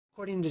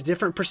According to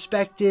different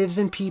perspectives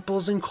and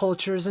peoples and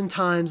cultures and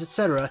times,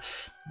 etc.,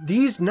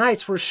 these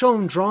knights were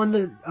shown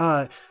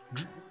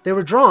they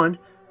were drawn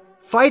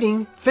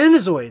fighting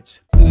Fantazoids.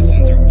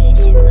 Citizens are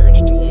also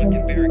urged to lock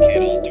and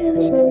barricade all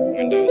doors,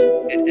 windows,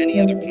 and any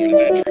other point of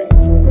entry.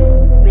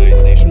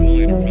 Riots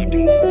nationwide are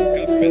prompting local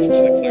governments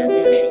to declare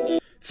martial law.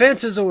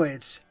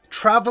 Fantazoids,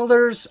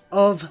 travelers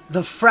of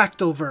the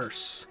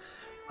fractalverse.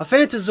 A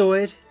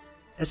Fantazoid,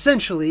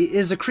 essentially,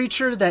 is a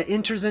creature that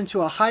enters into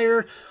a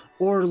higher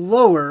or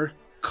lower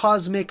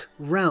cosmic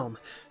realm.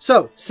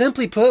 So,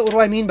 simply put, what do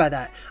I mean by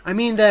that? I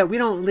mean that we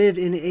don't live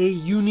in a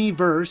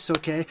universe,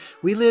 okay?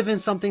 We live in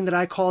something that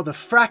I call the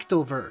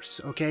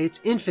fractalverse, okay?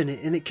 It's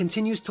infinite and it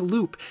continues to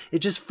loop. It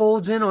just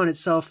folds in on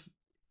itself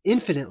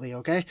infinitely,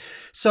 okay?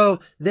 So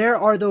there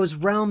are those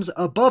realms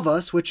above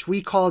us, which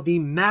we call the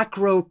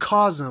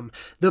macrocosm,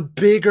 the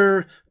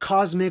bigger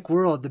cosmic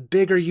world, the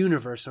bigger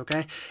universe,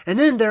 okay? And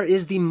then there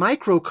is the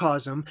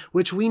microcosm,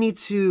 which we need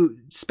to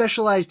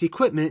specialized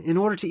equipment in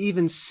order to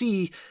even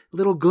see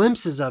little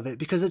glimpses of it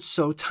because it's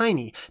so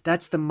tiny.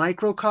 That's the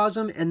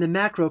microcosm and the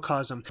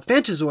macrocosm.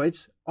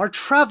 Fantazoids are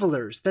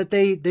travelers, that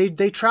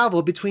they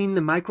travel between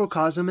the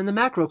microcosm and the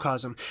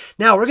macrocosm.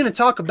 Now, we're going to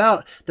talk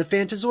about the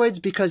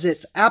Fantazoids because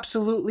it's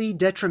absolutely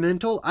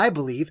detrimental, I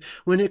believe,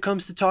 when it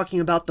comes to talking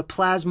about the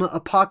plasma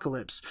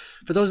apocalypse.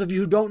 For those of you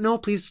who don't know,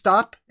 please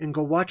stop and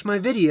go watch my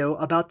video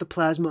about the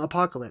plasma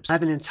apocalypse. I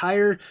have an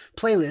entire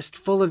playlist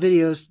full of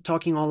videos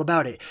talking all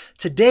about it.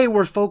 Today,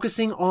 we're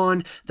focusing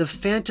on the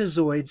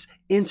Fantazoids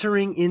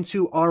entering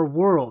into our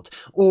world,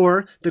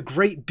 or the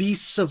great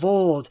beasts of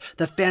old,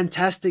 the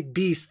fantastic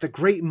beasts, the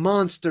great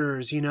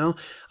monsters, you know,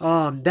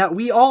 that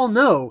we all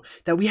know,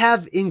 that we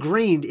have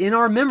ingrained in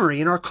our memory,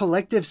 in our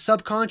collective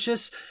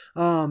subconscious,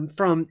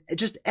 from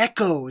just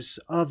echoes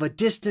of a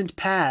distant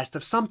past,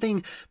 of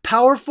something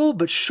powerful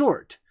but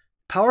short-lived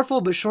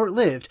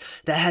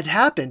that had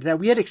happened, that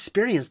we had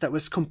experienced, that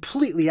was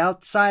completely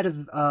outside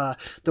of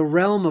the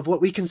realm of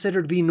what we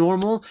consider to be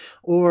normal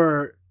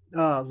or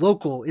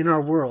local in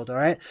our world. All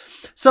right,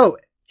 so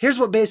here's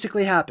what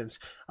basically happens.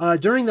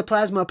 During the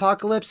plasma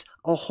apocalypse,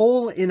 a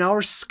hole in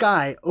our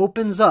sky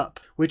opens up,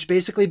 which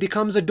basically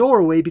becomes a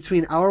doorway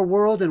between our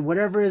world and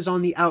whatever is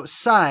on the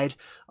outside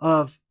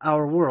of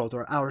our world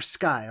or our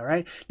sky. All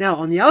right, now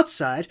on the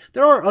outside,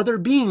 there are other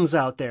beings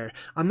out there.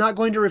 I'm not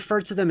going to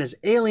refer to them as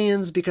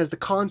aliens because the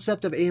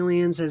concept of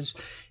aliens has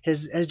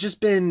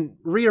just been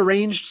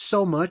rearranged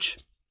so much.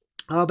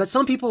 But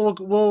some people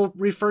will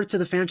refer to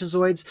the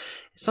Fantazoids.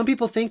 Some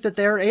people think that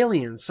they're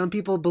aliens. Some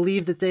people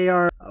believe that they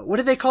are, what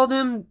do they call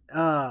them?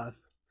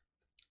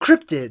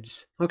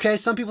 Cryptids. Okay,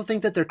 some people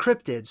think that they're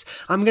cryptids.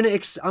 I'm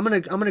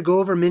gonna go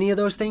over many of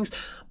those things,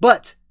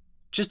 but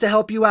just to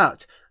help you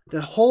out,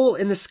 the hole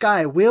in the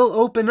sky will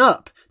open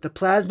up. The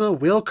plasma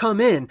will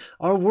come in.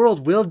 Our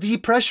world will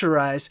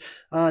depressurize.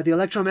 The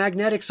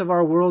electromagnetics of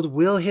our world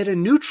will hit a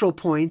neutral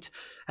point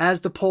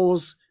as the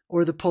poles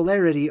or the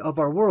polarity of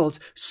our world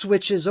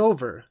switches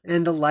over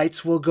and the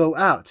lights will go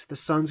out. The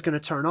sun's going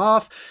to turn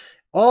off.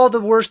 All the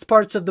worst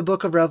parts of the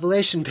book of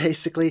Revelation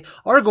basically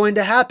are going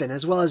to happen,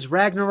 as well as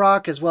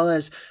Ragnarok, as well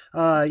as,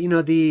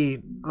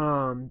 the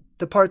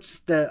parts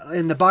that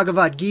in the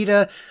Bhagavad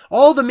Gita,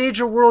 all the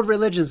major world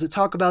religions that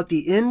talk about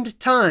the end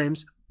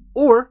times,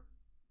 or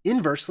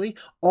inversely,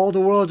 all the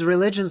world's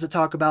religions that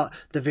talk about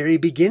the very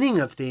beginning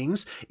of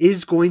things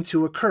is going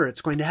to occur.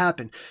 It's going to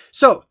happen.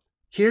 So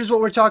here's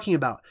what we're talking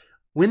about.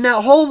 When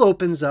that hole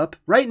opens up,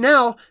 right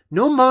now,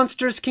 no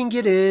monsters can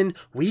get in,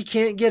 we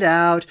can't get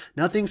out,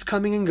 nothing's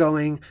coming and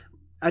going.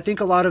 I think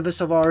a lot of us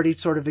have already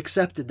sort of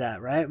accepted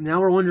that, right?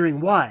 Now we're wondering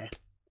why.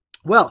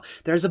 Well,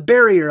 there's a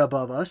barrier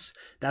above us.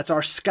 That's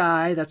our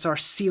sky, that's our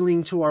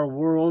ceiling to our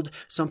world.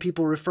 Some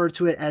people refer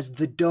to it as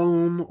the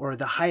dome or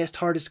the highest,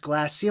 hardest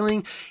glass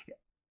ceiling.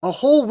 A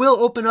hole will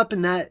open up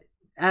in that,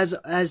 as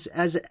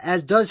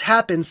does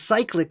happen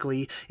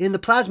cyclically in the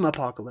plasma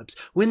apocalypse.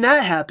 When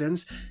that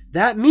happens,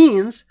 that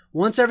means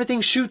once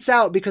everything shoots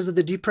out because of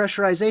the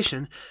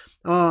depressurization,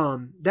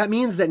 that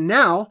means that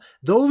now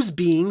those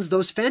beings,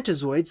 those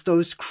Fantazoids,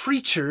 those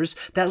creatures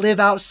that live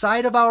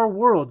outside of our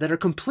world, that are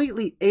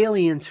completely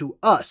alien to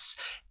us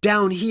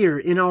down here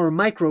in our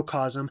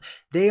microcosm,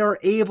 they are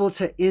able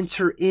to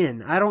enter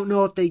in. I don't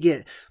know if they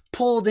get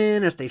pulled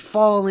in, if they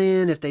fall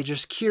in, if they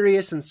just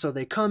curious and so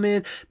they come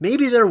in.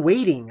 Maybe they're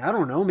waiting. I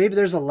don't know. Maybe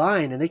there's a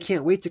line and they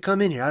can't wait to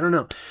come in here. I don't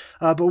know.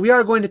 But we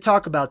are going to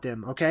talk about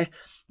them, okay?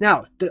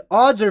 Now, the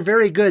odds are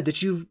very good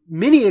that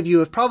many of you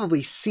have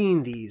probably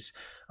seen these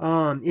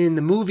in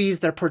the movies.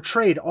 They're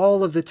portrayed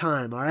all of the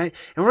time, all right?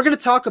 And we're going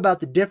to talk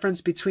about the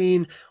difference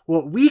between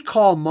what we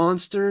call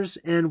monsters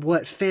and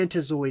what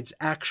Fantazoids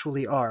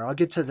actually are. I'll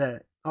get to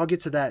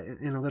that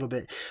in a little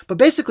bit. But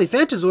basically,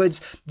 Fantazoids,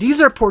 these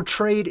are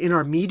portrayed in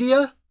our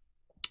media,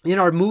 in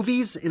our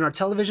movies, in our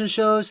television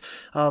shows,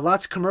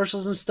 lots of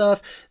commercials and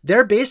stuff.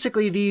 They're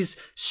basically these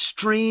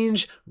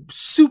strange,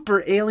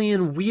 super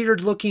alien,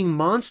 weird looking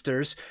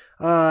monsters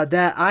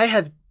that I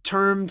have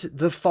termed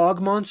the fog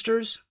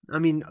monsters. I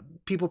mean,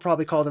 people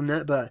probably call them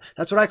that, but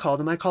that's what I call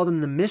them. I call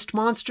them the mist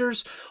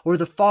monsters or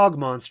the fog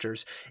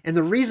monsters. And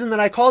the reason that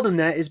I call them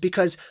that is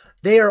because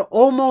they are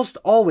almost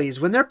always,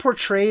 when they're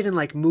portrayed in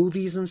like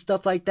movies and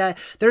stuff like that,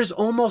 there's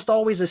almost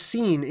always a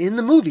scene in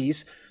the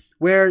movies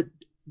where,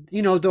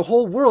 you know, the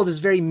whole world is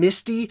very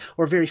misty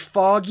or very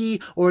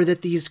foggy, or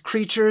that these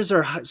creatures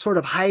are sort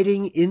of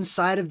hiding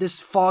inside of this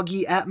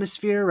foggy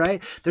atmosphere,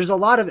 right? There's a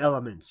lot of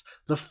elements.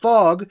 The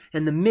fog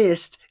and the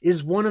mist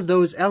is one of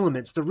those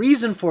elements. The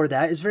reason for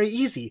that is very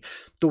easy.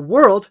 The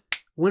world,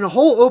 when a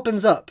hole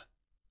opens up,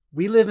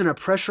 we live in a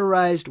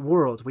pressurized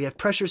world. We have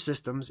pressure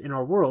systems in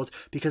our world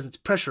because it's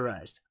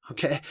pressurized,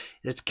 okay?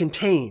 It's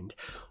contained.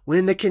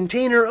 When the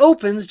container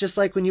opens, just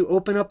like when you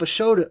open up a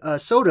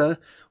soda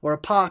or a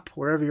pop,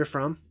 wherever you're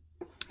from,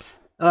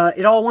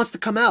 it all wants to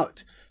come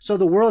out. So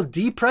the world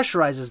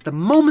depressurizes. The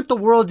moment the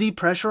world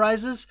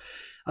depressurizes,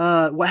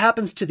 what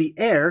happens to the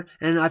air,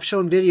 and I've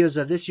shown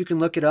videos of this, you can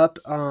look it up,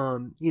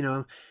 you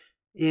know,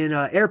 in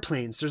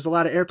airplanes. There's a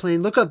lot of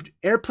airplane. Look up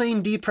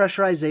airplane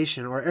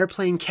depressurization or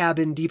airplane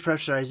cabin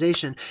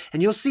depressurization,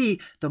 and you'll see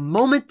the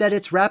moment that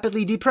it's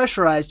rapidly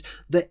depressurized,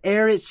 the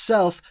air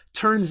itself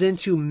turns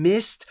into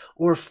mist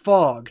or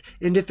fog.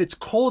 And if it's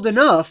cold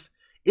enough,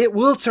 it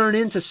will turn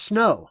into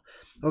snow.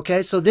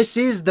 Okay, so this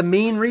is the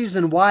main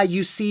reason why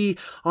you see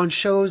on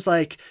shows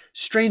like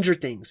Stranger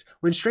Things.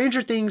 When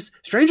Stranger Things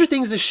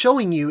is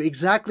showing you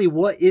exactly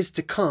what is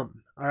to come.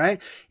 All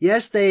right.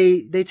 Yes,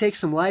 they take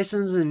some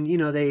license and, you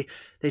know, they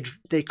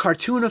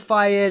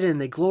cartoonify it and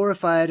they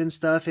glorify it and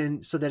stuff,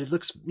 and so that it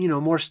looks, you know,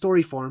 more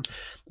story form.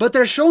 But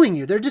they're showing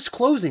you, they're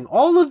disclosing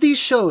all of these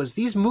shows,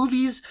 these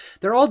movies,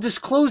 they're all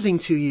disclosing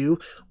to you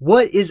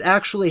what is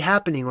actually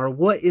happening or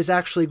what is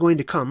actually going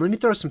to come. Let me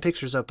throw some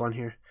pictures up on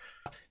here.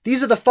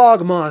 These are the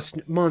fog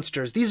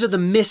monsters. These are the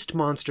mist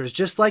monsters,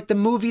 just like the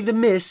movie The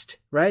Mist,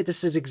 right?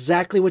 This is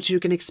exactly what you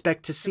can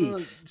expect to see.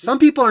 Some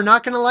people are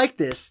not going to like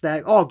this,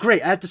 that, oh,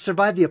 great, I have to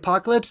survive the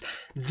apocalypse.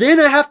 Then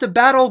I have to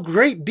battle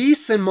great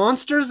beasts and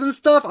monsters and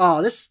stuff.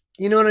 Oh, this,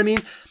 you know what I mean?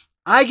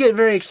 I get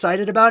very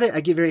excited about it. I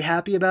get very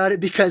happy about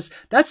it because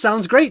that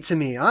sounds great to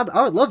me. I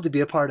would love to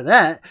be a part of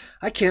that.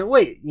 I can't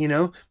wait, you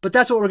know? But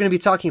that's what we're going to be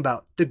talking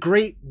about. The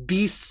great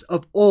beasts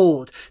of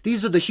old.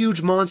 These are the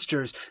huge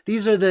monsters.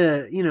 These are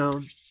the, you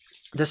know,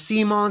 the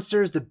sea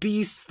monsters, the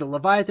beasts, the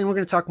Leviathan. We're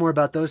going to talk more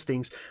about those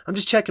things. I'm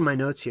just checking my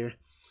notes here.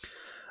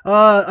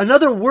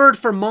 Another word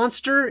for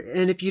monster,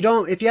 and if you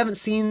haven't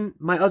seen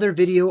my other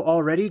video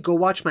already, go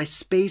watch my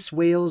space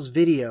whales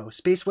video.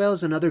 Space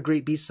whales and other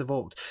great beasts of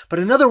old. But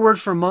another word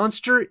for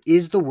monster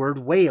is the word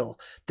whale.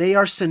 They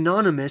are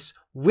synonymous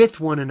with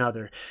one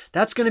another.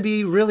 That's going to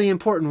be really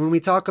important when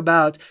we talk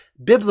about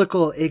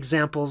biblical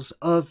examples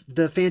of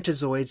the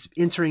Fantazoids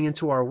entering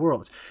into our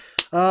world.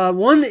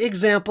 One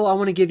example I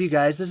want to give you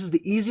guys, this is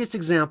the easiest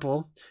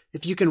example,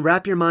 if you can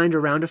wrap your mind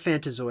around a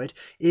Fantazoid,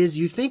 is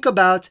you think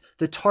about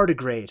the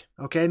tardigrade,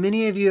 okay?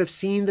 Many of you have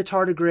seen the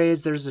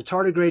tardigrades. There's a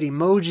tardigrade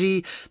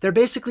emoji. They're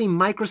basically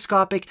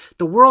microscopic,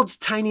 the world's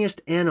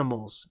tiniest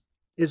animals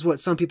is what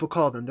some people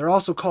call them. They're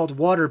also called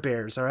water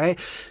bears, all right?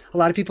 A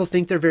lot of people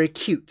think they're very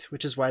cute,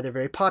 which is why they're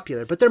very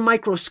popular, but they're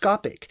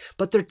microscopic,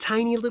 but they're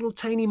tiny, little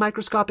tiny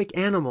microscopic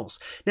animals.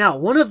 Now,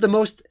 one of the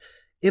most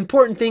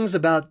important things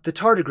about the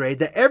tardigrade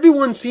that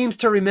everyone seems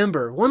to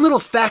remember, one little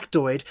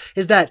factoid,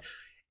 is that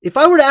if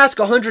I were to ask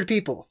 100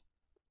 people,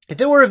 if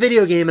it were a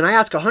video game and I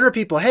ask 100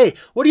 people, hey,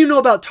 what do you know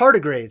about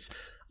tardigrades?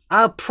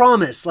 I'll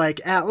promise,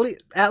 like, at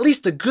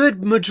least a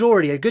good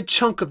majority, a good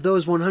chunk of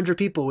those 100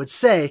 people would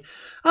say,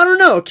 I don't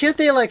know, can't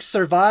they, like,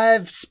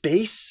 survive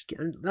space?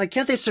 Like,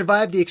 can't they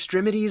survive the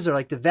extremities or,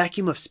 like, the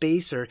vacuum of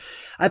space? Or,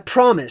 I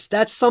promise,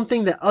 that's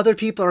something that other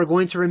people are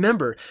going to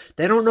remember.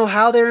 They don't know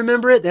how they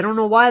remember it, they don't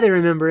know why they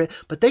remember it,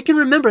 but they can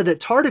remember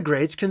that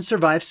tardigrades can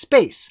survive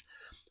space.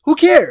 Who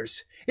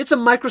cares? It's a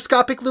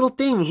microscopic little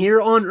thing here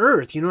on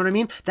Earth. You know what I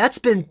mean? That's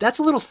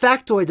a little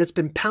factoid that's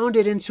been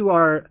pounded into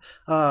our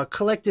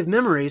collective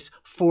memories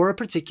for a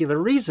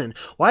particular reason.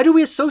 Why do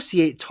we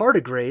associate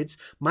tardigrades,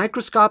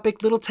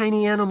 microscopic little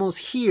tiny animals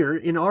here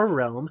in our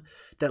realm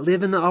that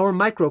live in our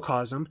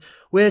microcosm,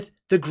 with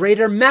the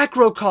greater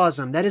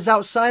macrocosm that is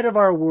outside of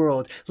our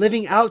world,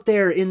 living out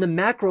there in the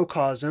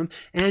macrocosm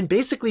and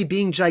basically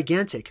being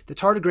gigantic? The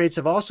tardigrades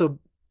have also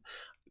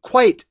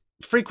quite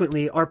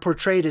frequently are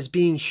portrayed as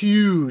being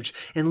huge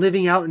and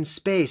living out in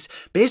space,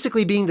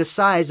 basically being the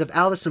size of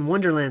Alice in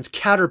Wonderland's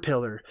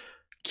caterpillar,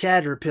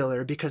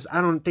 because I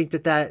don't think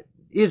that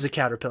is a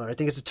caterpillar. I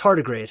think it's a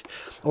tardigrade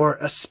or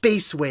a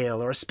space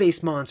whale or a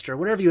space monster,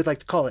 whatever you would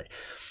like to call it.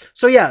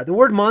 So yeah, the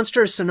word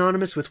monster is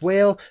synonymous with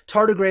whale.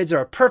 Tardigrades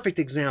are a perfect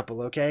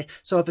example, okay?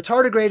 So if a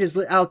tardigrade is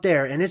out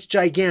there and it's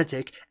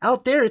gigantic,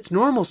 out there it's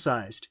normal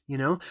sized, you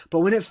know?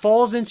 But when it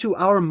falls into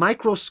our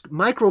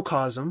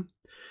microcosm,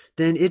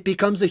 then it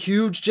becomes a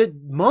huge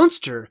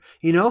monster,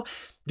 you know?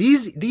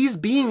 These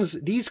beings,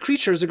 these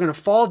creatures are going to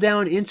fall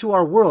down into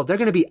our world. They're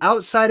going to be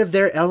outside of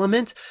their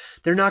element.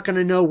 They're not going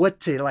to know what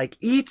to, like,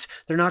 eat.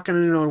 They're not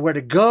going to know where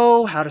to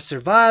go, how to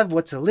survive,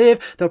 what to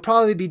live. They'll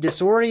probably be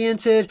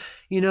disoriented,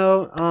 you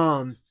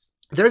know?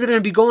 they're going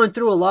to be going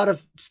through a lot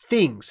of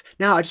things.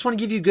 Now, I just want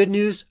to give you good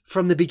news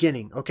from the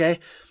beginning, okay?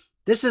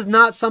 This is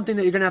not something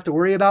that you're going to have to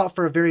worry about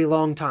for a very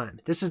long time.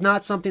 This is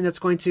not something that's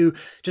going to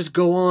just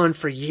go on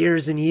for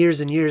years and years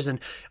and years. And,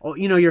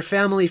 you know, your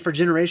family for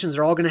generations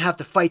are all going to have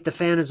to fight the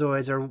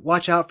Fantazoids or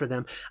watch out for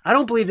them. I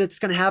don't believe that's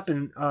going to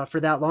happen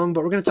for that long,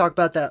 but we're going to talk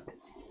about that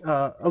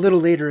a little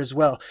later as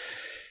well.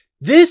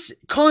 This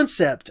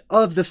concept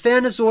of the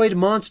Fantazoid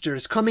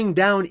monsters coming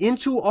down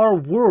into our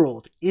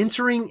world,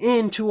 entering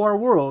into our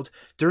world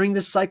during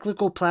the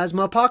cyclical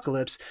plasma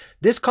apocalypse,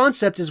 this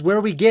concept is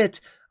where we get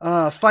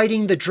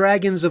fighting the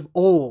dragons of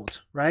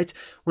old, right?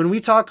 When we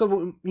talk,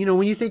 you know,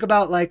 when you think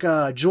about like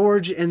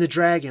George and the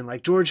dragon,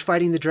 like George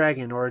fighting the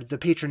dragon or the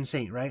patron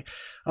saint, right?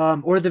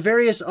 Or the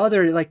various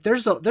other, like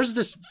there's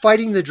this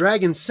fighting the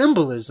dragon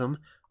symbolism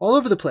all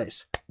over the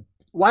place.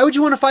 Why would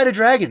you want to fight a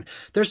dragon?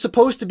 They're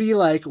supposed to be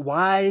like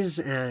wise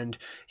and,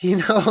 you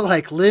know,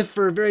 like live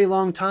for a very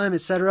long time,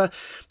 etc.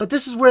 But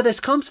this is where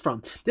this comes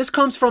from. This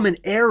comes from an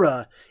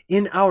era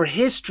in our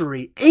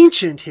history,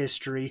 ancient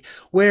history,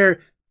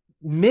 where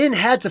men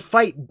had to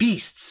fight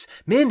beasts.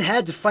 Men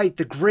had to fight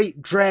the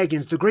great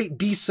dragons, the great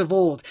beasts of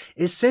old.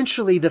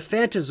 Essentially, the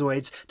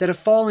Fantazoids that have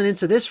fallen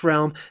into this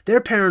realm, they're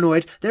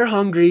paranoid, they're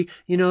hungry,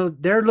 you know,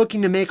 they're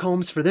looking to make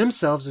homes for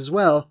themselves as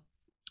well.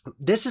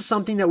 This is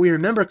something that we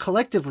remember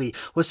collectively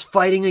was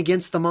fighting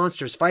against the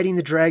monsters, fighting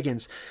the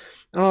dragons.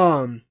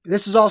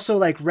 This is also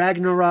like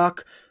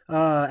Ragnarok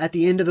at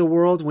the end of the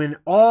world when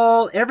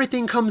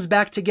everything comes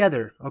back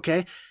together,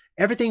 okay?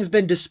 Everything's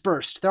been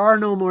dispersed. There are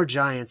no more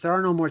giants. There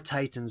are no more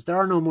titans. There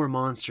are no more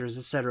monsters,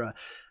 etc.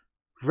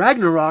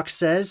 Ragnarok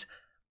says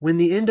when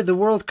the end of the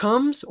world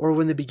comes, or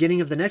when the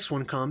beginning of the next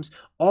one comes,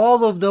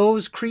 all of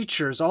those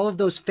creatures, all of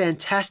those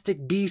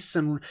fantastic beasts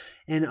and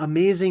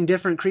amazing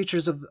different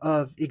creatures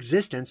of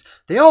existence,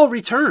 they all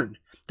return.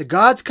 The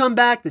gods come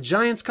back, the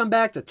giants come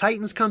back, the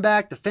titans come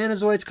back, the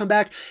Fantazoids come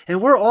back,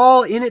 and we're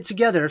all in it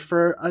together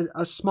for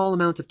a small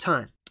amount of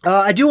time.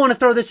 I do want to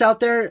throw this out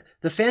there.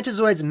 The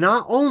Fantazoids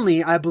not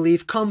only, I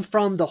believe, come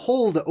from the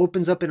hole that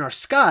opens up in our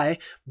sky,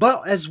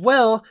 but as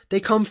well,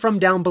 they come from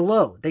down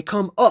below. They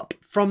come up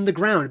from the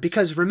ground.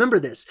 Because remember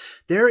this,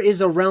 there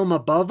is a realm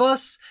above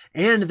us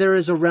and there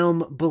is a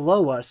realm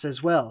below us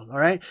as well. All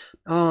right.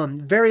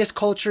 Various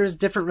cultures,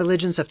 different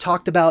religions have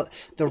talked about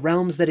the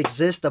realms that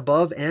exist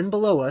above and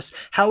below us.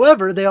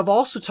 However, they have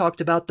also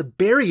talked about the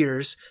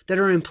barriers that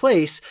are in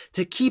place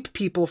to keep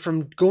people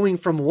from going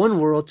from one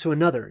world to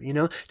another, you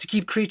know, to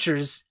keep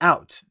creatures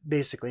out,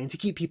 basically, and to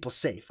keep people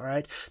safe. All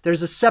right.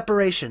 There's a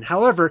separation.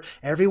 However,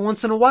 every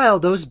once in a while,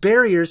 those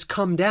barriers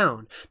come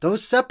down.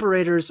 Those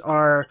separators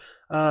are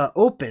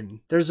open.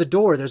 There's a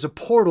door, there's a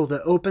portal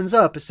that opens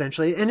up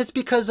essentially, and it's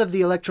because of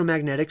the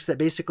electromagnetics that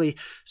basically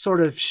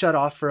sort of shut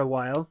off for a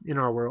while in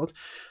our world.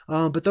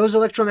 But those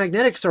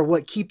electromagnetics are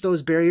what keep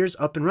those barriers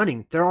up and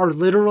running. There are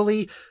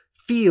literally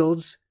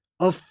fields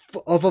of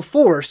a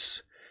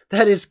force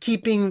that is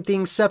keeping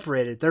things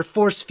separated. They're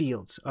force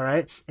fields, all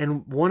right?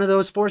 And one of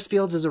those force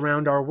fields is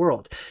around our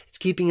world. It's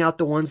keeping out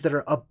the ones that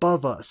are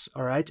above us,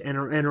 all right? And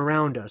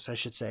around us, I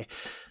should say.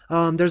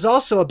 There's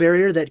also a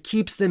barrier that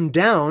keeps them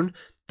down.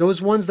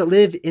 Those ones that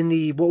live in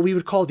the, what we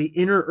would call the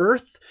inner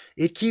earth,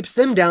 it keeps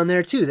them down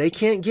there too. They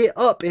can't get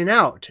up and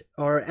out,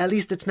 or at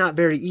least it's not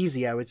very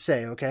easy, I would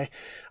say, okay?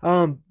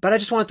 But I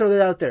just want to throw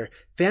that out there.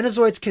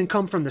 Fantazoids can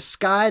come from the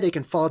sky, they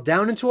can fall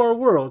down into our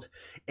world,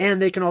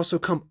 and they can also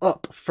come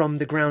up from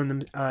the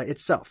ground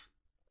itself.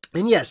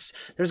 And yes,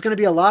 there's going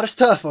to be a lot of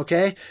stuff,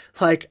 okay?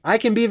 Like, I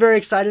can be very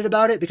excited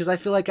about it because I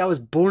feel like I was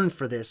born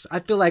for this. I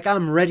feel like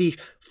I'm ready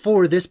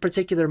for this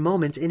particular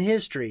moment in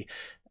history.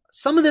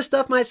 Some of this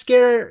stuff might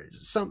scare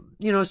some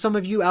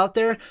of you out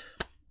there.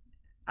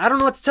 I don't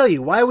know what to tell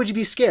you. Why would you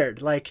be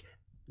scared? Like,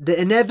 the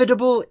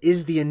inevitable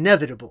is the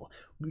inevitable.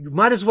 You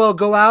might as well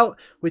go out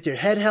with your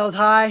head held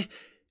high,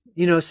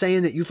 you know,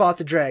 saying that you fought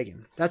the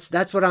dragon.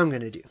 That's what I'm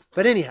going to do.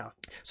 But anyhow,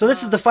 so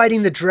this is the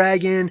fighting the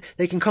dragon.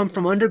 They can come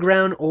from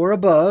underground or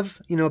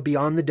above, you know,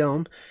 beyond the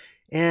dome.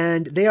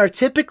 And they are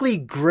typically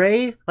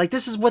gray. Like,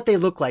 this is what they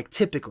look like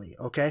typically,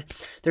 okay?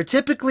 They're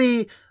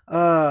typically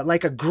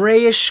like a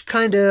grayish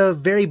kind of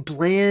very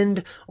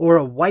bland or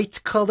a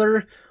white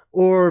color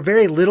or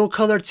very little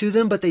color to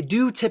them, but they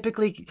do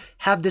typically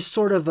have this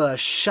sort of a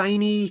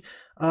shiny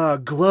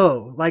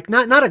glow, like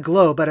not a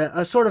glow, but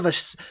a sort of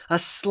a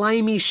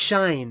slimy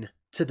shine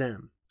to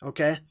them,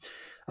 okay?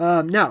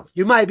 Now,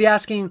 you might be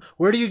asking,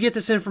 where do you get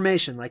this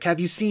information? Like, have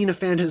you seen a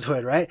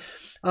Fantazoid, right?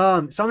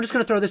 So I'm just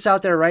going to throw this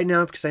out there right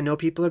now because I know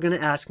people are going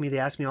to ask me. They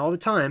ask me all the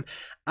time.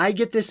 I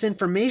get this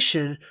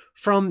information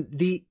from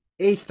the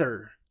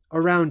aether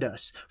around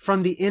us,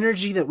 from the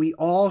energy that we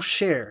all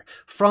share,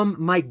 from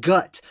my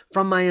gut,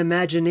 from my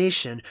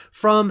imagination,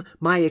 from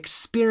my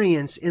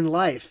experience in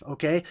life,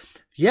 okay?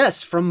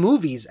 Yes, from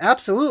movies,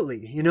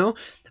 absolutely, you know?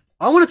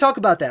 I want to talk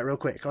about that real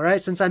quick, all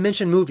right? Since I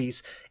mentioned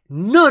movies,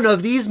 none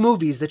of these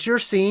movies that you're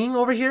seeing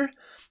over here,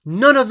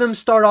 none of them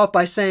start off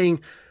by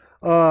saying,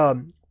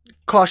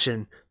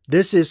 caution,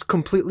 this is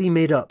completely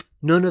made up.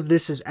 none of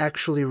this is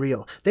actually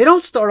real. They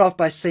don't start off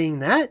by saying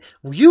that.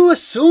 You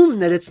assume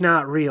that it's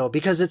not real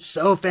because it's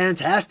so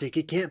fantastic.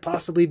 It can't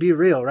possibly be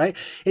real, right?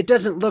 It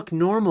doesn't look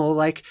normal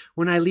like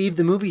when I leave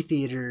the movie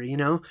theater, you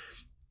know?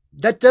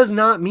 That does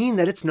not mean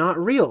that it's not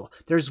real.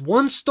 There's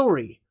one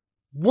story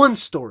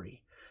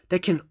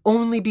that can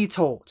only be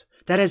told,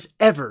 that has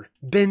ever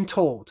been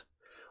told.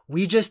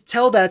 We just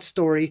tell that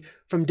story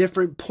from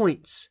different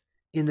points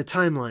in the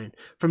timeline,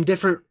 from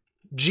different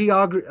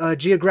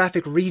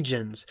geographic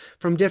regions,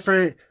 from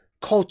different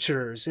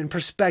cultures and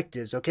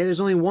perspectives, okay? There's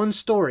only one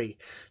story.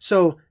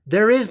 So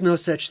there is no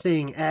such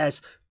thing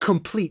as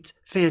complete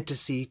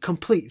fantasy,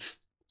 complete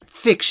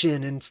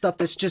fiction and stuff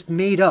that's just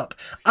made up.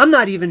 I'm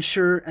not even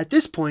sure at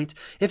this point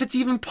if it's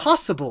even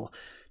possible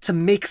to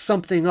make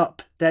something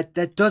up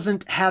that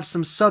doesn't have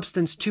some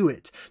substance to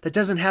it, that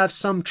doesn't have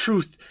some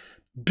truth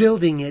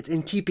building it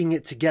and keeping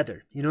it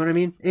together. You know what I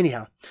mean?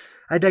 Anyhow,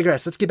 I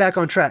digress. Let's get back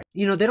on track.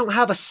 You know, they don't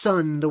have a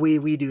sun the way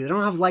we do. They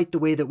don't have light the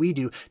way that we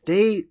do.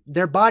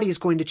 Their body is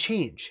going to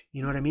change.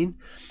 You know what I mean?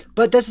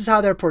 But this is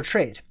how they're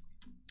portrayed.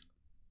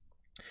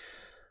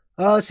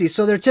 Let's see.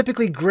 So they're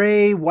typically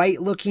gray,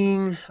 white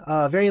looking,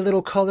 very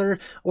little color.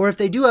 Or if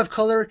they do have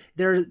color,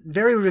 they're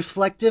very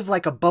reflective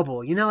like a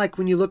bubble. You know, like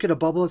when you look at a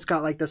bubble, it's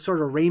got like the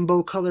sort of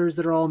rainbow colors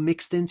that are all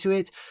mixed into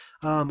it.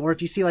 Or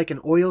if you see like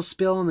an oil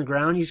spill on the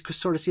ground, you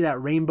sort of see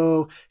that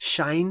rainbow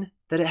shine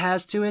that it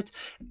has to it,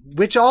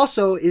 which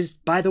also is,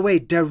 by the way,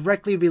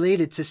 directly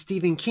related to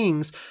Stephen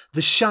King's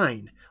The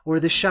Shine, or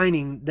The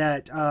Shining,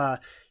 that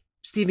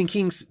Stephen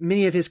King's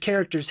many of his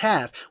characters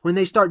have. When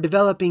they start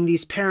developing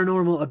these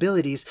paranormal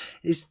abilities,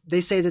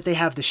 they say that they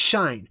have the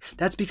shine.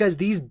 That's because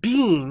these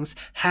beings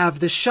have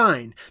the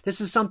shine.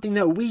 This is something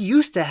that we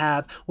used to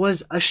have,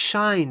 was a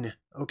shine,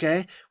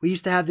 okay? We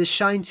used to have this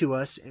shine to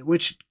us,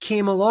 which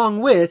came along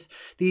with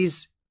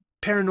these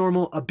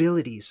paranormal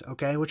abilities,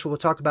 okay, which we'll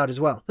talk about as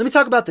well. Let me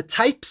talk about the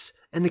types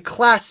and the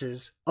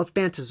classes of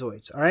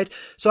Fantazoids, all right?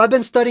 So I've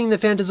been studying the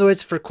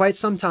Fantazoids for quite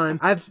some time.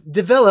 I've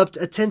developed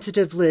a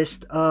tentative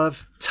list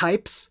of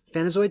types,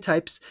 Fantazoid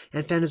types,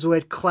 and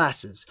Fantazoid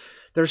classes.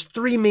 There's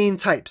 3 main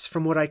types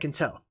from what I can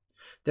tell.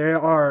 There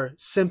are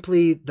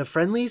simply the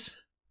friendlies,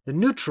 the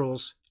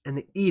neutrals, and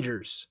the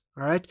eaters,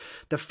 all right?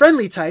 The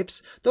friendly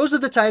types, those are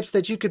the types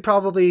that you could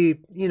probably,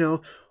 you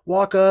know,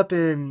 walk up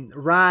and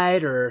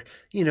ride, or,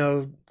 you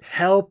know,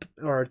 help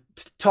or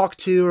talk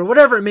to, or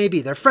whatever it may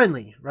be. They're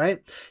friendly, right?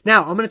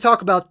 Now, I'm going to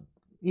talk about,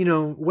 you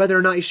know, whether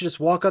or not you should just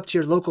walk up to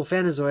your local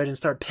Fantazoid and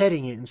start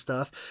petting it and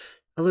stuff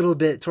a little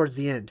bit towards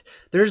the end.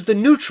 There's the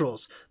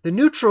neutrals. The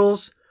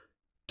neutrals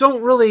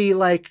don't really,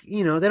 like,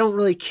 you know, they don't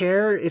really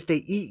care if they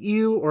eat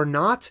you or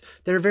not.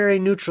 They're very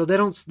neutral. They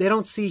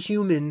don't see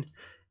human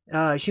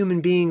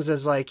beings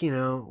as, like, you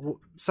know,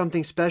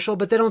 something special,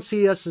 but they don't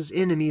see us as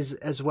enemies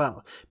as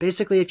well.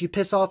 Basically, if you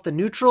piss off the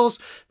neutrals,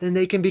 then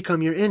they can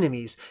become your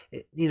enemies.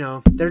 You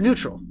know, they're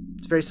neutral.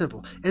 It's very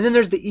simple. And then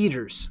there's the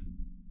eaters.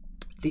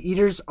 The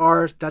eaters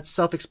are, that's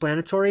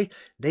self-explanatory.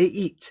 They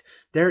eat.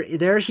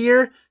 They're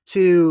here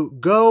to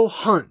go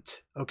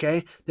hunt,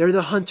 okay? They're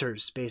the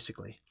hunters,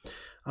 basically.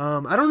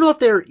 I don't know if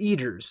they're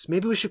eaters.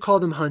 Maybe we should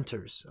call them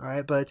hunters, all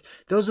right? But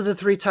those are the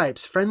 3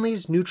 types: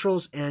 friendlies,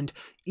 neutrals, and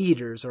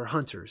eaters, or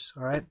hunters,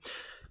 all right?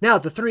 Now,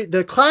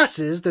 the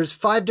classes, there's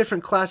 5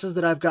 different classes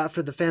that I've got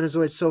for the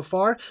Fantazoids so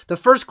far. The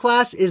first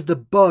class is the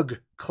bug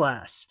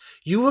class.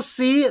 You will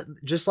see,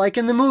 just like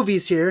in the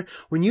movies here,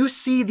 when you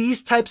see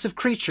these types of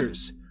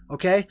creatures,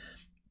 okay,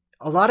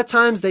 a lot of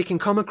times they can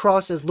come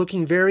across as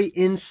looking very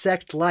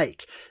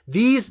insect-like.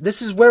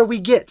 This is where we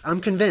get,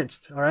 I'm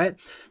convinced, all right?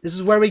 This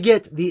is where we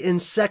get the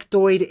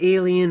insectoid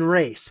alien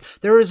race.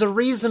 There is a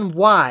reason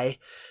why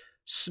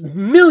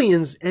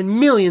millions and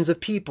millions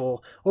of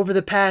people over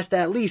the past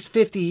at least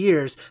 50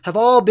 years have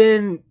all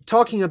been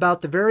talking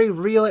about the very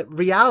real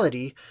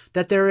reality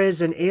that there is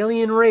an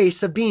alien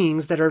race of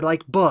beings that are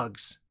like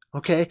bugs,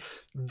 okay?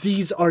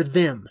 These are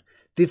them.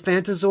 The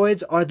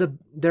Fantazoids are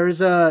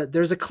there's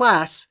a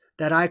class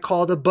that I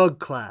call the bug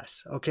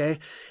class, okay?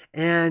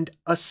 And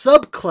a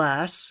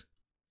subclass,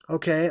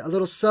 okay, a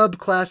little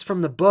subclass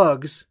from the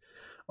bugs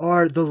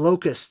are the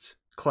locust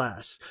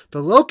class.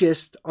 The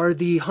locusts are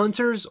the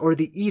hunters or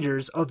the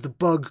eaters of the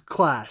bug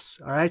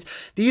class, all right?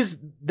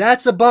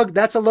 That's a bug,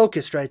 that's a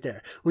locust right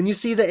there. When you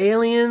see the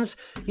aliens,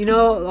 you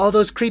know, all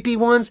those creepy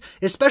ones,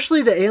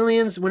 especially the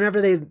aliens,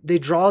 whenever they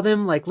draw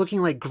them like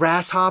looking like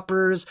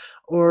grasshoppers,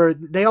 or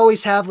they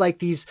always have like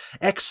these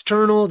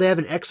they have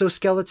an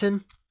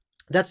exoskeleton.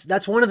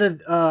 That's one of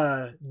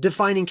the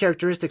defining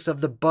characteristics of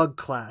the bug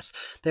class.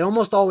 They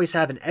almost always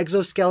have an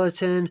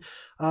exoskeleton,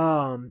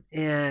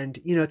 and,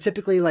 you know,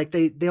 typically like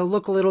they'll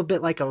look a little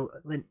bit like a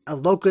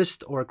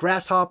locust or a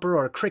grasshopper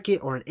or a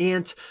cricket or an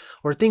ant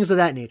or things of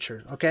that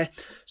nature, okay?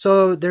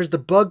 So there's the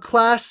bug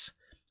class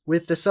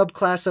with the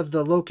subclass of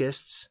the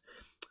locusts.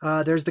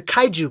 There's the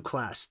kaiju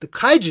class. The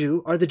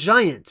kaiju are the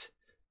giant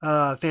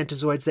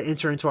Fantazoids that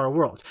enter into our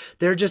world.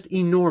 They're just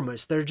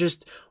enormous. They're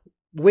just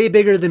way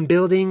bigger than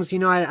buildings. You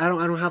know, I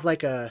don't have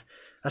like a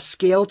a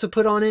scale to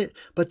put on it,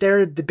 but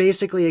they're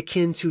basically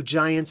akin to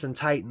giants and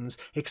titans,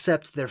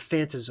 except they're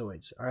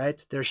Fantazoids, all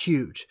right? They're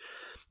huge.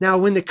 Now,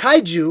 when the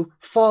kaiju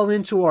fall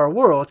into our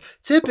world,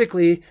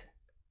 typically,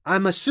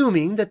 I'm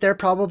assuming that they're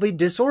probably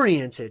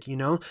disoriented, you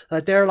know,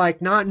 that they're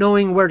like not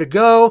knowing where to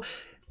go.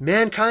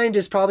 Mankind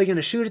is probably going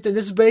to shoot at them.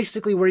 This is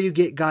basically where you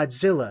get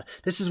Godzilla.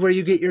 This is where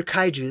you get your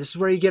kaiju. This is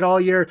where you get all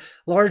your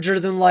larger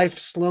than life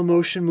slow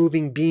motion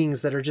moving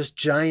beings that are just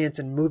giant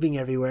and moving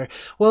everywhere.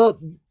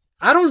 Well,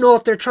 I don't know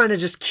if they're trying to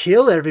just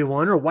kill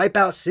everyone or wipe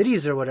out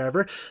cities or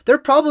whatever. They're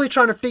probably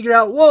trying to figure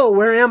out, whoa,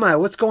 where am I?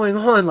 What's going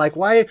on? Like,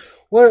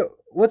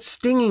 what's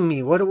stinging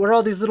me? What are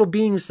all these little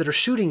beings that are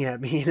shooting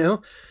at me, you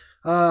know?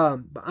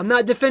 I'm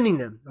not defending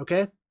them,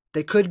 okay?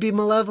 They could be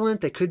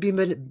malevolent. They could be,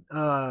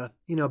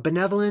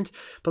 benevolent.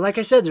 But like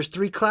I said, there's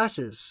 3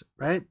 classes,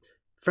 right?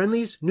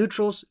 Friendlies,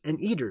 neutrals,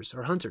 and eaters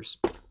or hunters.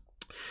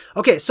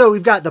 Okay, so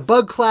we've got the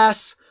bug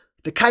class,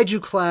 the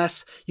kaiju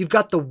class. You've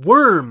got the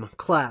worm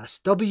class,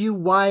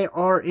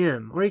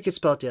 W-Y-R-M, or you could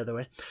spell it the other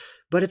way.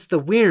 But it's the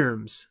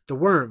worms, the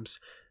worms.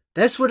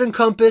 This would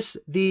encompass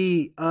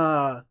the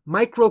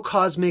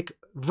microcosmic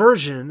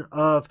version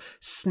of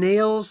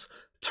snails,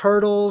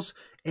 turtles,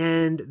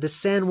 and the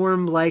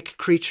sandworm-like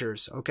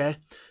creatures, okay?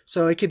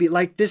 So it could be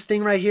like this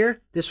thing right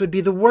here. This would be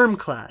the worm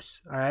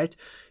class, all right?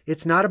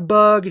 It's not a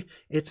bug.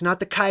 It's not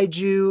the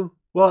kaiju.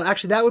 Well,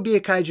 actually, that would be a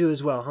kaiju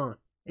as well, huh?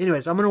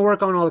 Anyways, I'm going to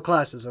work on all the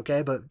classes,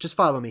 okay? But just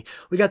follow me.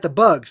 We got the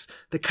bugs,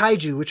 the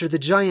kaiju, which are the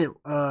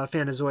giant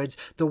Fantazoids,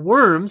 the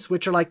worms,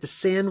 which are like the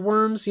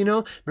sandworms, you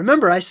know?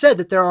 Remember, I said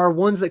that there are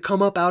ones that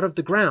come up out of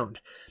the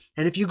ground.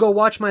 And if you go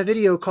watch my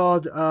video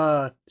called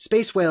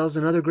Space Whales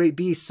and Other Great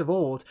Beasts of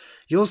Old,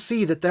 you'll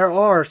see that there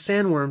are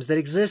sandworms that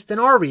exist in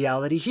our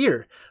reality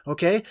here,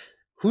 okay?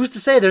 Who's to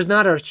say there's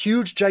not a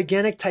huge,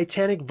 gigantic,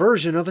 titanic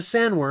version of a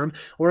sandworm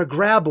or a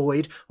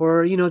graboid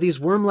or, you know, these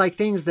worm-like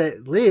things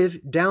that live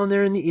down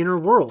there in the inner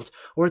world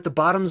or at the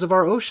bottoms of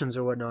our oceans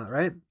or whatnot,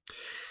 right?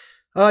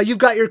 You've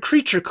got your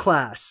creature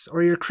class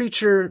or your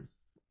creature...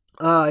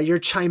 your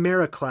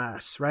chimera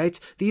class, right?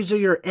 These are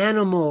your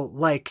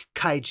animal-like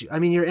kaiju. I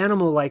mean, your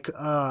animal-like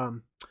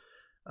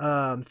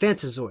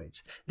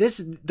Fantazoids.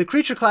 The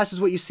creature class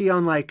is what you see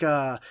on like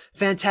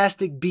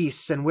Fantastic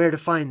Beasts and Where to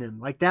Find Them.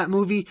 Like that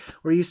movie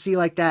where you see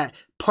like that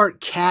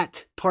part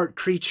cat, part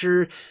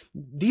creature.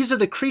 These are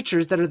the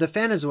creatures that are the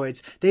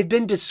Fantazoids. They've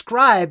been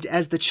described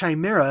as the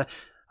chimera.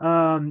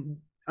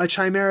 A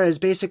chimera is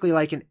basically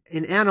like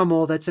an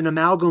animal that's an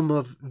amalgam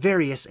of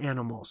various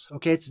animals.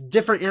 Okay, it's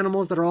different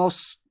animals that are all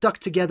stuck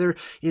together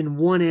in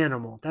one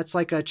animal. That's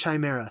like a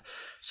chimera.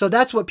 So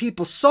that's what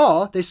people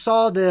saw. They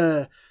saw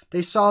the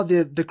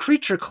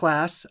creature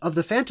class of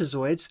the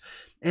Fantazoids,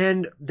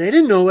 and they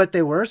didn't know what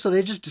they were, so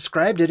they just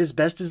described it as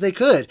best as they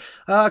could.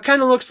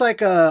 Kind of looks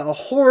like a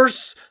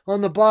horse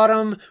on the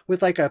bottom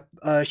with like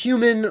a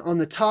human on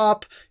the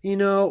top, you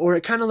know, or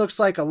it kind of looks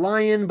like a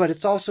lion, but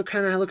it's also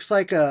kind of looks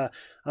like a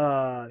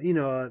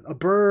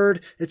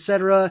bird,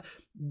 etc.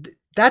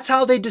 That's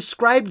how they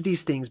described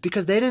these things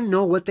because they didn't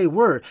know what they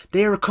were.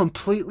 They are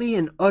completely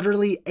and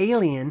utterly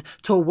alien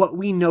to what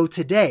we know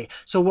today.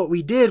 So what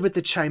we did with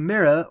the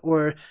chimera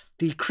or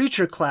the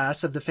creature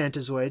class of the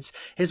Fantazoids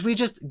is we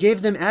just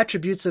gave them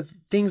attributes of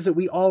things that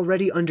we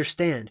already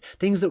understand,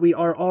 things that we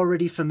are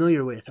already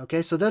familiar with.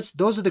 Okay, so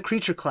those are the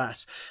creature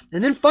class.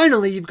 And then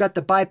finally, you've got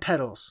the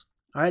bipedals.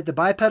 All right, the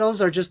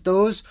bipedals are just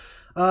those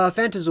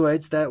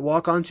Fantazoids that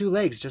walk on 2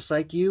 legs, just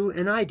like you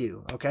and I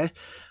do, okay?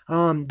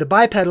 The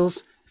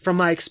bipedals, from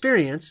my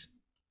experience,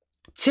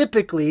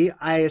 typically,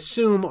 I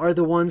assume, are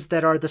the ones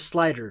that are the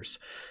sliders.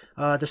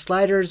 The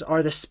sliders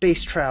are the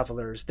space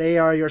travelers. They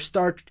are your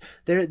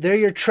they're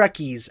your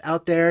Trekkies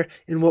out there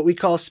in what we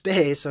call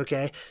space,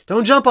 okay?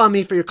 Don't jump on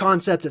me for your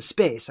concept of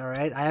space, all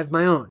right? I have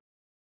my own.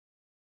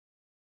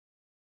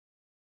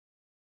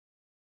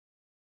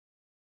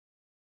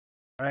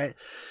 All right?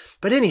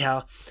 But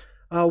anyhow,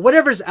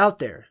 whatever's out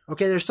there,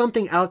 okay? There's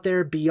something out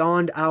there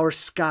beyond our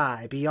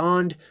sky,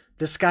 beyond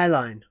the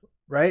skyline,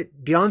 right?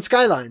 Beyond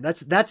Skyline.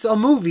 That's a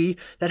movie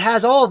that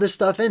has all this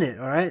stuff in it,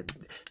 all right?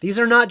 These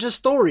are not just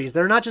stories.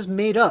 They're not just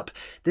made up.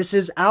 This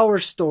is our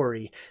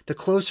story. The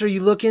closer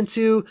you look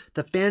into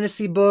the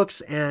fantasy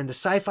books and the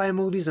sci-fi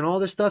movies and all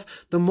this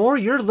stuff, the more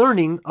you're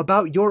learning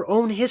about your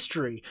own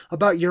history,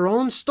 about your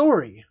own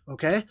story,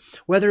 okay?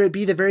 Whether it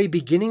be the very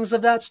beginnings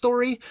of that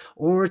story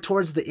or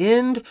towards the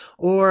end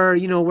or,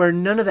 you know, where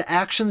none of the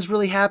action's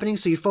really happening.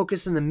 So you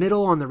focus in the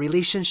middle on the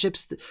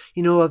relationships,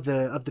 you know, of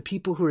the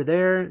people who are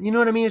there. You know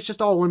what I mean? It's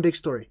just all one big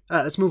story.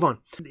 Let's move on.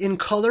 In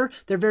color,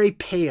 they're very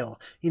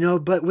pale, you know,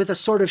 but with a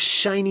sort of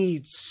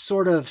shiny,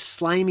 sort of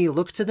slimy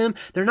look to them.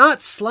 They're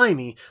not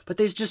slimy, but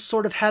they just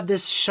sort of have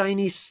this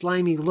shiny,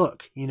 slimy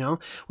look, you know,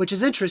 which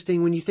is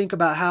interesting when you think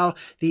about how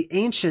the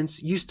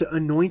ancients used to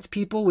anoint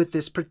people with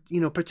this, you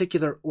know,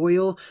 particular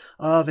oil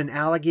of an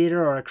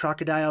alligator or a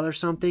crocodile or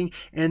something,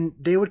 and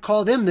they would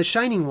call them the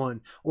Shining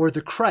One or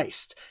the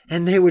Christ,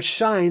 and they would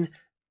shine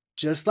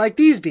just like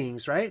these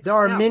beings, right? There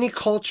are many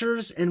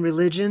cultures and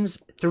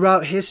religions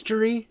throughout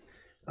history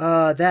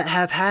that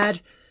have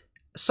had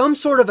some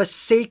sort of a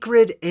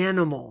sacred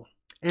animal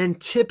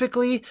And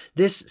typically,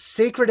 this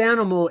sacred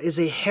animal is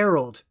a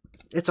herald.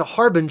 It's a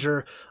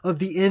harbinger of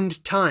the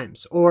end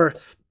times, or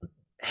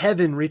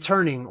heaven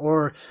returning,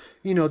 or,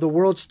 the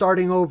world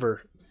starting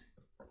over.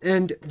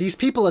 And these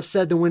people have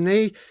said that when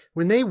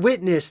they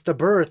witness the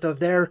birth of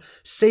their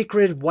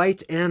sacred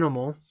white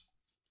animal,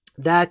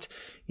 that,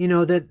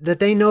 that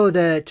they know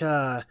that,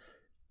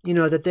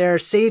 that their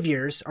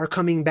saviors are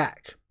coming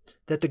back,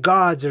 that the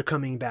gods are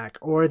coming back,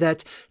 or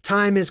that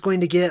time is going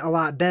to get a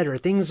lot better.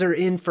 Things are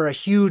in for a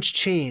huge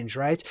change,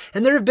 right?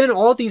 And there have been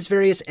all these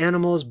various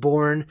animals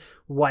born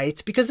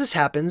white, because this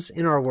happens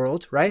in our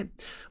world, right?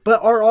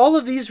 But are all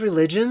of these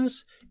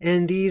religions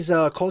and these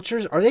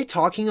cultures, are they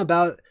talking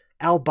about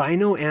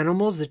albino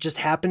animals that just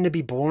happen to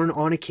be born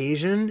on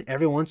occasion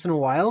every once in a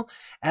while,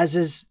 as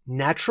is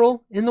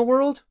natural in the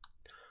world?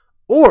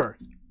 Or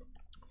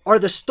are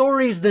the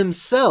stories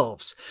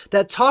themselves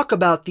that talk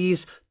about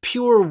these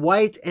pure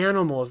white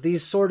animals,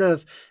 these sort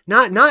of,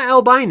 not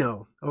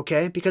albino,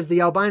 okay? Because the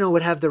albino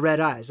would have the red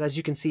eyes. As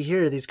you can see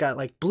here, these got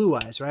like blue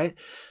eyes, right?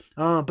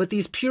 But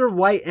these pure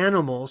white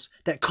animals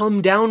that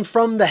come down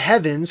from the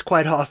heavens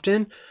quite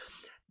often,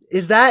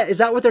 is that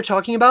what they're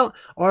talking about?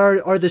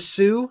 Are the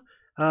Sioux,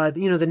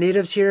 the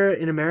natives here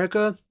in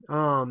America,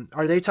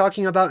 are they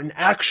talking about an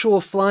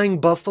actual flying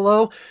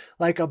buffalo,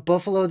 like a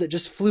buffalo that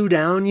just flew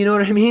down? You know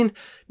what I mean?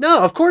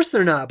 No, of course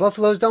they're not.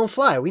 Buffaloes don't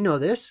fly. We know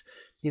this,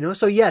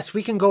 so yes,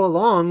 we can go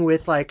along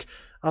with like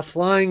a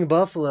flying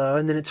buffalo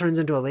and then it turns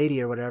into a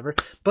lady or whatever.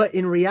 But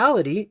in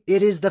reality,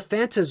 it is the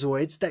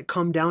Fantazoids that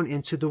come down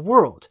into the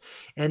world,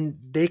 and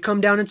they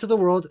come down into the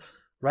world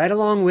right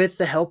along with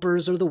the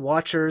helpers or the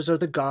watchers or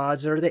the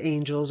gods or the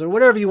angels or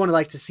whatever you want to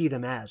like to see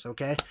them as,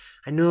 okay?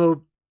 I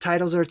know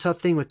titles are a tough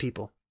thing with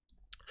people.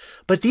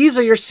 But these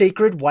are your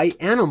sacred white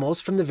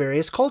animals from the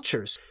various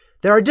cultures.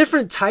 There are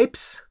different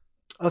types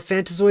of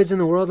Fantazoids in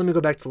the world. Let me go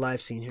back to the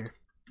live scene here.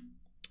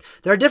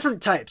 There are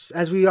different types,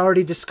 as we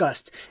already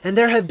discussed, and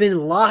there have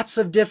been lots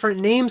of different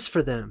names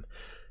for them.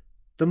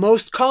 The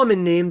most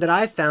common name that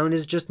I found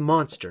is just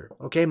monster.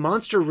 Okay,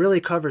 monster really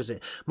covers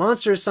it.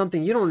 Monster is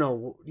something you don't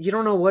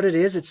know what it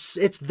is.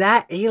 It's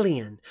that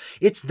alien.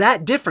 It's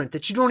that different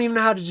that you don't even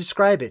know how to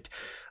describe it.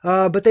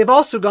 But they've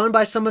also gone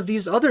by some of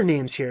these other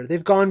names here.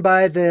 They've gone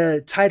by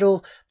the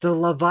title, the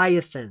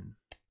Leviathan.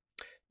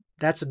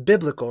 That's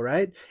biblical,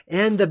 right?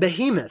 And the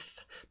Behemoth.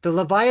 The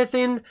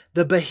Leviathan,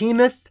 the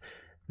Behemoth,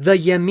 the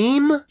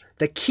Yemim,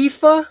 the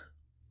Keepha,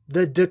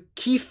 the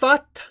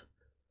Keepha,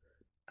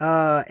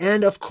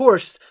 and of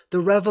course, the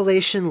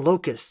Revelation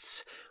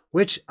Locusts,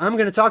 which I'm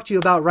going to talk to you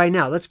about right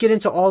now. Let's get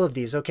into all of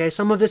these, okay?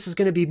 Some of this is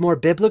going to be more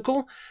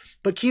biblical,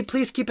 but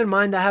please keep in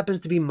mind that happens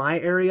to be my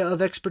area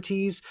of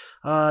expertise.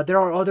 There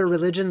are other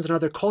religions and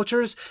other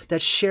cultures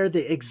that share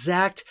the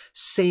exact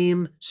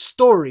same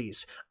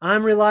stories.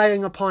 I'm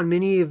relying upon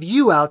many of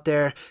you out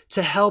there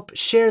to help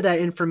share that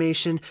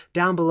information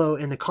down below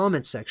in the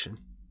comments section.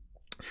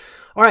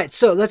 All right,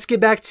 so let's get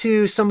back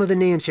to some of the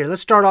names here.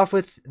 Let's start off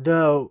with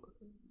the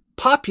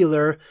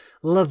popular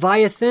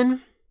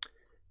Leviathan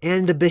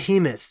and the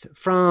Behemoth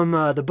from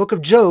the book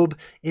of Job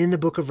in the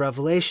book of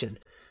Revelation.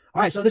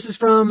 All right, so this is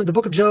from the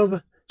book of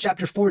Job,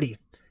 chapter 40.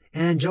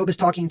 And Job is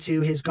talking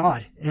to his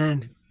God.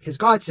 And his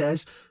God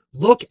says,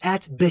 "Look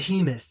at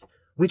Behemoth,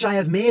 which I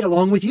have made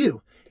along with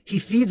you. He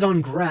feeds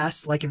on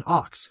grass like an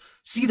ox.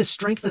 See the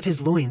strength of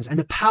his loins and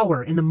the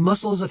power in the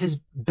muscles of his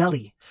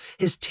belly.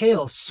 His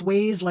tail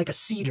sways like a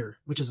cedar,"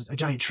 which is a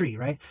giant tree,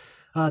 right?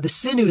 The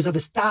sinews of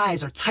his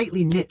thighs are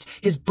tightly knit.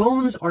 His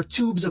bones are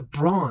tubes of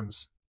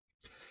bronze.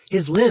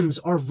 His limbs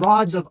are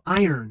rods of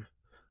iron.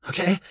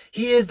 Okay?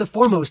 He is the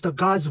foremost of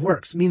God's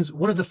works, means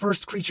one of the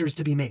first creatures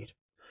to be made.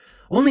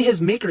 Only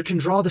his maker can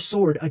draw the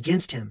sword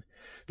against him.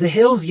 The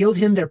hills yield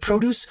him their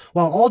produce,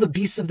 while all the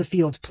beasts of the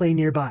field play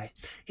nearby.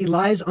 He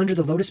lies under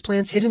the lotus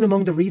plants, hidden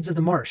among the reeds of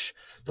the marsh.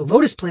 The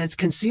lotus plants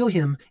conceal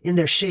him in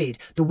their shade.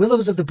 The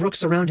willows of the brook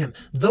surround him.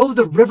 Though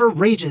the river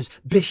rages,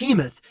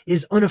 Behemoth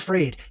is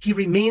unafraid. He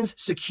remains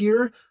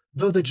secure,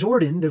 though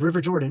the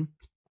river Jordan,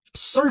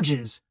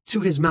 surges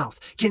to his mouth.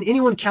 Can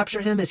anyone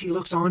capture him as he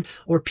looks on,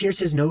 or pierce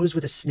his nose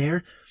with a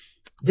snare?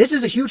 This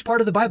is a huge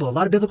part of the Bible. A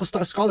lot of biblical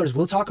scholars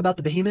will talk about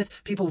the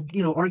Behemoth. People,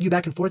 argue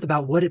back and forth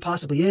about what it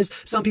possibly is.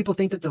 Some people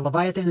think that the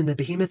Leviathan and the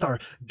Behemoth are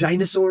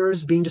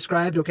dinosaurs being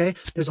described, okay?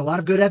 There's a lot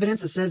of good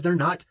evidence that says they're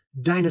not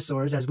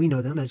dinosaurs as we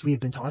know them, as we have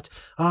been taught.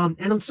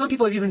 And some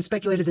people have even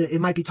speculated that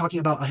it might be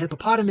talking about a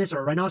hippopotamus or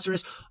a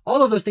rhinoceros.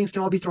 All of those things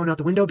can all be thrown out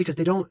the window because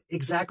they don't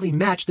exactly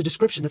match the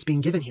description that's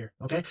being given here,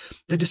 okay?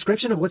 The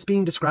description of what's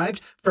being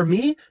described, for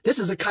me, this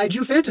is a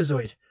kaiju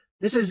Fantazoid.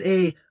 This is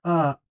a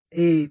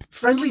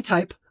friendly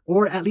type,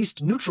 or at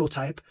least neutral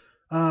type,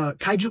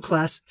 kaiju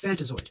class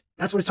Fantazoid.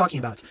 That's what it's talking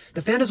about.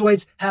 The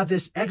Fantazoids have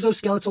this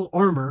exoskeletal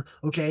armor,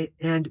 okay?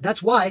 And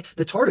that's why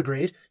the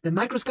tardigrade, the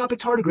microscopic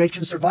tardigrade,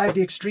 can survive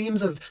the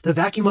extremes of the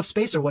vacuum of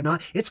space or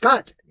whatnot. It's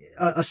got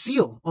a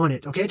seal on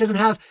it, okay? It doesn't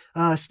have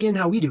skin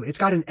how we do. It's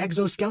got an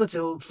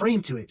exoskeletal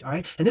frame to it, all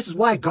right? And this is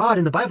why God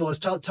in the Bible is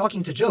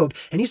talking to Job,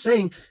 and he's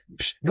saying,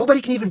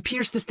 nobody can even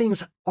pierce this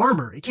thing's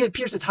armor. It can't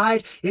pierce its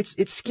hide.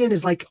 Its skin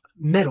is like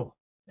metal.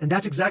 And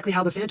that's exactly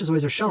how the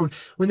Fantazoids are shown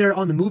when they're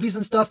on the movies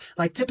and stuff.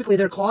 Like typically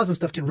their claws and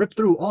stuff can rip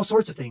through all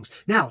sorts of things.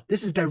 Now,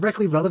 this is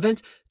directly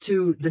relevant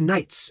to the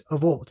knights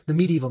of old, the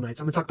medieval knights.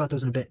 I'm going to talk about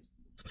those in a bit.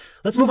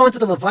 Let's move on to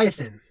the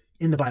Leviathan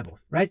in the Bible,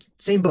 right?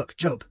 Same book,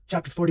 Job,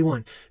 chapter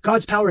 41.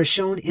 God's power is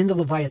shown in the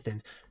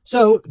Leviathan.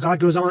 So God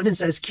goes on and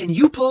says, can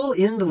you pull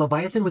in the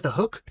Leviathan with a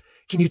hook?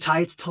 Can you tie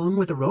its tongue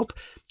with a rope?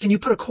 Can you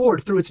put a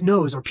cord through its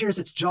nose or pierce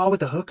its jaw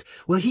with a hook?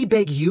 Will he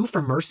beg you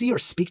for mercy or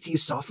speak to you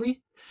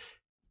softly?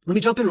 Let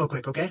me jump in real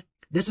quick, okay?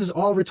 This is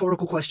all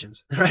rhetorical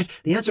questions, right?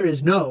 The answer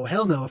is no,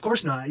 hell no, of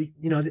course not.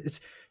 You know, it's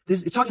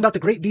talking about the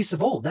great beasts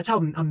of old. That's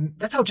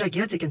how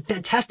gigantic and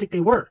fantastic they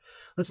were.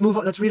 Let's move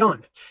on. Let's read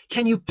on.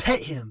 Can you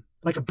pet him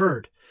like a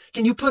bird?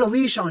 Can you put a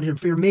leash on him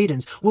for your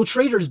maidens? Will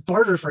traders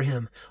barter for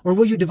him? Or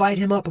will you divide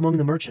him up among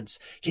the merchants?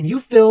 Can you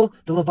fill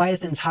the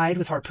Leviathan's hide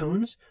with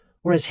harpoons?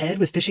 Or his head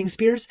with fishing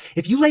spears?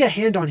 If you lay a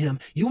hand on him,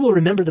 you will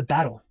remember the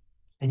battle,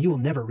 and you will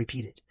never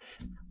repeat it.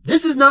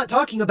 This is not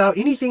talking about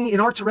anything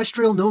in our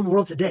terrestrial known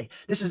world today.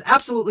 This is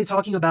absolutely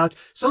talking about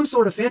some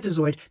sort of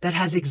Fantazoid that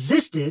has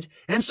existed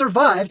and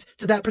survived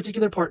to that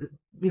particular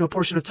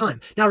portion of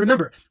time. Now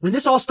remember, when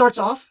this all starts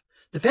off,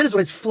 the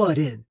Fantazoids flood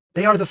in.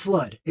 They are the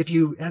flood, if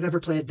you have ever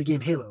played the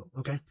game Halo,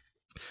 okay?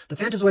 The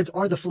Fantazoids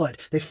are the flood.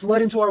 They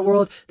flood into our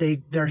world.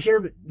 They're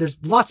here. There's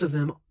lots of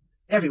them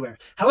everywhere.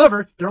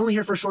 However, they're only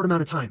here for a short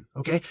amount of time,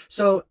 okay?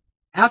 So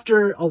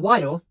after a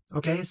while,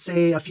 okay,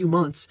 say a few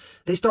months,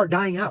 they start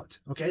dying out,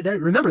 okay?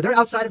 Remember, they're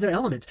outside of their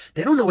element.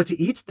 They don't know what to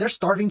eat. They're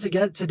starving to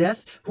get to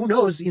death. Who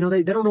knows? You know,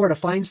 they don't know where to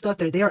find stuff.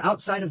 They are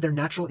outside of their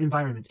natural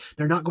environment.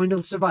 They're not going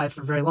to survive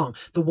for very long.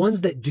 The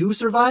ones that do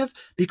survive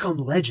become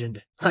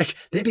legend. Like,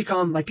 they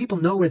become, like, people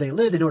know where they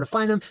live. They know where to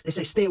find them. They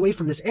say, stay away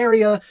from this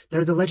area.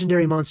 They're the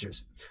legendary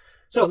monsters.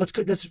 So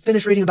let's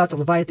finish reading about the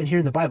Leviathan here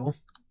in the Bible.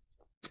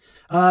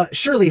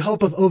 Surely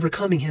hope of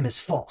overcoming him is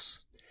false.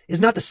 Is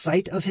not the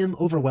sight of him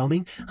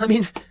overwhelming? I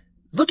mean,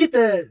 look at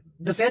the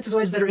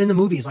Fantazoids that are in the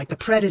movies, like the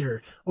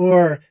Predator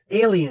or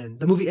Alien,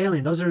 the movie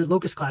Alien. Those are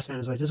Locust class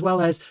Fantazoids, as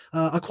well as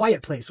A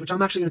Quiet Place, which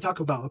I'm actually going to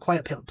talk about A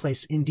Quiet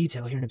Place in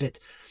detail here in a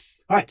bit.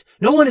 All right.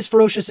 No one is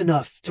ferocious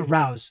enough to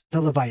rouse the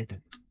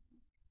Leviathan.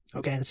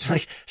 Okay. It's a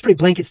pretty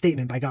blanket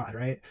statement by God,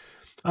 right?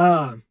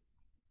 No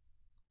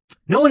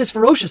one is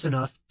ferocious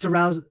enough to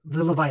rouse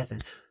the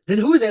Leviathan. Then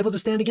who is able to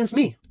stand against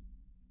me?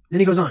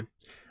 Then he goes on.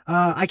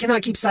 I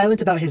cannot keep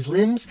silent about his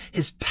limbs,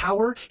 his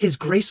power, his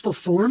graceful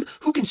form.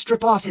 Who can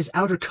strip off his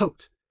outer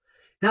coat?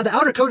 Now, the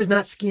outer coat is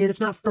not skin, it's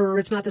not fur,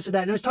 it's not this or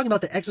that. No, it's talking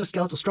about the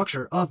exoskeletal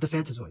structure of the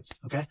Fantazoids,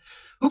 okay?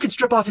 Who can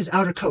strip off his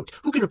outer coat?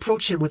 Who can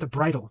approach him with a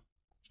bridle?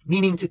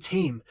 Meaning to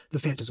tame the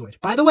Fantazoid.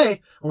 By the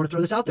way, I want to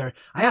throw this out there.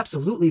 I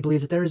absolutely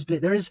believe that there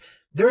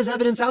is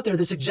evidence out there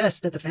that suggests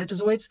that the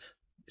Fantazoids,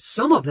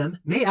 some of them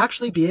may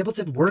actually be able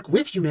to work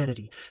with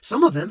humanity.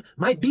 Some of them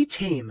might be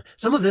tame.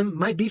 Some of them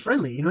might be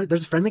friendly. You know,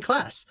 there's a friendly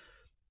class.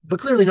 But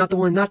clearly not the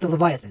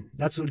Leviathan.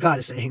 That's what God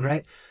is saying,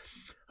 right?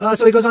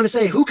 So he goes on to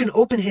say, who can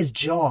open his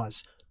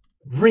jaws,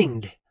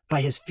 ringed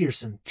by his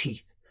fearsome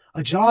teeth?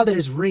 A jaw that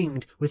is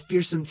ringed with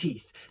fearsome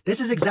teeth.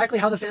 This is exactly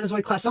how the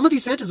Fantazoid class, some of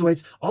these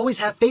Fantazoids always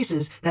have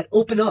faces that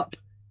open up.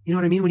 You know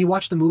what I mean? When you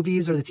watch the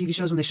movies or the TV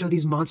shows, when they show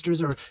these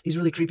monsters or these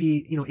really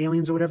creepy, you know,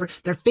 aliens or whatever,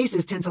 their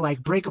faces tend to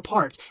like break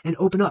apart and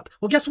open up.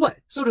 Well, guess what?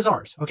 So does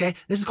ours, okay?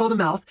 This is called a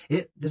mouth.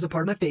 There's a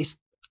part of my face.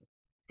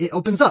 It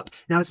opens up.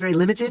 Now it's very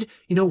limited.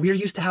 You know, we're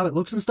used to how it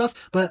looks and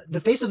stuff, but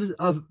the face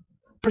of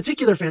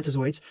particular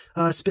Fantazoids,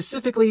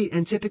 specifically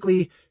and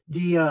typically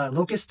the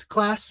Locust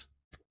class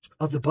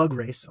of the bug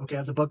race, okay,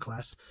 of the bug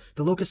class,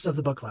 the Locusts of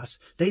the bug class,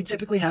 they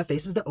typically have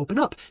faces that open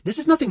up. This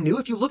is nothing new.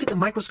 If you look at the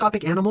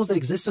microscopic animals that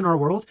exist in our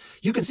world,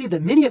 you can see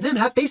that many of them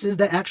have faces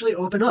that actually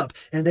open up,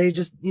 and they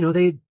just, you know,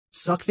 they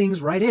suck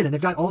things right in, and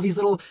they've got all these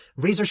little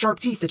razor sharp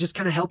teeth that just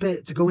kind of help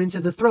it to go into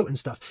the throat and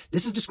stuff.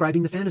 This is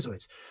describing the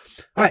Fantazoids.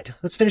 All right,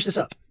 let's finish this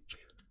up.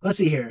 Let's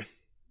see here.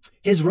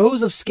 His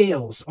rows of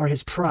scales are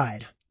his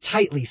pride,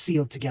 tightly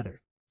sealed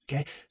together.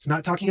 Okay, it's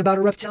not talking about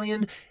a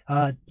reptilian.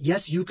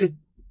 Yes, you could.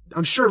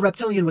 I'm sure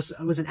reptilian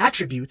was an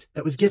attribute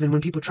that was given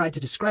when people tried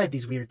to describe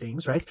these weird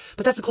things, right?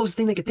 But that's the closest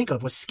thing they could think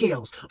of was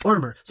scales,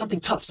 armor,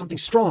 something tough, something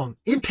strong,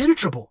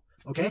 impenetrable.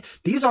 Okay,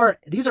 these are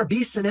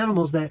beasts and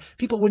animals that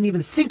people wouldn't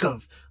even think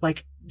of,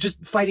 like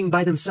just fighting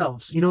by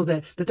themselves. You know,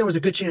 that there was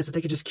a good chance that they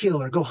could just kill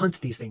or go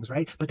hunt these things,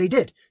 right? But they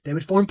did. They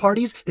would form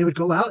parties. They would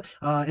go out,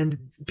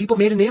 and people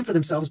made a name for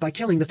themselves by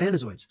killing the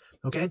Fantazoids.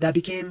 Okay, that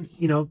became,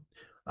 you know,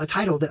 a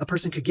title that a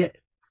person could get.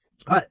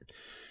 All right.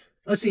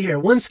 Let's see here.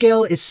 One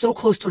scale is so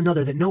close to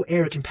another that no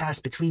air can pass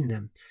between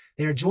them.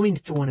 They are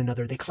joined to one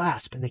another. They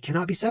clasp, and they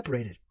cannot be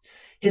separated.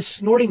 His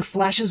snorting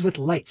flashes with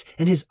light,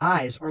 and his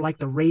eyes are like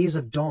the rays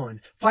of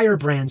dawn.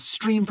 Firebrands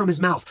stream from his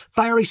mouth.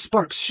 Fiery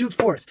sparks shoot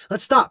forth.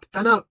 Let's stop.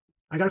 Time out.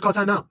 I gotta call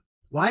time out.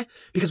 Why?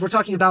 Because we're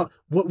talking about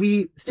what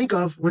we think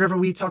of whenever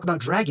we talk about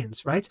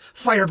dragons, right?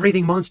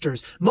 Fire-breathing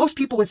monsters. Most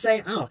people would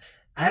say, oh,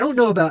 I don't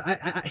know about,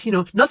 you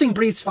know, nothing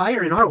breathes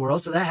fire in our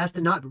world, so that has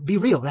to not be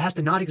real. That has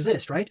to not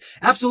exist, right?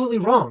 Absolutely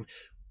wrong.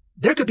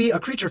 There could be a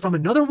creature from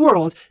another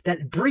world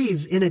that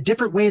breathes in a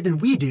different way than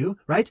we do,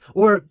 right?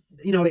 Or,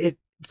 you know,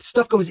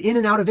 stuff goes in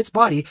and out of its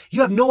body,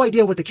 you have no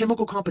idea what the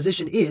chemical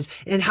composition is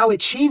and how it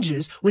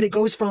changes when it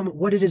goes from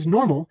what it is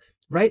normal,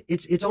 right?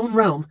 It's its own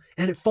realm,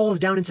 and it falls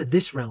down into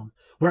this realm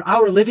where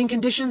our living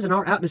conditions and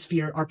our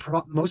atmosphere are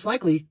most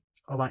likely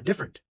a lot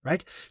different,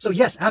 right? So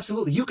yes,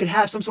 absolutely. You could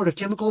have some sort of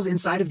chemicals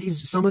inside of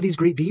some of these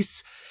great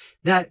beasts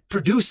that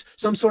produce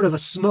some sort of a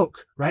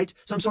smoke, right?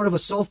 Some sort of a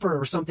sulfur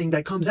or something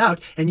that comes out,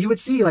 and you would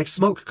see like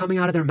smoke coming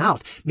out of their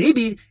mouth.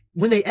 Maybe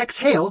when they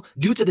exhale,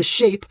 due to the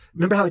shape,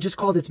 remember how it just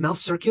called its mouth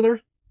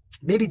circular?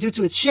 Maybe due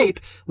to its shape,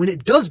 when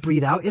it does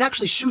breathe out, it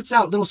actually shoots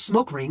out little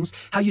smoke rings.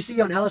 How you see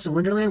on Alice in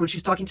Wonderland when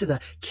she's talking to the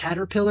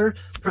caterpillar,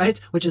 right?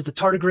 Which is the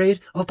tardigrade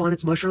up on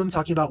its mushroom,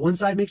 talking about one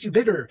side makes you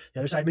bigger,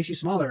 the other side makes you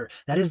smaller.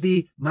 That is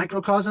the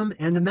microcosm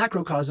and the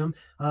macrocosm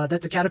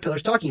that the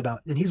caterpillar's talking about.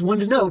 And he's one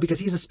to know because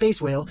he's a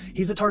space whale.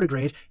 He's a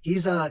tardigrade.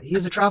 He's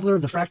a traveler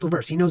of the fractal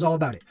verse. He knows all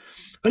about it.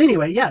 But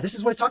anyway, yeah, this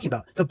is what it's talking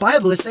about. The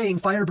Bible is saying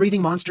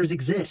fire-breathing monsters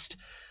exist.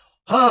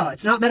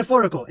 It's not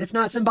metaphorical. It's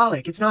not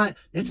symbolic. It's not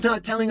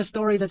telling a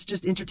story that's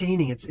just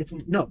entertaining.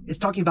 It's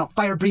talking about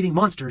fire-breathing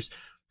monsters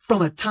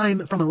from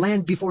a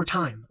land before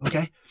time.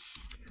 Okay.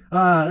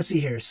 Let's see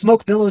here.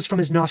 Smoke billows from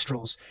his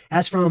nostrils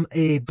as from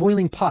a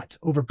boiling pot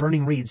over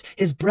burning reeds.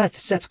 His breath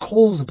sets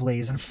coals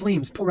ablaze and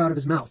flames pour out of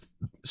his mouth.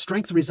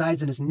 Strength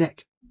resides in his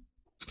neck,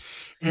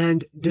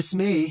 and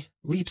dismay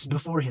leaps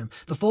before him.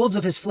 The folds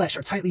of his flesh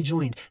are tightly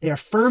joined. They are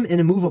firm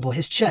and immovable.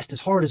 His chest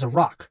is hard as a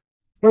rock.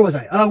 Where was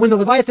I? When the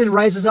Leviathan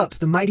rises up,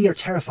 the mighty are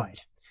terrified.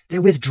 They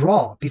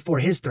withdraw before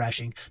his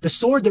thrashing. The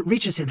sword that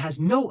reaches him has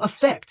no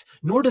effect,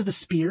 nor does the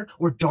spear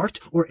or dart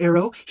or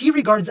arrow. He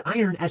regards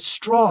iron as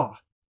straw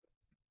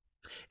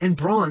and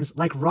bronze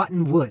like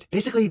rotten wood.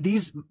 Basically,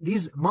 these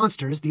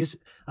monsters, these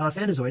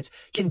Fantazoids,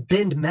 can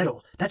bend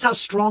metal. That's how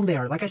strong they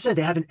are. Like I said,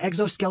 they have an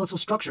exoskeletal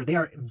structure. They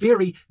are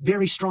very,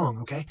 very strong,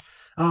 okay?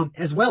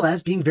 As well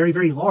as being very,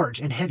 very large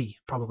and heavy,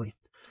 probably.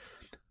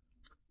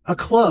 A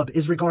club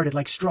is regarded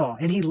like straw,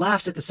 and he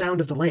laughs at the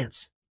sound of the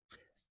lance.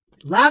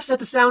 Laughs at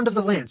the sound of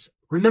the lance.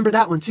 Remember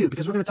that one too,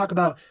 because we're going to talk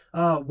about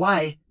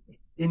why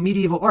in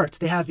medieval art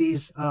they have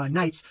these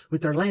knights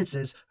with their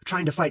lances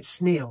trying to fight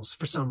snails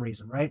for some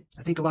reason, right?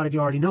 I think a lot of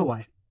you already know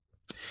why.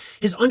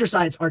 His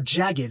undersides are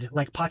jagged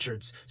like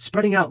potsherds,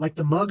 spreading out like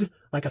the mug,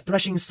 like a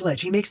threshing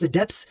sledge. He makes the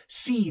depths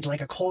seed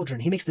like a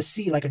cauldron. He makes the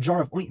sea like a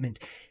jar of ointment.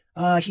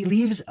 He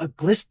leaves a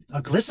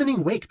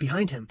glistening wake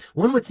behind him.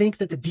 One would think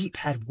that the deep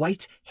had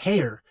white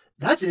hair.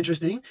 That's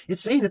interesting.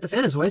 It's saying that the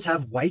Fantazoids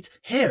have white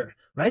hair,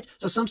 right?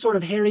 So some sort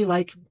of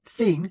hairy-like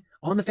thing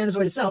on the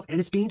Fantazoid itself, and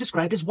it's being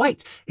described as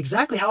white.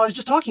 Exactly how I was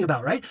just talking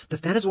about, right? The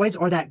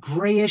Fantazoids are that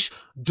grayish,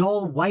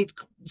 dull, white,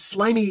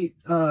 slimy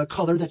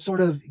color that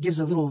sort of gives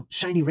a little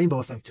shiny rainbow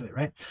effect to it,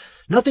 right?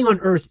 Nothing on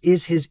earth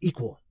is his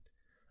equal.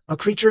 A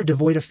creature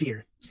devoid of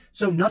fear.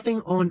 So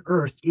nothing on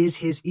earth is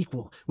his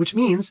equal, which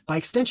means, by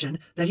extension,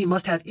 that he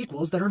must have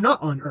equals that are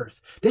not on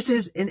earth. This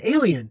is an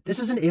alien. This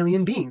is an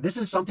alien being. This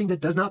is something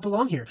that does not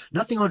belong here.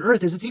 Nothing on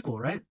earth is its equal,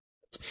 right?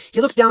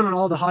 He looks down on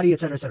all the haughty,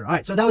 etc., etc. All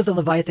right, so that was the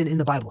Leviathan in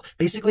the Bible.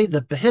 Basically,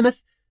 the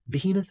Behemoth,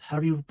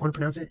 however you want to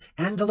pronounce it,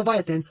 and the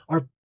Leviathan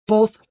are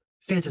both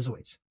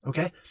Fantazoids,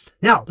 okay?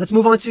 Now, let's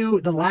move on to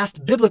the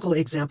last biblical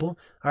example,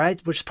 all right,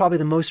 which is probably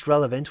the most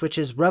relevant, which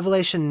is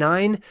Revelation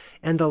 9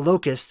 and the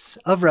Locusts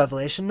of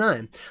Revelation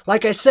 9.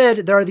 Like I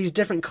said, there are these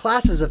different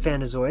classes of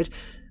Fantazoid.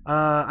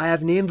 I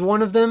have named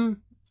one of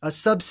them. A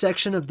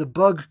subsection of the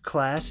bug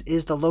class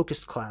is the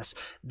Locust class.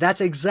 That's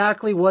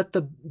exactly what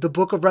the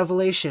book of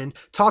Revelation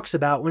talks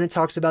about when it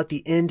talks about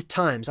the end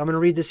times. I'm going to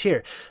read this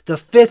here. The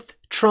fifth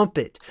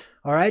trumpet,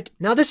 all right?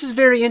 Now, this is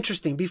very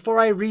interesting. Before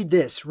I read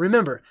this,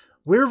 remember,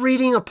 we're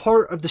reading a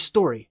part of the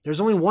story.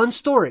 There's only one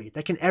story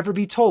that can ever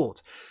be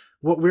told.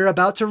 What we're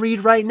about to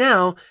read right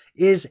now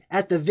is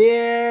at the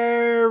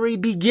very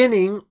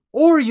beginning,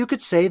 or you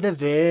could say the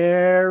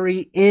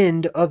very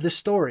end of the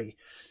story.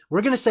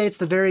 We're going to say it's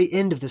the very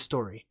end of the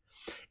story.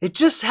 It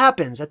just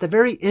happens at the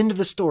very end of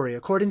the story,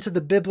 according to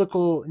the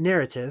biblical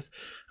narrative,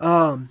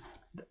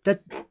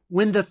 that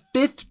when the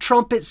fifth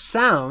trumpet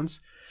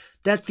sounds,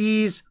 that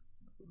these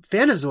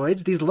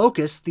Fantazoids, these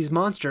locusts, these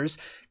monsters,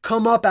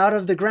 come up out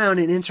of the ground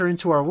and enter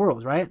into our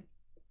world, right?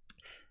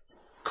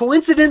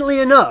 Coincidentally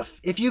enough,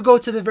 if you go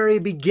to the very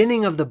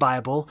beginning of the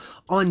Bible,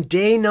 on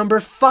day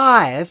number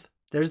 5,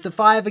 there's the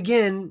 5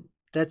 again,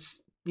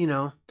 that's,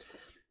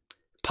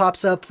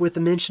 pops up with the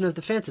mention of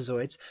the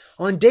Fantazoids.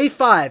 On day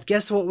 5,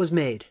 guess what was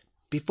made?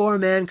 Before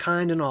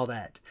mankind and all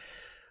that.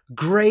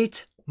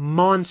 Great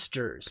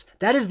monsters.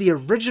 That is the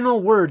original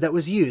word that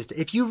was used.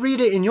 If you read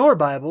it in your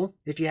Bible,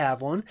 if you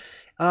have one,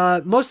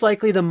 most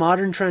likely the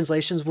modern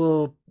translations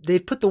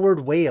they've put the word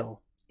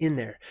whale in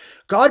there.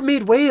 God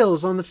made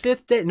whales on the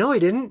 5th day. No,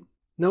 he didn't.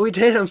 No, he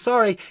didn't. I'm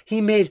sorry.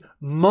 He made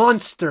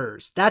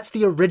monsters. That's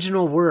the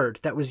original word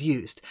that was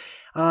used.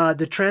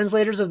 The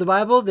translators of the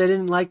Bible, they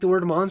didn't like the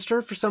word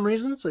monster for some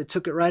reason, so they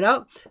took it right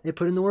out. They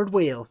put in the word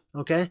whale,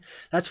 okay?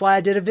 That's why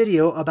I did a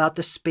video about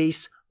the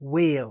space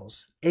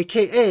whales,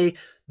 aka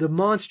the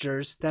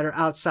monsters that are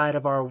outside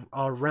of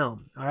our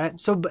realm, all right?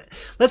 So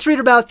let's read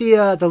about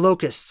the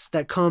locusts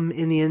that come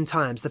in the end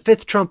times, the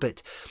fifth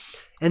trumpet.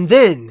 And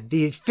then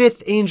the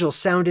fifth angel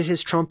sounded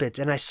his trumpet,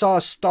 and I saw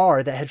a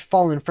star that had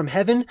fallen from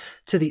heaven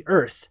to the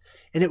earth,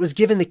 and it was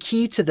given the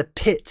key to the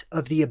pit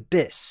of the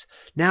abyss.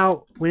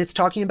 Now, when it's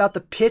talking about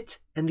the pit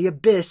and the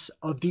abyss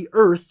of the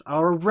earth,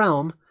 our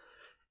realm,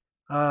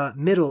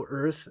 middle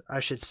earth,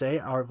 I should say,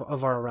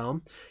 of our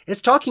realm,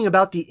 it's talking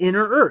about the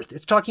inner earth.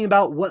 It's talking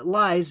about what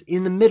lies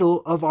in the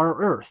middle of our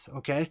earth,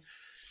 okay?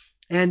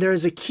 And there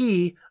is a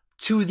key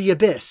to the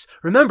abyss.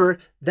 Remember,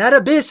 that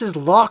abyss is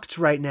locked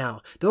right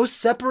now. Those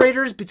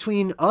separators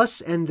between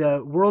us and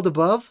the world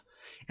above,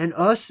 and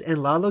us and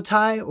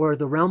Lalotai, or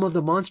the realm of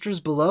the monsters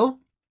below,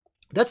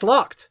 that's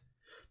locked.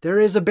 There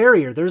is a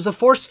barrier. There's a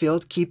force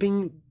field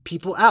keeping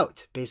people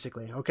out,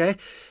 basically, okay?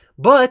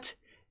 But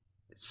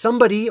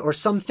somebody or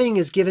something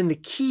is given the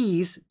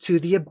keys to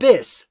the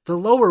abyss, the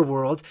lower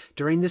world,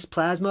 during this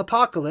plasma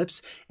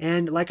apocalypse.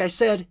 And like I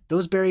said,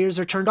 those barriers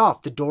are turned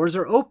off. The doors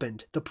are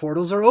opened. The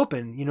portals are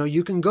open. You know,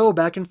 you can go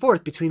back and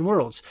forth between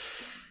worlds.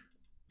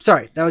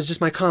 Sorry, that was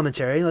just my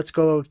commentary. Let's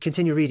go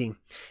continue reading.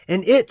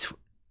 And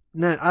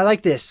now, I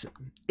like this.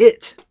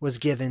 It was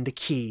given the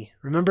key.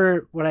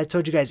 Remember what I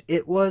told you guys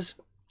it was?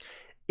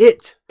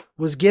 It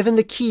was given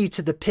the key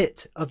to the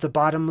pit of the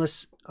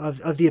bottomless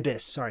of the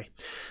abyss. Sorry.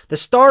 The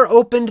star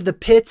opened the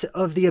pit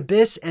of the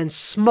abyss, and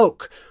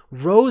smoke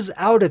rose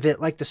out of it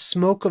like the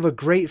smoke of a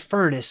great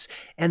furnace,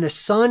 and the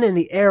sun and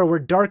the air were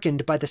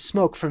darkened by the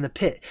smoke from the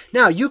pit.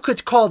 Now, you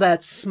could call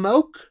that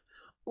smoke,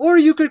 or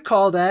you could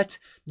call that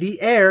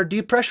the air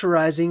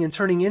depressurizing and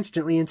turning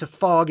instantly into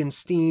fog and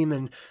steam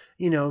and,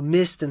 you know,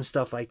 mist and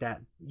stuff like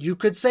that. You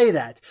could say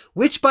that,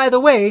 which, by the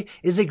way,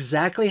 is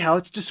exactly how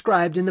it's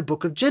described in the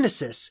book of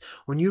Genesis.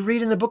 When you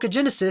read in the book of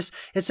Genesis,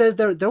 it says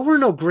there were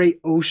no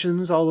great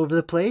oceans all over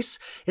the place.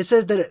 It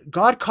says that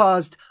God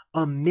caused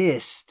a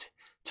mist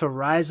to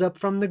rise up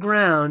from the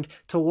ground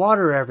to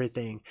water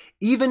everything.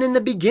 Even in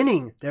the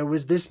beginning, there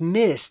was this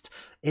mist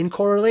in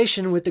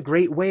correlation with the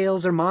great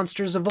whales or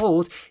monsters of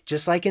old,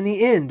 just like in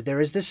the end, there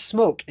is this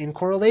smoke in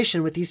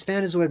correlation with these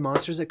Fantazoid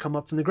monsters that come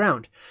up from the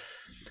ground.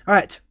 All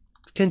right.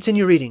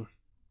 Continue reading.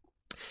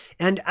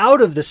 And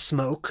out of the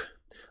smoke,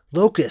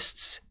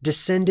 locusts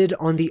descended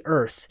on the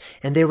earth,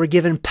 and they were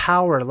given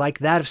power like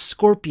that of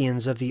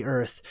scorpions of the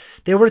earth.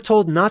 They were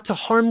told not to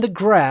harm the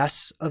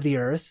grass of the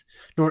earth,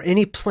 nor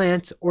any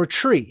plant or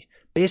tree.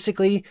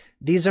 Basically,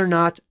 these are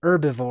not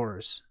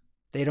herbivores.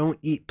 They don't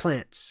eat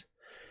plants.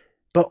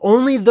 But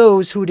only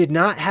those who did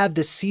not have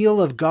the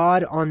seal of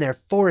God on their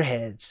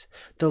foreheads.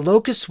 The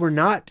locusts were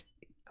not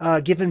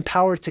given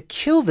power to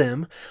kill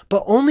them,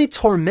 but only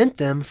torment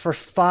them for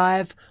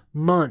 5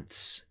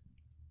 months.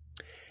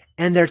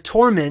 And their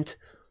torment,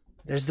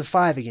 there's the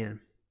 5 again,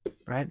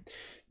 right?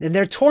 And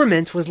their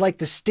torment was like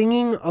the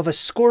stinging of a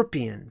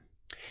scorpion.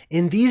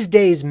 In these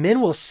days,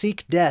 men will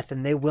seek death,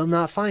 and they will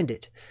not find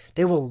it.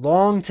 They will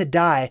long to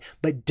die,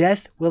 but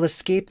death will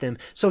escape them.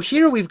 So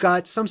here we've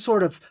got some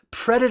sort of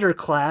predator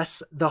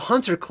class, the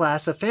hunter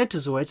class of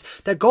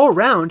Fantazoids that go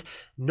around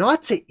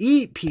not to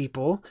eat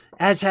people,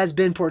 as has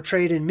been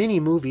portrayed in many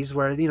movies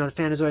where, you know, the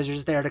Fantazoids are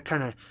just there to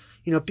kind of,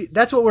 you know,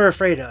 that's what we're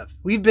afraid of.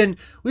 We've been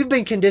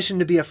conditioned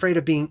to be afraid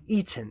of being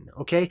eaten,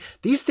 okay?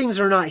 These things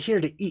are not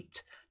here to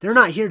eat. They're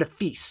not here to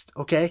feast,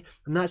 okay?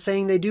 I'm not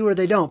saying they do or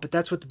they don't, but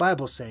that's what the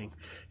Bible's saying.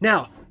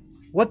 Now,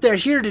 what they're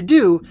here to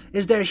do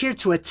is they're here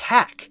to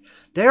attack.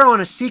 They're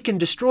on a seek and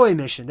destroy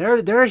mission.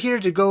 They're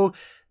here to go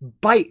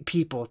bite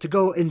people, to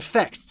go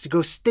infect, to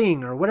go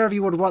sting, or whatever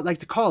you would like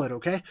to call it,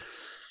 okay?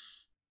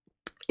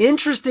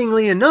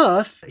 Interestingly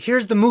enough,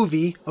 here's the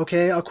movie,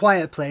 okay, A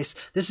Quiet Place.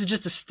 This is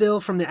just a still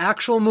from the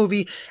actual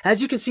movie.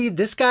 As you can see,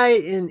 this guy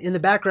in the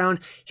background,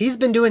 he's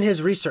been doing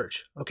his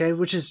research, okay,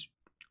 which is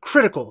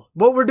critical.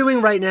 What we're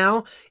doing right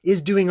now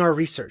is doing our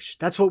research.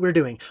 That's what we're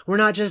doing. We're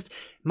not just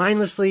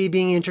mindlessly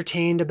being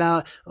entertained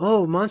about,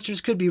 oh, monsters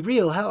could be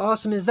real. How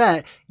awesome is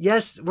that?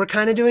 Yes, we're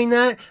kind of doing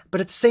that,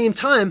 but at the same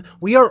time,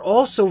 we are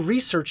also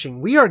researching.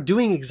 We are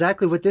doing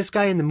exactly what this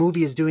guy in the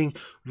movie is doing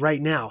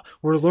right now.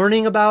 We're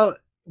learning about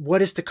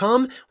what is to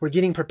come. We're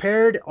getting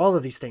prepared, all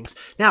of these things.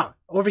 Now,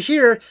 over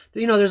here,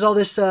 you know, there's all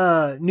this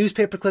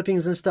newspaper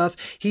clippings and stuff.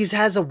 He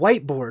has a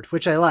whiteboard,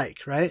 which I like,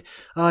 right?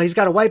 He's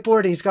got a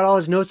whiteboard and he's got all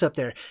his notes up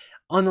there.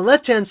 On the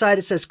left-hand side,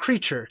 it says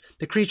creature.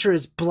 The creature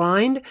is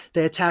blind.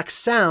 They attack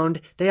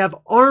sound. They have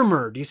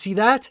armor. Do you see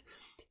that?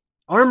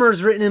 Armor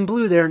is written in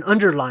blue there and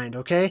underlined,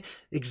 okay?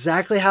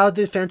 Exactly how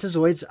the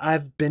Fantazoids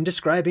I've been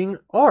describing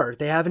are.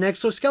 They have an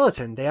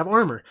exoskeleton. They have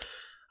armor.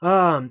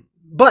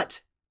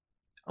 But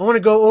I want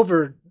to go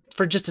over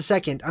for just a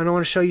second. I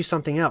want to show you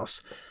something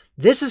else.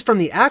 This is from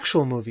the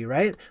actual movie,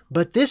 right?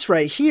 But this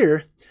right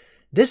here,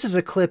 this is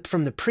a clip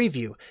from the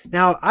preview.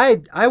 Now,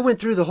 I went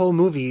through the whole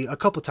movie a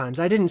couple times.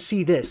 I didn't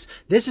see this.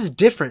 This is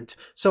different.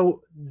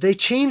 So they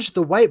changed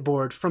the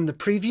whiteboard from the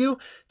preview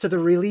to the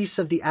release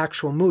of the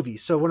actual movie.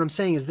 So what I'm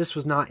saying is this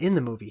was not in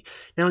the movie.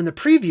 Now, in the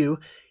preview,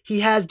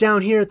 he has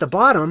down here at the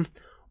bottom,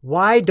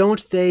 why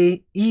don't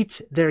they eat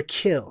their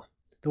kill?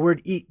 The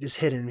word eat is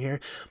hidden here,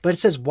 but it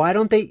says, why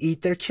don't they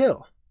eat their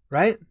kill,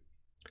 right?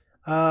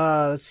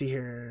 Let's see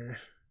here.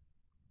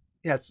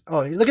 Yeah,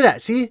 oh, look at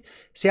that. See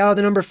how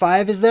the number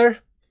 5 is there?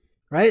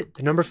 right?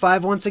 The number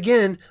 5, once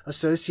again,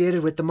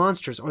 associated with the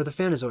monsters or the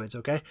Fantazoids,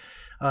 okay?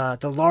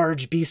 The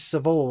large beasts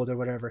of old or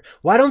whatever.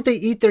 Why don't they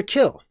eat their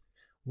kill?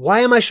 Why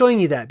am I showing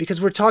you that? Because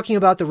we're talking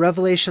about the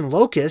Revelation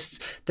locusts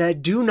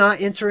that do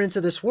not enter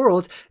into this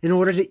world in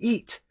order to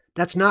eat.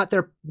 That's not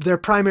their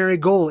primary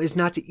goal, is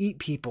not to eat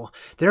people.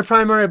 Their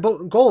primary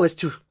goal is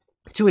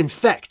to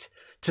infect,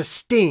 to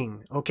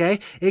sting, okay?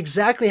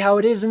 Exactly how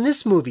it is in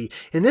this movie.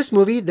 In this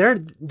movie,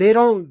 they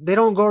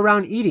don't go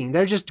around eating.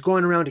 They're just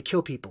going around to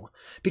kill people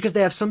because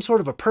they have some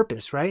sort of a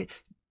purpose, right?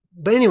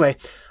 But anyway,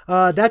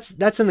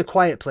 that's in the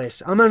quiet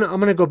place. I'm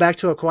gonna go back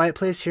to a quiet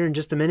place here in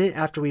just a minute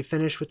after we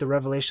finish with the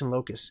Revelation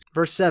locusts.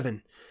 Verse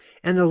 7.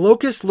 And the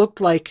locusts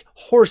looked like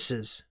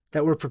horses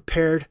that were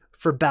prepared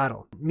for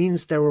battle. It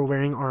means they were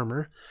wearing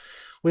armor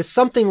with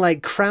something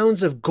like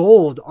crowns of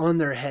gold on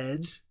their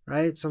heads,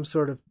 right? Some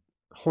sort of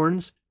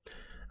horns.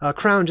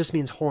 Crown just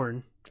means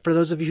horn. For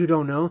those of you who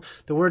don't know,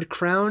 the word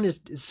crown is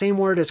the same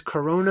word as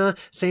corona,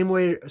 same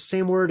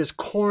word as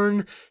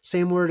corn,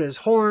 same word as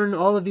horn.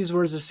 All of these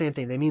words are the same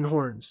thing. They mean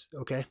horns,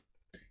 okay?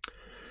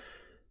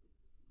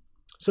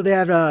 So they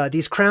have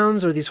these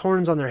crowns or these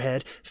horns on their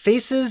head,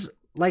 faces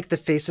like the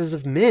faces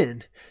of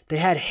men. They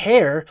had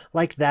hair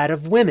like that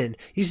of women.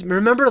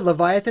 Remember,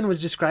 Leviathan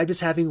was described as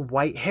having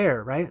white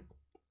hair, right?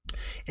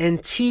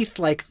 And teeth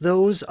like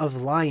those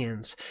of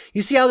lions.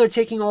 You see how they're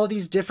taking all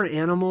these different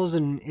animals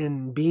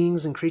and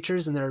beings and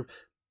creatures and they're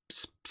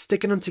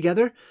sticking them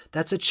together?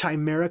 That's a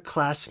chimera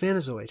class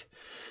Fantazoid.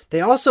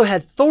 They also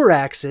had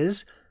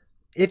thoraxes.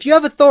 If you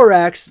have a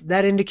thorax,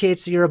 that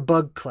indicates you're a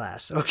bug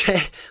class,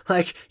 okay?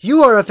 Like,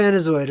 you are a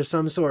Fantazoid of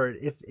some sort,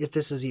 if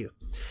this is you.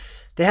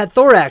 They had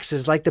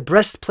thoraxes like the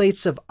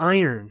breastplates of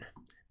iron.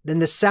 Then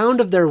the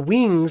sound of their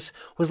wings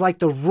was like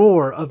the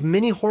roar of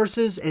many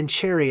horses and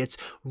chariots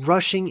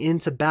rushing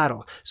into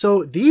battle.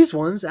 So these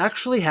ones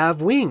actually have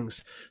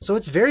wings. So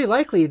it's very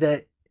likely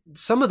that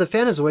some of the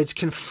Fantazoids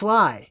can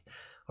fly.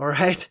 All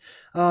right.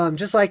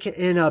 Just like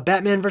in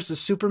Batman versus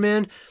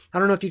Superman. I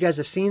don't know if you guys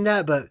have seen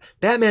that, but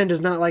Batman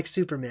does not like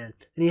Superman.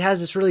 And he has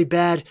this really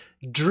bad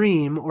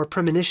dream or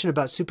premonition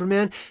about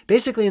Superman.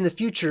 Basically, in the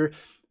future,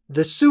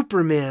 the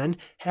Superman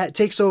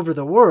takes over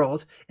the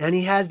world, and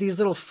he has these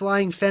little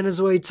flying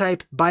Fantazoid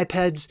type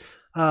bipedal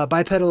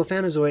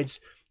Fantazoids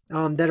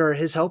that are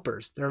his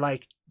helpers.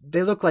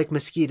 They look like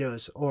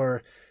mosquitoes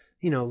or,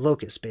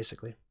 locusts,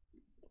 basically.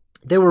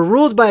 They were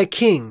ruled by a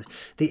king,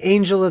 the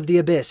angel of the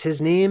abyss.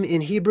 His name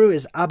in Hebrew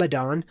is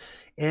Abaddon,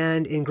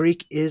 and in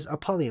Greek is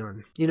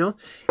Apollyon,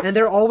 And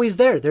they're always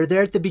there. They're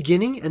there at the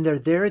beginning, and they're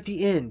there at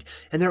the end.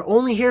 And they're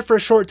only here for a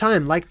short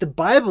time. Like the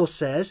Bible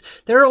says,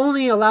 they're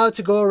only allowed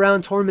to go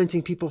around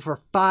tormenting people for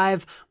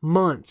 5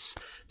 months.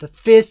 The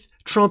 5th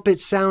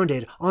trumpet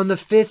sounded. On the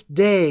 5th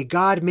day,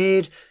 God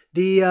made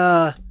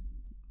the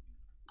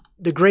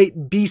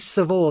great beasts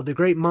of old, the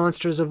great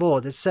monsters of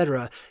old,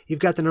 etc. You've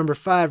got the number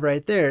 5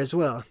 right there as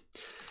well.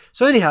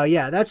 So anyhow,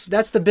 yeah, that's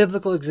the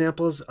biblical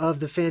examples of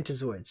the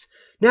Fantazoids.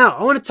 Now,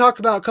 I want to talk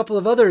about a couple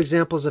of other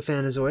examples of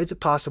Fantazoids,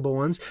 possible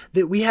ones,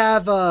 that we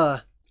have.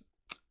 I'm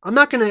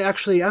not going to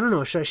actually, I don't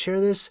know, should I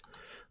share this?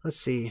 Let's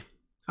see.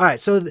 All right,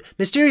 so the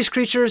mysterious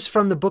creatures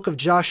from the book of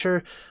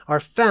Joshua are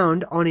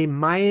found on a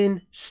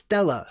Mayan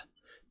stela.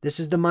 This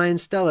is the Mayan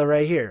stela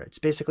right here. It's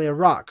basically a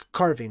rock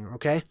carving,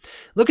 okay?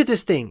 Look at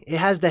this thing. It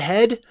has the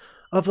head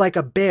of like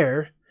a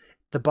bear,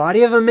 the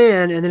body of a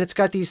man, and then it's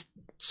got these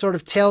sort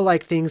of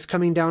tail-like things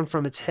coming down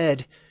from its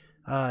head,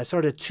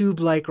 sort of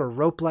tube-like or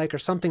rope-like or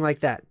something like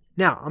that.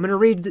 Now, I'm going to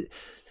read.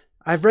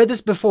 I've read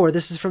this before.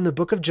 This is from the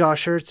book of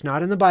Joshua. It's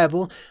not in the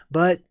Bible,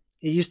 but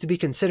it used to be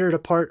considered a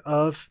part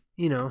of,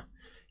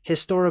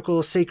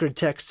 historical sacred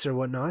texts or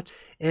whatnot.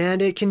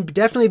 And it can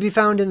definitely be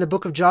found in the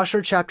book of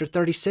Joshua, chapter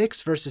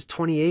 36, verses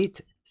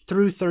 28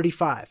 through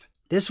 35.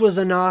 This was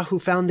Anah who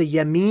found the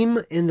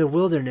Yemim in the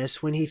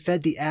wilderness when he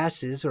fed the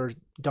asses, or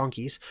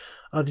donkeys,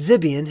 of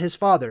Zibeon, his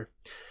father.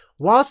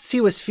 Whilst he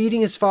was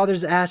feeding his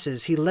father's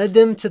asses, he led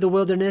them to the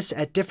wilderness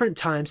at different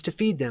times to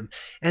feed them.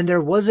 And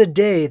there was a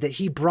day that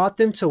he brought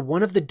them to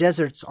one of the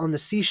deserts on the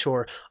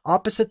seashore,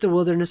 opposite the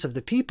wilderness of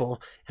the people.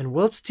 And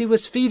whilst he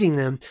was feeding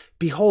them,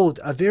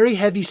 behold, a very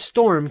heavy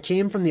storm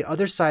came from the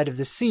other side of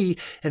the sea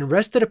and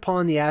rested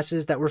upon the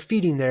asses that were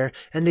feeding there,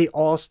 and they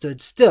all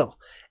stood still.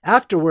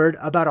 Afterward,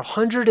 about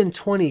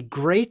 120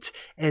 great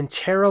and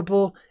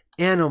terrible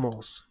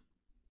animals.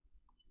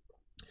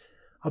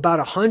 About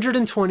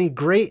 120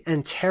 great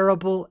and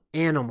terrible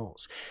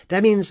animals.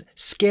 That means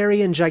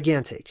scary and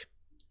gigantic.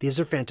 These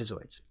are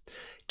Fantazoids.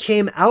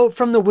 Came out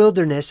from the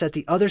wilderness at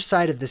the other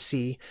side of the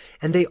sea,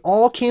 and they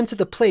all came to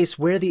the place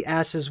where the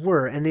asses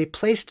were, and they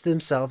placed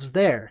themselves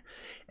there.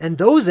 And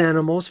those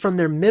animals from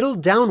their middle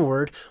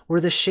downward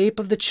were the shape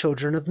of the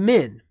children of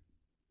men.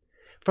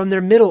 From their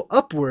middle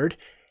upward,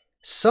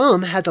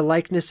 some had the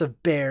likeness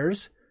of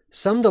bears,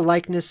 some the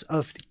likeness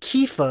of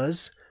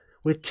Keephas,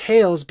 with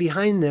tails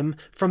behind them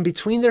from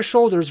between their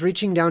shoulders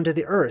reaching down to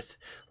the earth,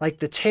 like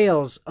the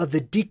tails of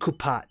the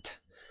Dikupat.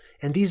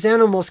 And these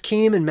animals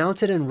came and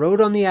mounted and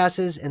rode on the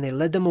asses, and they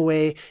led them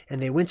away,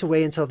 and they went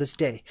away until this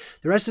day.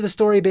 The rest of the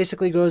story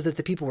basically goes that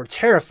the people were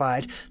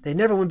terrified. They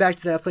never went back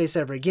to that place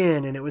ever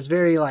again, and it was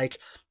very like,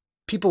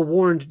 people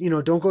warned,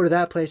 don't go to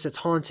that place, it's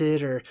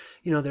haunted, or,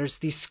 there's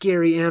these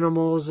scary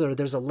animals, or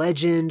there's a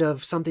legend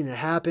of something that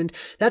happened.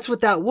 That's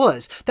what that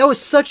was. That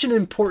was such an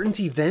important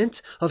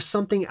event of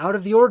something out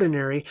of the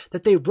ordinary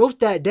that they wrote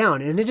that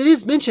down. And it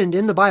is mentioned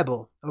in the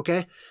Bible,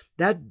 okay?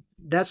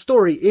 That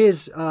story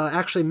is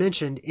actually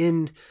mentioned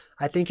in,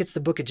 I think it's the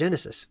book of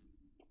Genesis.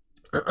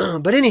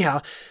 But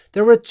anyhow,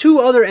 there were 2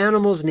 other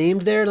animals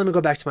named there. Let me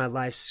go back to my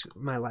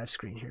live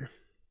screen here.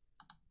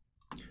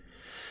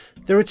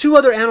 There were 2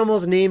 other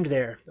animals named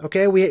there,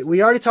 okay?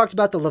 We already talked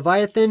about the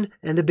Leviathan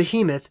and the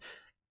Behemoth.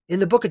 In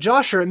the book of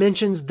Joshua, it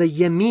mentions the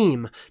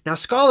Yemim. Now,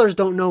 scholars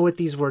don't know what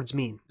these words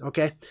mean,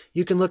 okay?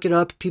 You can look it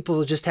up. People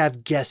will just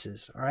have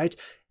guesses, all right?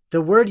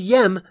 The word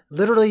Yem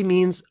literally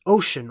means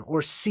ocean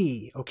or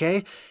sea,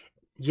 okay?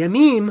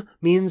 Yemim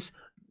means,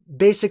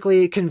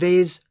 basically, it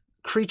conveys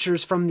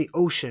creatures from the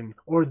ocean,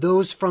 or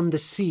those from the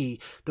sea,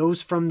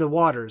 those from the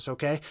waters,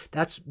 okay?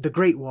 That's the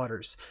great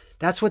waters.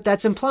 That's what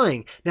that's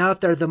implying. Now, if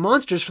they're the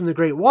monsters from the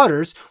great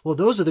waters, well,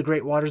 those are the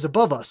great waters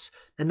above us.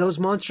 And those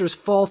monsters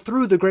fall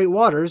through the great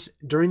waters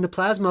during the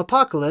plasma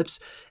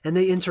apocalypse, and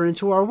they enter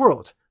into our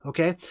world,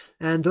 okay?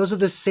 And those are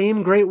the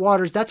same great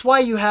waters. That's why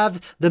you have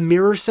the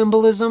mirror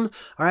symbolism,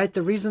 all right?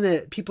 The reason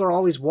that people are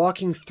always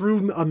walking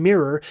through a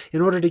mirror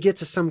in order to get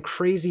to some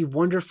crazy,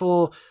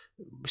 wonderful,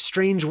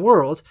 strange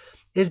world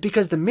is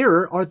because the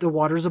mirror are the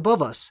waters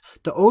above us.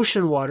 The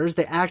ocean waters,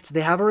 they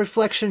have a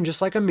reflection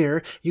just like a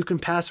mirror. You can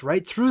pass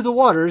right through the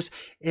waters,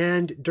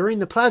 and during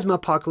the plasma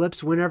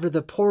apocalypse, whenever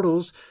the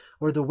portals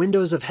or the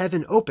windows of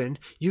heaven open,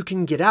 you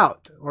can get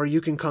out or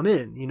you can come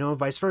in,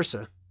 vice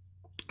versa.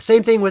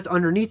 Same thing with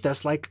underneath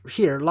us, like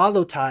here,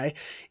 Lalotai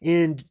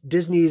in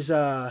Disney's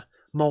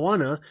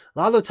Moana.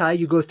 Lalotai,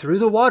 you go through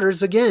the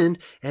waters again,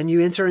 and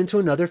you enter into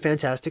another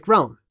fantastic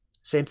realm.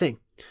 Same thing.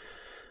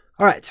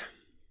 All right.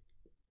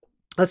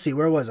 Let's see,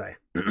 where was I?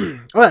 Oh,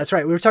 that's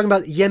right. We were talking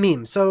about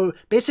Yemim. So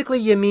basically,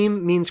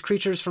 Yemim means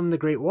creatures from the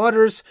great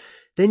waters.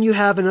 Then you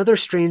have another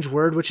strange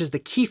word, which is the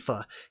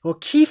Keepha. Well,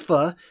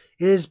 Keepha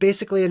is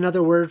basically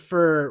another word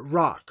for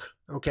rock,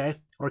 okay?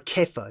 Or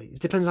Kefa. It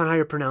depends on how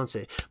you pronounce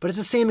it. But it's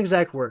the same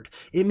exact word.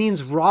 It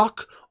means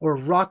rock or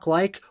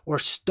rock-like or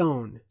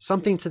stone,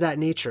 something to that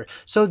nature.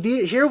 So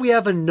here we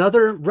have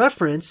another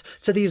reference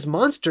to these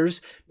monsters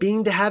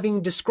being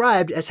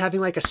described as having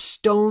like a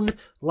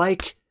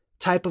stone-like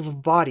type of a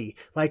body,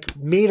 like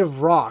made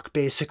of rock,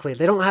 basically.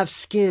 They don't have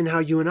skin how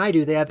you and I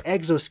do. They have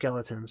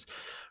exoskeletons,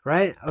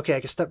 right? Okay,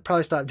 I can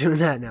probably stop doing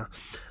that now.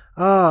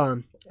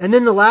 And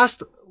then the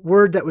last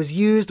word that was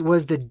used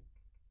was the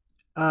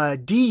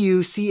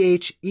D-U-C-H-E-E-P-H-A-T,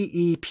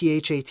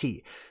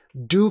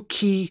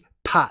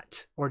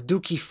 Dukipat or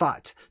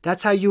Dukifat.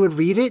 That's how you would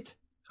read it,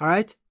 all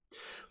right?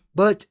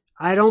 But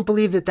I don't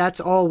believe that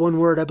that's all one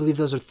word. I believe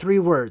those are 3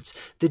 words.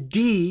 The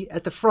D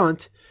at the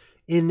front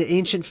in the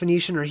ancient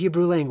Phoenician or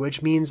Hebrew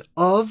language means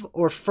of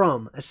or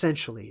from,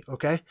 essentially,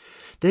 okay?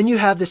 Then you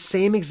have the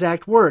same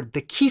exact word, the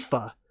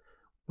Keepha,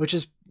 which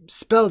is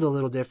spelled a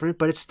little different,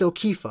 but it's still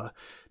Keepha.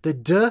 The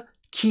D,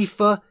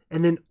 Keepha,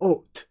 and then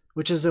Ot,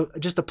 which is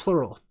just a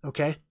plural,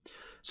 okay?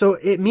 So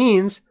it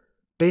means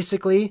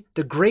basically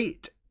the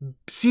great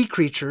sea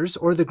creatures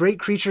or the great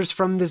creatures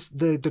from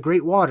the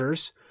great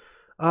waters,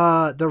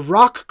 the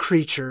rock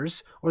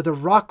creatures or the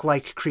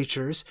rock-like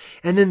creatures,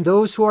 and then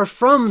those who are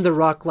from the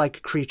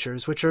rock-like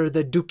creatures, which are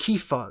the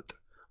Dukifat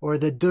or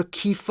the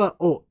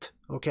Dukifaot,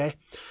 okay?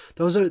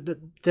 Those are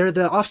they're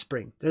the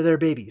offspring. They're their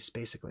babies,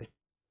 basically.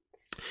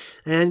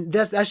 And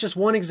that's just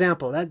one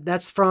example.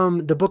 That's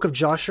from the book of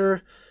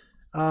Joshua.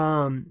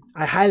 I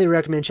highly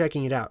recommend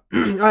checking it out. All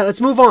right, let's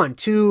move on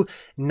to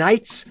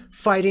knights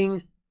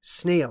fighting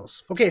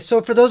snails. Okay,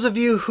 so for those of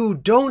you who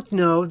don't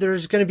know,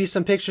 there's going to be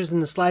some pictures in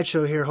the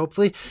slideshow here,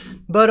 hopefully.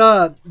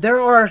 But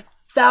there are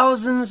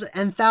thousands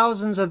and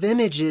thousands of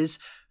images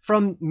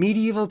from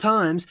medieval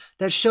times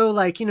that show,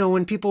 like,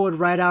 when people would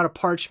write out a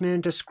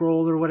parchment, a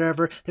scroll or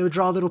whatever, they would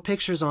draw little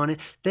pictures on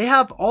it. They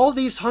have all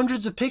these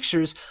hundreds of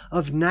pictures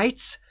of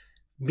knights,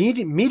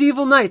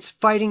 medieval knights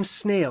fighting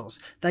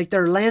snails. Like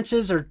their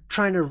lances are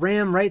trying to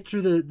ram right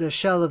through the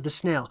shell of the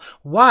snail.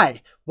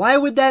 Why? Why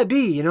would that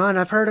be? And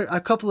I've heard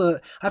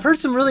I've heard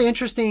some really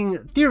interesting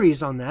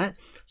theories on that.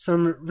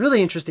 Some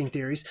really interesting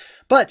theories.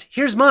 But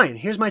here's mine.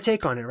 Here's my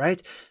take on it,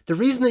 right? The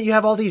reason that you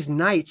have all these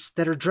knights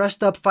that are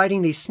dressed up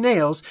fighting these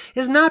snails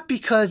is not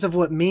because of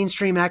what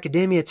mainstream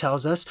academia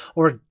tells us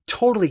or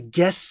totally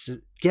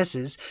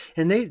guesses.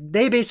 And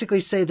they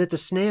basically say that the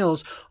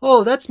snails,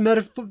 oh, that's a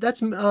metaphor,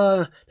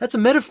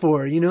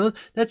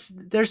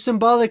 they're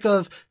symbolic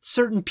of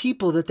certain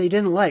people that they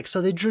didn't like,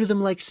 so they drew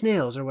them like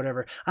snails or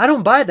whatever. I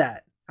don't buy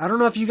that. I don't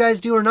know if you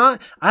guys do or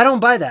not. I don't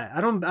buy that.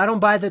 I don't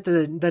buy that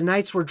the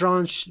knights were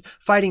drawn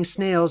fighting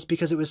snails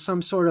because it was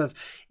some sort of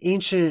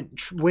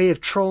ancient way of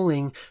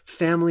trolling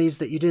families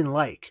that you didn't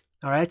like.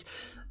 All right.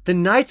 The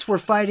knights were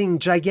fighting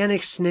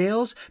gigantic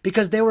snails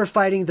because they were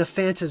fighting the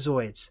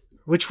Fantazoids,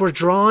 which were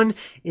drawn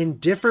in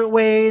different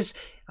ways,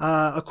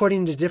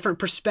 according to different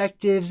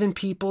perspectives and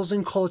peoples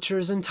and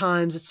cultures and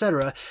times,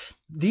 etc.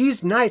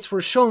 These knights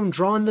were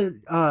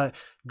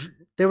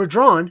they were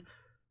drawn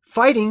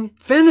fighting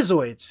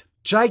Fantazoids,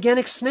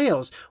 gigantic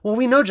snails. Well,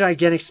 we know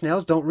gigantic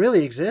snails don't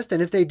really exist,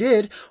 and if they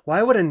did,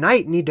 why would a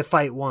knight need to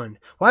fight one?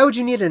 Why would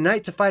you need a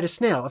knight to fight a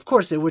snail? Of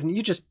course it wouldn't.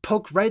 You just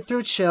poke right through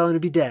its shell and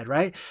it'd be dead,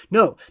 right?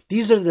 No,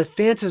 these are the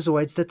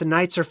Fantazoids that the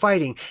knights are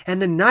fighting,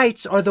 and the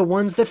knights are the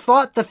ones that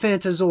fought the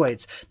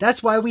Fantazoids.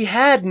 That's why we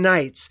had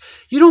knights.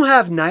 You don't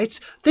have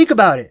knights. Think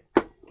about it.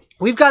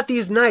 We've got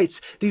these knights,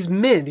 these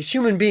men, these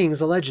human beings,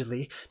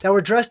 allegedly, that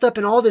were dressed up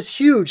in all this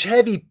huge,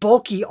 heavy,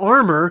 bulky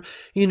armor,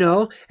 you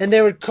know, and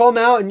they would come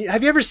out. And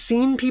have you ever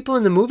seen people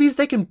in the movies?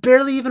 They can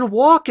barely even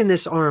walk in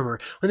this armor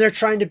when they're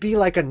trying to be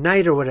like a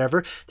knight or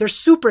whatever. They're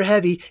super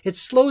heavy. It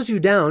slows you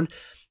down.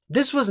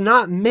 This was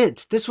not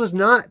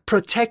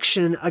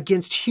protection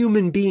against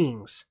human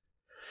beings.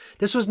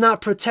 This was not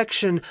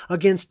protection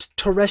against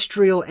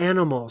terrestrial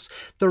animals.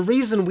 The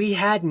reason we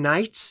had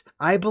knights,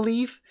 I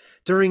believe,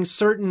 during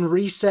certain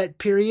reset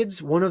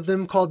periods, one of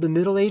them called the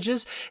Middle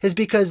Ages, is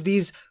because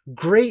these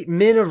great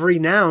men of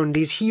renown,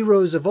 these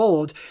heroes of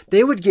old,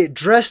 they would get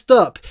dressed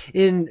up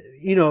in,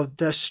 you know,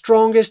 the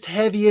strongest,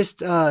 heaviest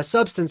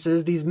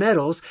substances, these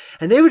metals,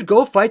 and they would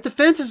go fight the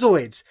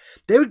Fantazoids.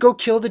 They would go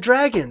kill the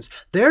dragons.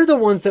 They're the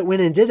ones that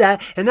went and did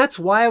that, and that's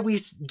why we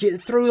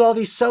get through all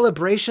these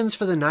celebrations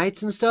for the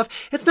knights and stuff.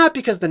 It's not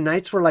because the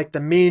knights were like the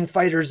main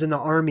fighters in the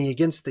army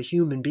against the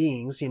human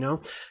beings, you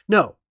know?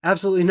 No,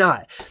 absolutely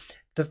not.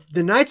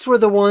 The knights were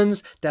the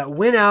ones that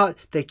went out,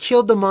 they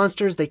killed the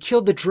monsters, they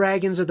killed the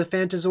dragons or the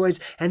Fantazoids,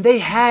 and they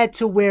had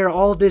to wear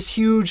all this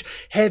huge,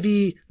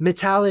 heavy,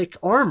 metallic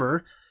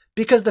armor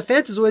because the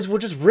Fantazoids will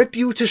just rip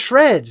you to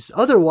shreds.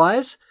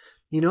 Otherwise,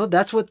 you know,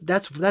 that's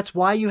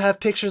why you have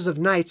pictures of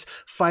knights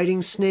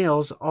fighting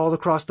snails all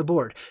across the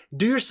board.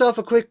 Do yourself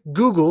a quick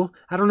Google.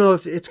 I don't know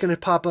if it's going to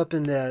pop up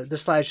in the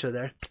slideshow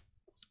there.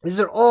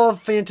 These are all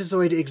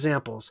Fantazoid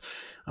examples.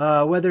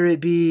 Whether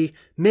it be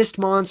mist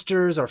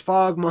monsters or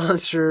fog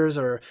monsters,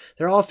 or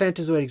they're all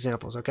Fantazoid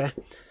examples, okay?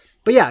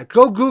 But yeah,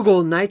 go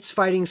Google knights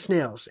fighting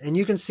snails, and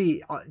you can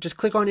see, just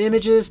click on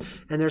images,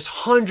 and there's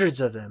hundreds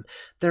of them.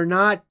 They're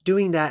not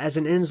doing that as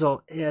an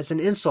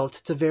insult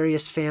to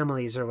various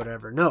families or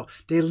whatever. No,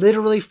 they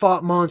literally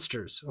fought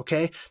monsters,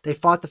 okay? They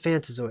fought the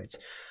Fantazoids.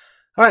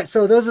 All right,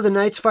 so those are the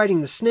knights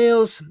fighting the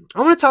snails.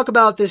 I want to talk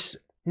about this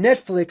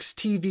Netflix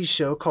TV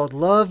show called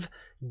Love,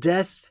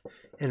 Death,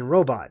 and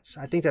Robots.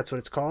 I think that's what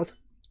it's called.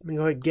 Let me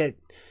go ahead and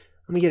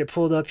let me get it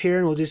pulled up here,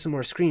 and we'll do some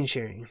more screen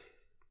sharing.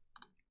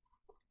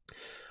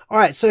 All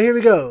right, so here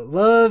we go.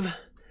 Love,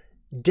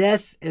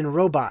 Death, and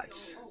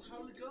Robots.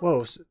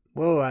 Whoa,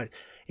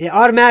 it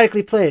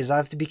automatically plays. I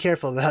have to be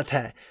careful about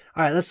that.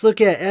 All right, let's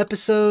look at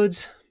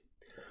episodes.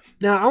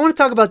 Now, I want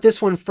to talk about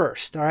this one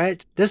first, all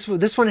right? This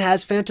one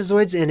has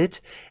Fantazoids in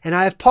it, and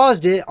I have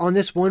paused it on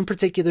this one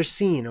particular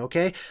scene,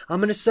 okay?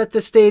 I'm going to set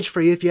the stage for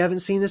you if you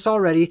haven't seen this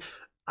already.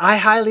 I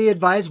highly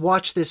advise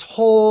watch this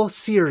whole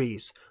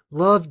series,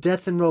 Love,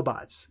 Death, and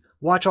Robots.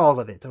 Watch all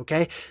of it,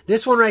 okay?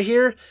 This one right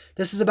here,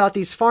 this is about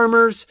these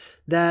farmers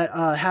that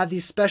have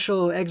these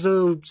special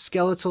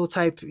exoskeletal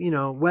type, you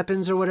know,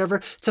 weapons or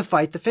whatever to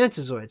fight the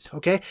Fantazoids,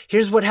 okay?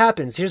 Here's what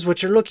happens. Here's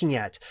what you're looking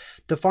at.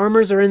 The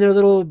farmers are in their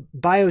little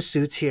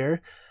biosuits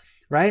here,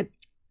 right?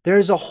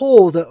 There's a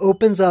hole that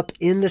opens up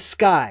in the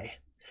sky.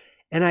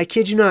 And I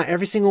kid you not,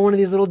 every single one of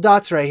these little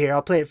dots right here,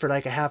 I'll play it for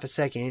like a half a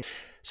second.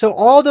 So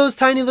all those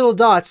tiny little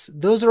dots,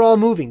 those are all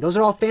moving. Those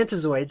are all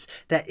Fantazoids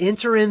that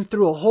enter in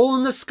through a hole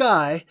in the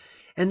sky,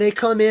 and they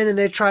come in and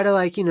they try to,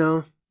 like, you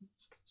know,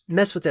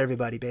 mess with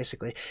everybody,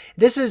 basically.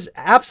 This is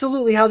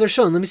absolutely how they're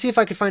shown. Let me see if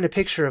I can find a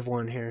picture of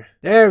one here.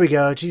 There we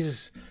go.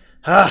 Jesus.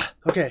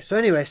 Okay, so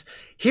anyways,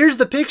 here's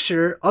the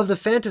picture of the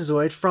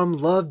Fantazoid from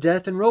Love,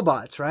 Death, and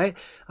Robots, right?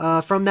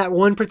 From that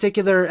one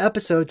particular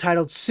episode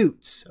titled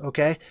Suits,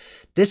 okay?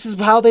 This is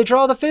how they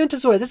draw the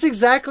Fantazoid. This is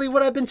exactly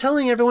what I've been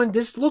telling everyone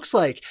this looks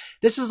like.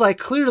 This is like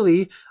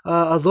clearly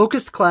a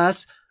Locust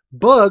class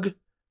bug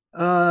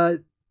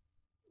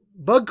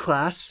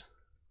class,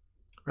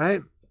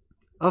 right,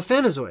 of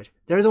Fantazoid.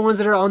 They're the ones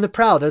that are on the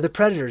prowl. They're the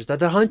predators. They're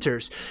the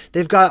hunters.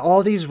 They've got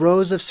all these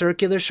rows of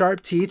circular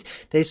sharp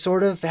teeth. They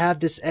sort of have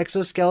this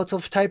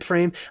exoskeletal type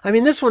frame. I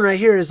mean, this one right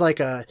here is like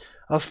a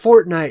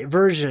Fortnite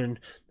version.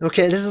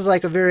 Okay, this is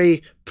like a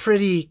very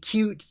pretty,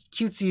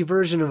 cutesy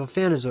version of a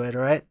Fantazoid,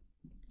 all right?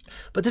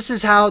 But this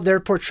is how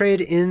they're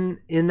portrayed in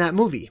that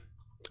movie,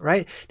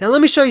 right? Now,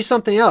 let me show you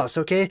something else,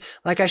 okay?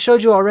 Like I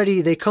showed you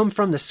already, they come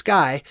from the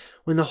sky.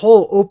 When the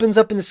hole opens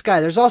up in the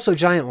sky, there's also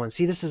giant ones.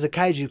 See, this is a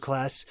kaiju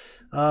class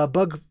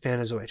bug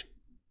Fantazoid.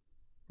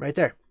 Right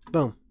there.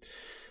 Boom.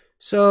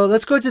 So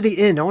let's go to the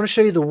end. I want to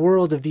show you the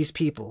world of these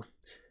people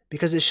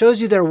because it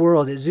shows you their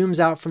world. It zooms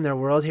out from their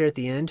world here at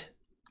the end.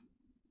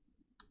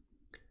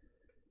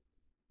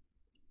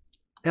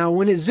 Now,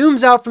 when it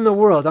zooms out from the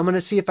world, I'm going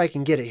to see if I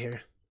can get it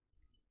here.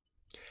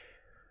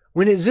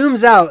 when it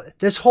zooms out,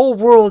 this whole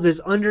world is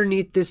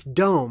underneath this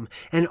dome,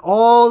 and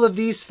all of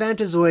these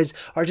Fantazoids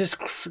are just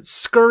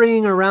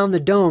scurrying around the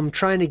dome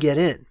trying to get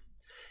in.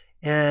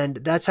 And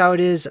that's how it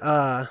is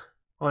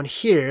on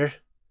here.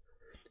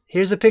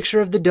 Here's a picture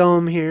of the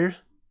dome here.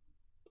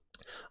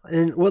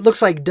 And what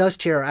looks like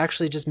dust here are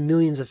actually just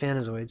millions of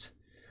Fantazoids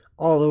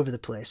all over the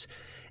place.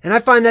 And I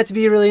find that to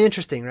be really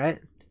interesting, right?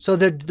 So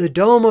the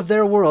dome of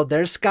their world,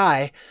 their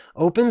sky,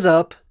 opens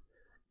up,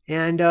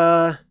 and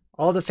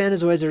all the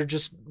Fantazoids are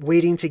just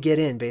waiting to get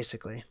in,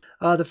 basically.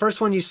 The first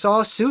one you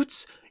saw,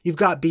 Suits, you've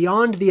got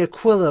Beyond the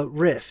Aquila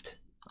Rift.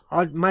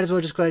 I might as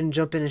well just go ahead and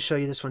jump in and show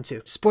you this one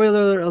too.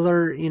 Spoiler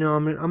alert, you know,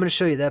 I'm going to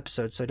show you the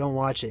episode, so don't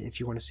watch it if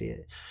you want to see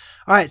it.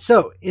 All right,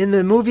 so in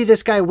the movie,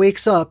 this guy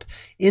wakes up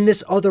in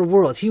this other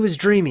world. He was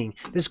dreaming.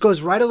 This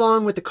goes right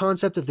along with the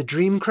concept of the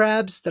dream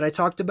crabs that I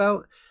talked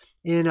about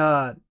in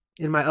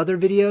my other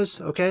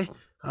videos, okay?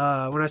 When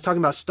I was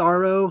talking about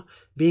Starro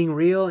being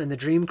real and the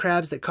dream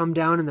crabs that come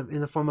down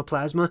in the form of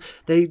plasma,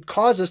 they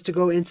cause us to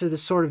go into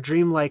this sort of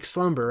dreamlike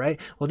slumber, right?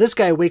 Well, this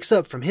guy wakes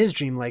up from his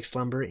dreamlike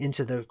slumber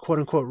into the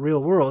quote-unquote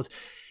real world,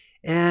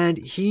 and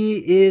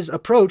he is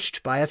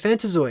approached by a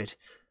Fantazoid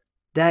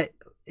that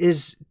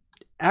is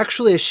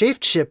actually a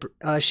shapeshifter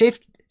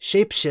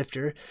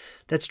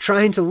that's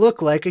trying to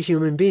look like a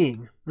human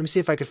being. Let me see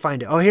if I could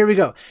find it. Oh, here we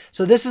go.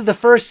 So this is the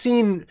first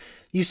scene.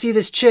 You see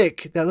this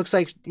chick that looks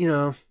like, you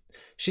know,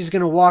 she's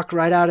going to walk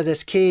right out of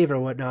this cave or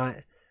whatnot.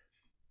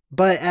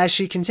 But as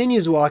she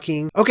continues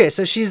walking, okay,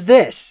 so she's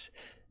this.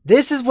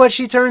 This is what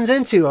she turns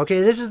into, okay?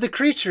 This is the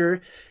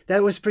creature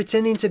that was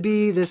pretending to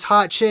be this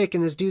hot chick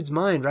in this dude's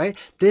mind, right?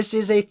 This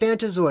is a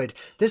Fantazoid.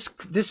 This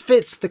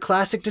fits the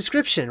classic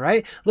description,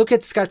 right? Look,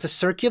 it's got the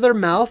circular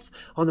mouth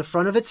on the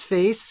front of its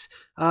face.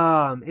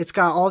 It's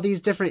got all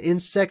these different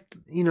insect,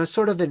 you know,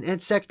 sort of an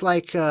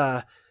insect-like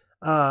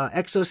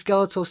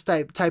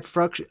exoskeletal type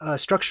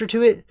structure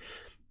to it.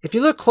 If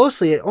you look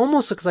closely, it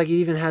almost looks like it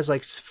even has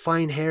like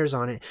fine hairs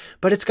on it.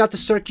 But it's got the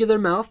circular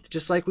mouth,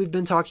 just like we've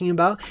been talking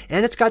about.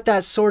 And it's got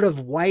that sort of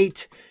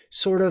white,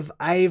 sort of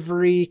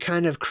ivory,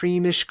 kind of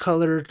creamish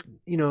colored,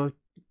 you know,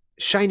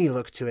 shiny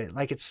look to it,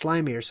 like it's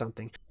slimy or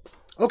something.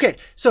 Okay,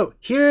 so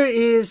here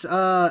is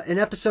an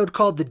episode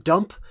called The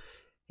Dump.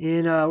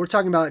 And we're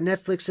talking about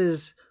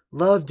Netflix's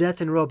Love,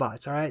 Death, and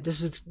Robots, all right?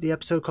 This is the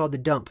episode called The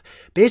Dump.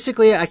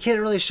 Basically, I can't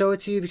really show it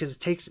to you because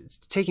it's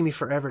taking me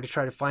forever to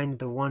try to find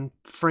the one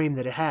frame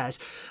that it has.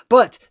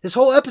 But this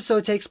whole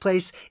episode takes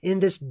place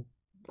in this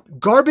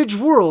garbage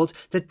world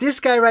that this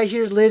guy right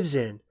here lives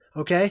in,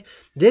 okay?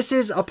 This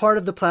is a part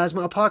of the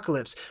plasma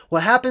apocalypse.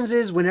 What happens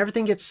is when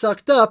everything gets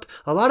sucked up,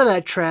 a lot of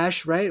that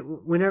trash, right,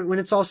 when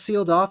it's all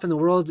sealed off and the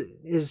world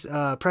is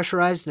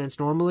pressurized and it's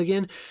normal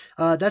again,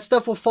 that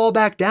stuff will fall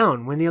back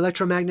down when the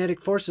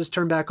electromagnetic forces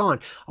turn back on.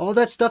 All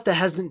that stuff that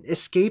hasn't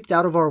escaped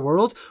out of our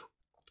world,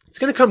 it's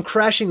going to come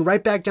crashing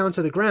right back down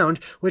to the ground,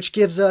 which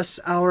gives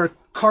us our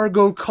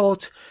cargo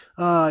cult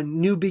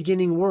new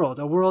beginning world,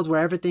 a world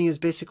where everything is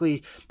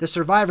basically the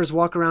survivors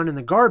walk around in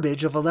the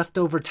garbage of a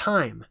leftover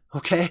time,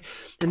 okay?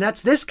 And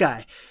that's this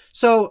guy.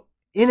 So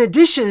in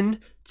addition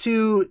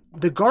to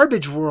the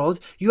garbage world,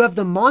 you have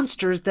the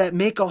monsters that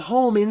make a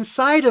home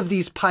inside of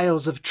these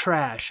piles of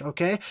trash,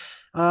 okay?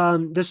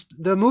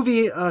 The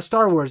movie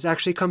Star Wars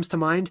actually comes to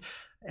mind.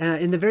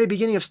 In the very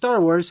beginning of Star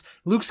Wars,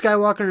 Luke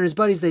Skywalker and his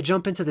buddies, they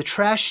jump into the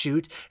trash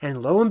chute,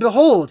 and lo and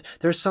behold,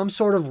 there's some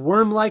sort of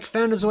worm-like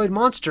Fantazoid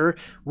monster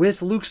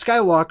with Luke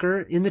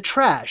Skywalker in the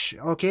trash.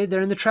 Okay,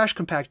 they're in the trash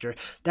compactor.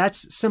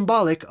 That's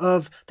symbolic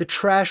of the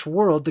trash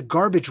world, the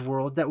garbage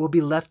world that will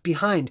be left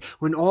behind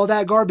when all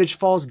that garbage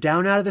falls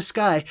down out of the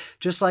sky,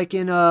 just like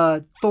in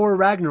Thor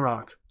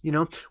Ragnarok. You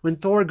know, when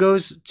Thor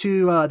goes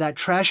to that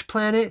trash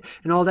planet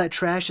and all that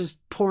trash is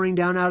pouring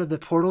down out of the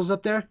portals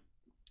up there.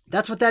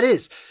 That's what that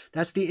is.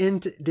 That's the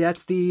end.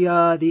 That's the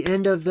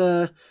end of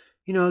the,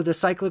 you know, the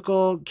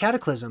cyclical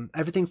cataclysm.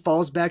 Everything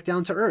falls back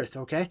down to earth.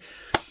 Okay.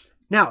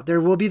 Now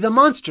there will be the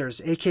monsters,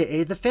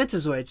 aka the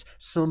Fantazoids.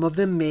 Some of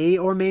them may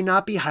or may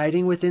not be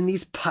hiding within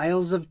these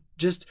piles of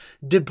just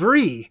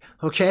debris.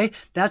 Okay.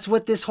 That's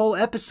what this whole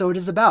episode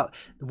is about.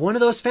 One of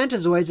those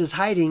Fantazoids is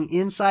hiding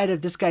inside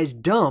of this guy's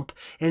dump,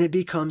 and it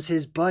becomes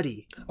his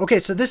buddy. Okay,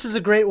 so this is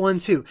a great one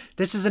too.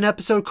 This is an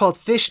episode called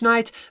Fish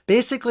Night.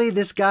 Basically,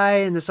 this guy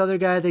and this other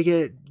guy,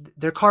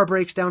 their car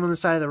breaks down on the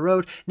side of the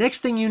road. Next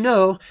thing you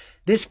know,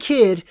 this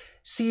kid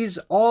sees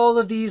all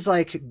of these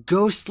like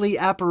ghostly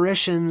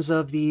apparitions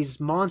of these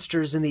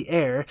monsters in the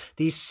air,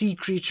 these sea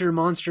creature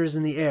monsters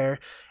in the air,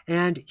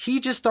 and he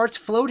just starts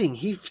floating.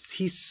 He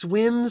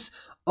swims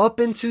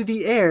up into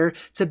the air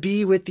to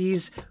be with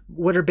these,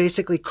 what are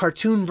basically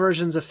cartoon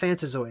versions of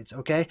Fantazoids,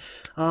 okay?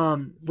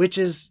 Which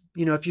is,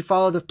 you know, if you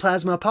follow the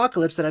plasma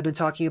apocalypse that I've been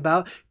talking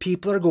about,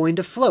 people are going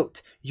to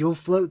float. You'll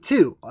float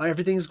too.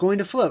 Everything's going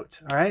to float,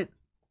 all right?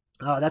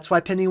 That's why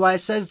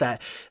Pennywise says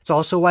that. It's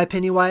also why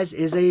Pennywise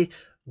is a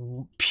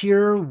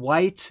pure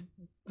white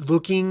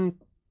looking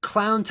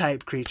clown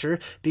type creature,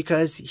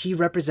 because he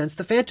represents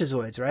the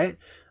Fantazoids, right?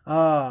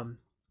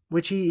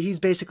 which he's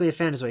basically a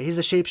Fantazoid. He's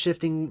a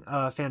shape-shifting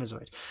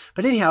Fantazoid.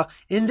 But anyhow,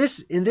 in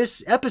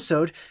this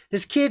episode,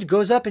 this kid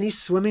goes up and he's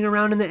swimming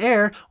around in the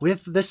air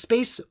with the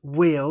space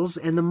whales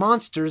and the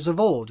monsters of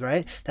old,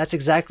 right? That's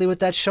exactly what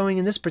that's showing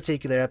in this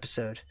particular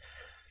episode.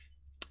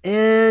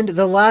 And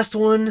the last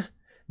one,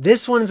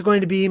 this one is going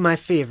to be my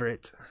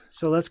favorite.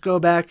 So let's go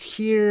back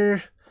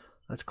here.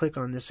 Let's click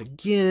on this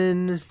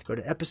again. Go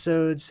to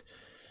episodes.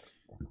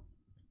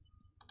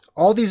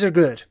 All these are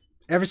good.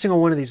 Every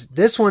single one of these.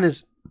 This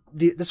one's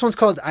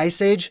called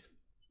Ice Age.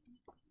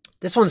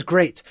 This one's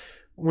great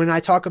when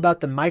I talk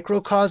about the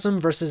microcosm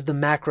versus the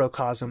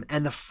macrocosm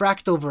and the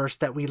fractalverse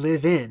that we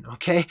live in,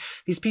 okay?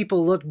 These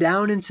people look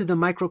down into the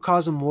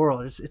microcosm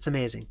world. It's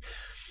amazing.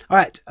 All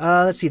right,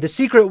 let's see. The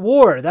Secret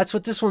War. That's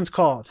what this one's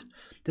called.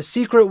 The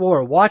Secret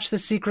War. Watch The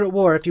Secret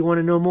War if you want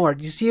to know more.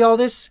 Do you see all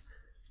this?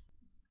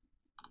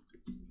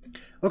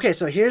 Okay,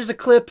 so here's a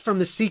clip from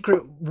The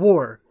Secret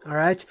War, all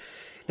right?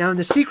 Now, in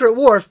The Secret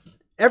War,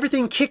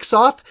 everything kicks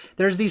off.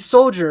 There's these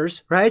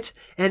soldiers, right?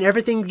 And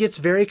everything gets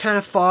very kind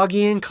of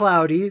foggy and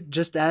cloudy,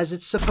 just as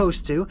it's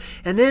supposed to.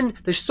 And then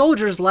the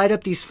soldiers light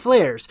up these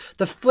flares.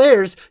 The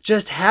flares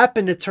just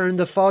happen to turn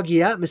the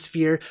foggy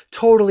atmosphere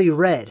totally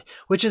red,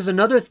 which is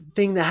another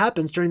thing that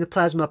happens during the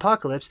plasma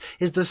apocalypse,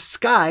 is the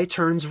sky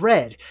turns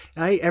red,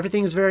 right?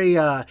 Everything's very,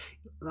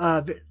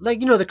 like,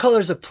 you know, the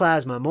colors of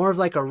plasma, more of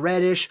like a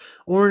reddish,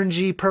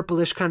 orangey,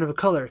 purplish kind of a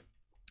color.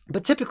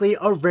 But typically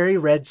a very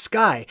red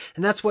sky.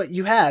 And that's what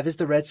you have, is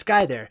the red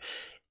sky there.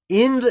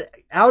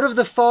 Out of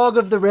the fog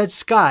of the red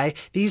sky,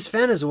 these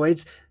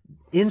Fantazoids,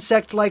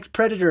 insect-like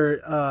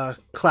predator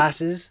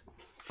classes,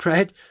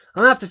 right?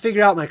 I'm gonna have to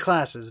figure out my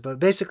classes, but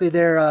basically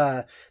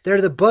they're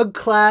the bug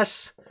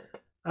class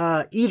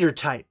eater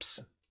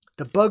types.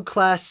 The bug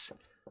class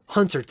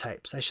hunter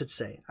types, I should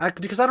say.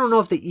 Because I don't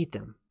know if they eat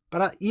them,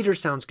 but eater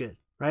sounds good,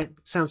 right?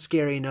 Sounds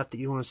scary enough that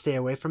you want to stay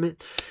away from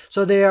it.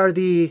 So they are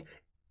the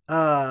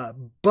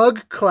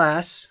bug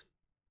class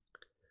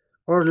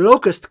or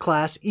locust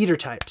class eater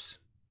types.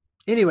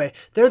 Anyway,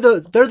 they're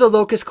the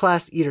locust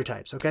class eater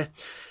types, okay?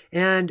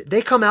 And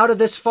they come out of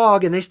this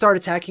fog and they start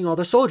attacking all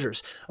the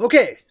soldiers.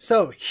 Okay,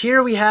 so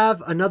here we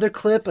have another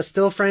clip, a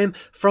still frame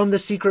from The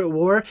Secret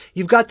War.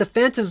 You've got the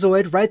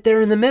Fantazoid right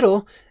there in the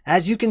middle.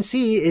 As you can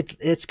see,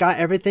 it's got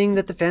everything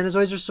that the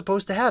Fantazoids are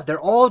supposed to have. They're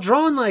all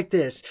drawn like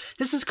this.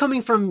 This is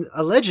coming from,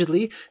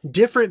 allegedly,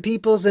 different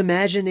people's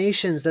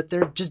imaginations that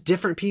they're just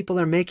different people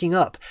are making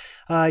up.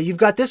 You've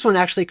got this one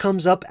actually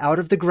comes up out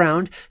of the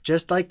ground,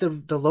 just like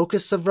the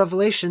locusts of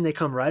Revelation. They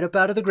come right up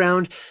out of the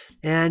ground.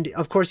 And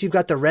of course, you've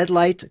got the red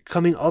light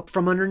coming up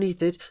from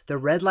underneath it. The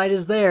red light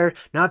is there,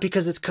 not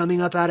because it's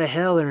coming up out of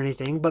hell or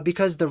anything, but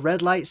because the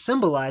red light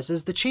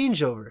symbolizes the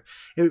changeover.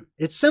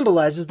 It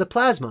symbolizes the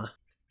plasma.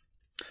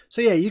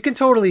 So yeah, you can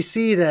totally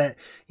see that,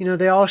 you know,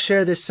 they all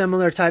share this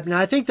similar type. Now,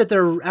 I think that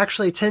they're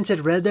actually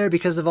tinted red there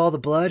because of all the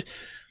blood.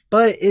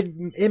 But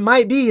it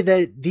might be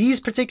that these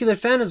particular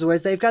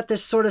Fantazoids, they've got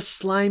this sort of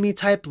slimy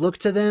type look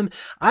to them.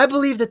 I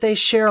believe that they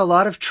share a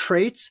lot of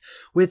traits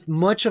with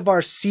much of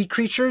our sea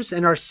creatures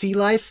and our sea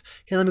life.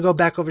 Here, let me go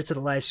back over to the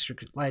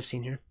live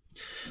scene here.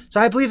 So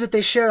I believe that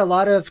they share a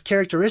lot of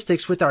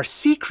characteristics with our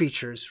sea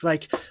creatures.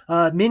 Like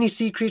many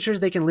sea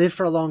creatures, they can live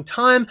for a long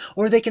time,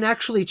 or they can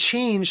actually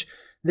change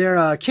their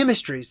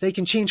chemistries. They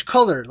can change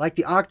color, like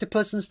the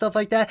octopus and stuff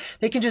like that.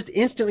 They can just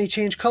instantly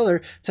change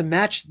color to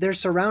match their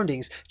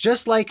surroundings,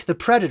 just like the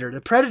Predator.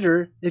 The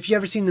Predator, if you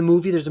ever seen the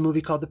movie, there's a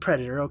movie called The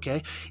Predator,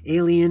 okay?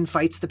 Alien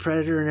fights the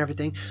Predator and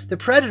everything. The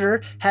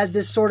Predator has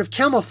this sort of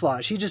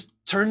camouflage. He just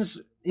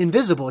turns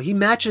invisible. He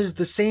matches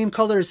the same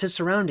color as his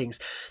surroundings.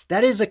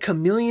 That is a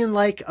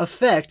chameleon-like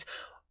effect,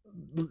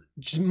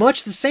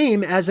 much the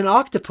same as an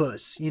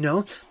octopus. You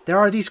know, there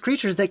are these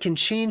creatures that can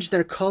change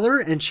their color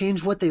and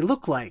change what they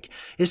look like,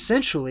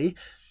 essentially.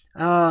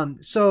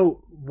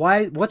 So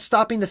what's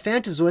stopping the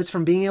Fantazoids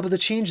from being able to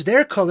change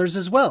their colors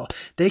as well?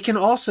 They can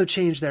also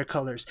change their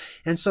colors.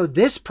 And so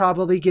this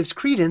probably gives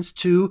credence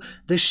to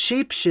the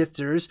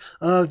shapeshifters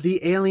of the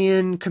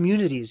alien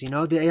communities. You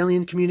know, the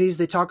alien communities,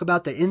 they talk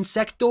about the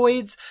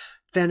insectoids.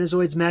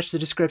 Fantazoids match the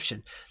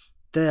description.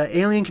 The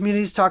alien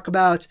communities talk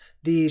about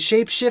the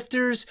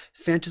shapeshifters.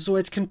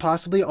 Fantazoids can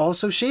possibly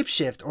also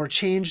shapeshift or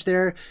change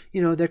their,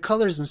 you know, their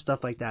colors and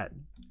stuff like that,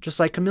 just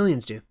like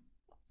chameleons do.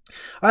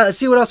 All right, let's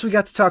see what else we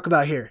got to talk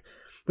about here.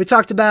 We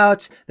talked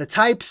about the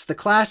types, the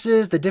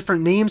classes, the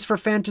different names for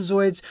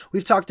Fantazoids.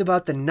 We've talked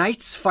about the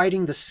knights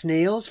fighting the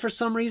snails for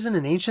some reason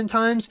in ancient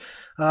times,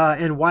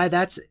 and why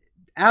that's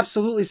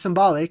absolutely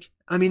symbolic.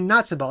 I mean,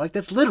 not symbolic,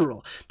 that's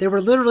literal. They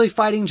were literally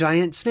fighting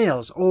giant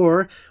snails,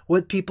 or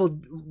what people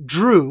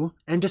drew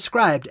and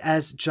described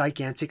as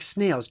gigantic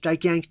snails,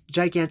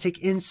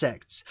 gigantic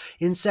insects,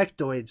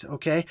 insectoids,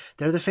 okay?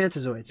 They're the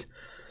Fantazoids.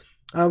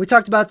 We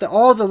talked about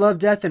all the Love,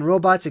 Death, and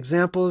Robots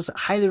examples.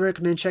 Highly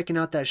recommend checking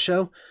out that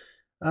show.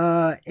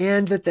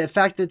 and that the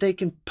fact that they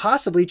can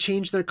possibly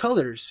change their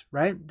colors,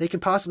 right? They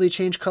can possibly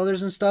change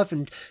colors and stuff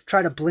and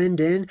try to blend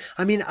in.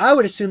 I mean, I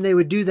would assume they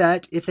would do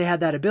that if they had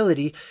that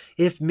ability.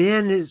 If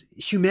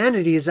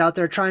humanity is out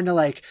there trying to,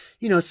 like,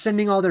 you know,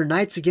 sending all their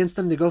knights against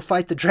them to go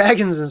fight the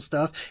dragons and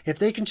stuff, if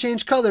they can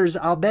change colors,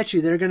 I'll bet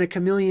you they're going to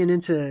chameleon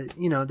into,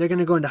 you know, they're going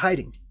to go into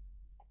hiding.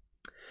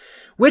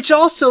 Which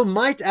also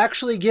might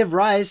actually give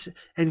rise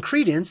and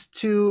credence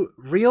to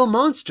real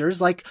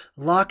monsters like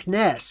Loch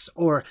Ness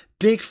or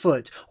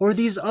Bigfoot or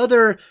these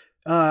other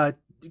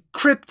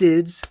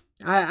cryptids.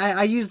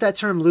 I use that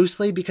term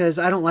loosely because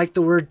I don't like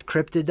the word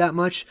cryptid that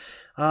much,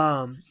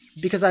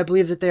 because I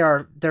believe that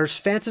there's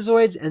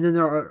Fantazoids and then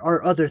there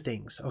are other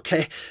things,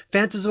 okay?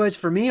 Fantazoids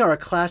for me are a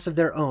class of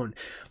their own.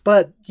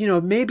 But, you know,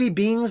 maybe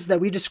beings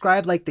that we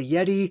describe like the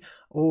Yeti,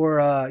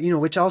 or, you know,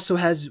 which also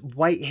has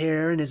white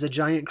hair and is a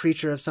giant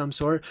creature of some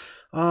sort,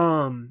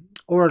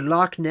 or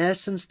Loch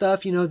Ness and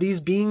stuff, you know, these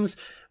beings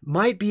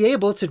might be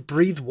able to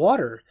breathe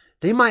water.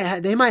 They might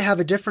have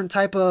a different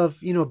type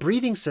of, you know,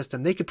 breathing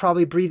system. They could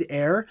probably breathe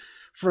air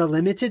for a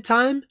limited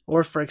time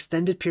or for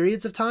extended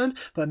periods of time,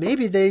 but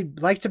maybe they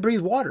like to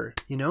breathe water,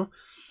 you know?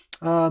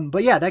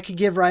 But yeah, that could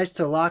give rise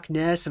to Loch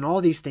Ness and all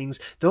these things.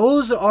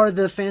 Those are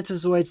the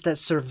Fantazoids that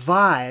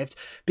survived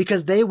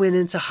because they went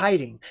into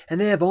hiding,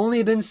 and they have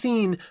only been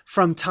seen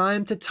from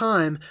time to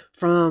time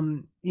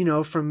from, you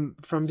know, from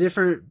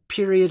different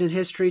period in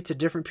history to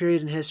different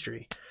period in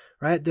history,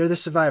 right? They're the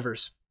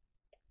survivors.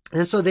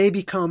 And so they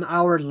become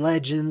our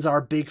legends,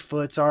 our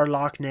Bigfoots, our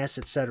Loch Ness,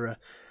 etc.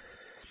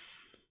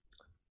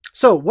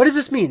 So what does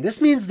this mean?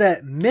 This means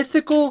that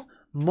mythical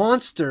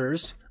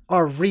monsters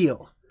are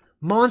real.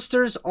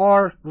 Monsters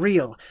are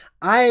real.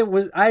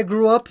 I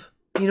grew up,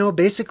 you know,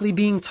 basically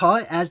being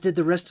taught, as did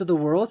the rest of the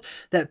world,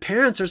 that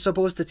parents are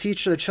supposed to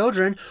teach their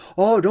children,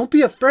 oh, don't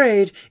be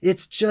afraid,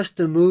 it's just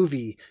a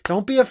movie.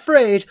 Don't be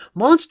afraid,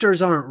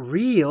 monsters aren't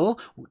real.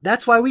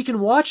 That's why we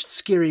can watch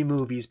scary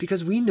movies,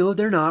 because we know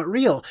they're not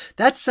real.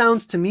 That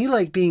sounds to me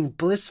like being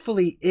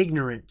blissfully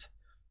ignorant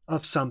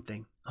of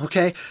something,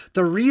 okay?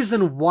 The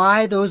reason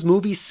why those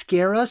movies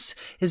scare us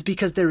is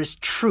because there is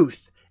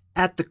truth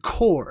at the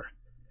core.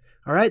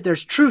 All right,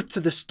 there's truth to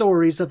the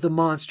stories of the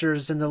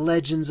monsters and the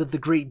legends of the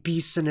great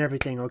beasts and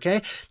everything,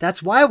 okay?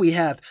 That's why we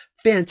have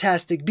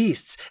fantastic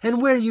beasts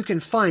and where you can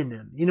find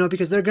them, you know,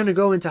 because they're going to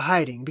go into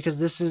hiding because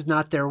this is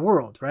not their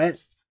world,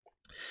 right?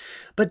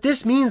 But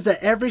this means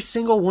that every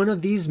single one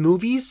of these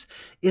movies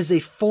is a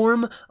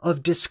form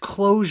of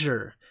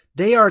disclosure.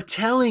 They are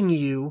telling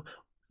you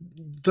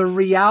the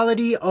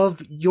reality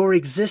of your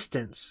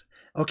existence,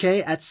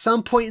 okay? At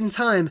some point in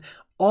time,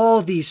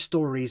 all these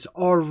stories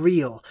are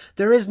real.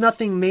 There is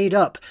nothing made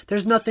up.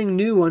 There's nothing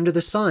new under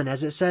the sun,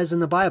 as it says in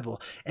the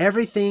Bible.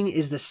 Everything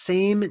is the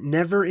same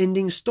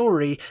never-ending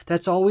story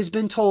that's always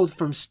been told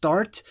from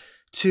start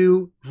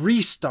to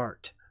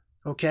restart,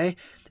 okay?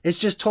 It's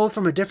just told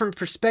from a different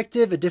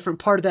perspective, a different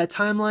part of that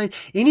timeline.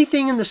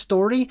 Anything in the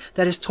story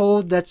that is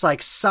told that's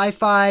like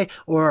sci-fi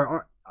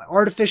or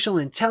artificial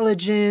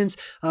intelligence,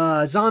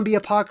 zombie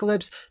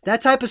apocalypse,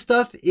 that type of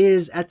stuff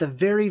is at the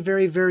very,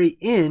 very, very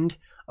end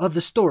of the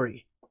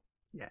story.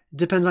 Yeah,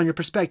 depends on your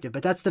perspective,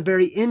 but that's the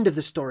very end of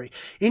the story.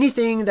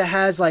 Anything that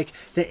has like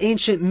the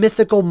ancient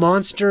mythical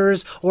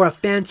monsters or a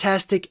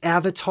fantastic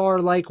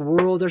avatar-like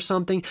world or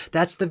something,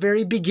 that's the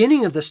very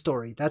beginning of the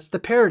story. That's the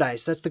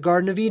paradise. That's the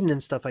Garden of Eden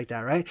and stuff like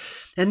that, right?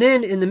 And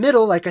then in the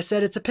middle, like I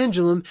said, it's a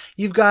pendulum.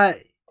 You've got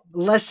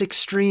less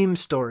extreme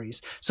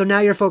stories. So now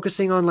you're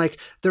focusing on like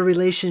the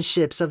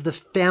relationships of the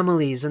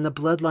families and the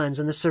bloodlines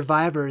and the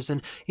survivors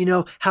and, you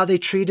know, how they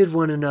treated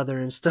one another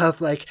and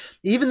stuff. Like,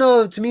 even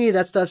though to me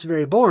that stuff's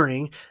very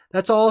boring,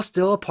 that's all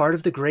still a part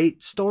of the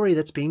great story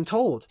that's being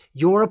told.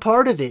 You're a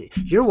part of it.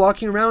 You're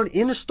walking around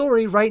in a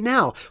story right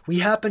now. We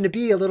happen to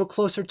be a little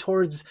closer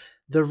towards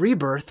the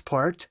rebirth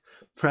part,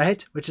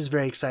 right? Which is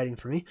very exciting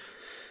for me.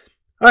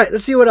 All right,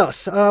 let's see what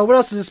else. What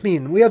else does this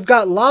mean? We have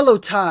got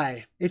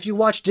Lalotai. If you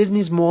watch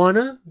Disney's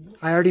Moana,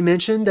 I already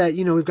mentioned that,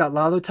 you know, we've got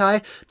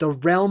Lalotai, the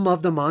realm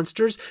of the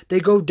monsters. They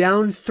go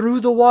down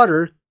through the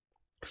water,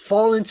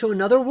 fall into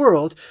another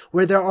world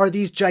where there are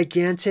these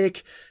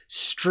gigantic,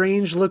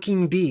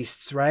 strange-looking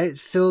beasts, right?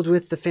 Filled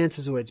with the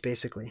Fantazoids,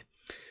 basically.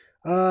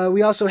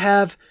 We also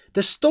have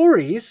the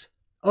stories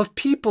of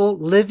people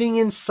living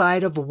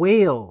inside of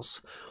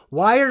whales.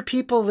 Why are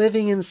people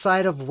living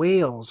inside of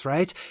whales,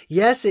 right?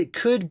 Yes, it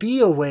could be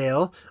a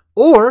whale,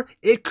 or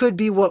it could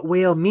be what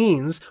whale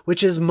means,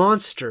 which is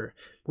monster,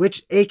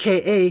 which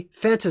aka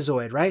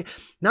Fantazoid, right?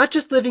 Not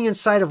just living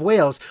inside of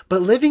whales,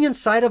 but living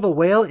inside of a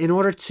whale in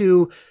order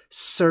to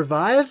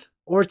survive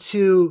or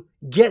to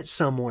get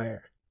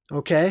somewhere,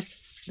 okay?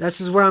 This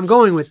is where I'm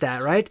going with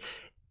that, right?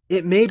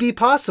 It may be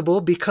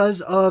possible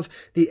because of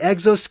the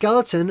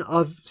exoskeleton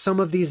of some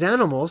of these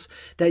animals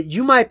that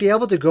you might be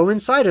able to go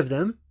inside of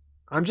them.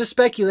 I'm just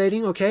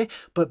speculating, okay?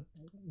 But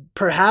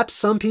perhaps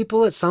some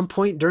people at some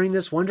point during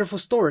this wonderful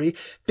story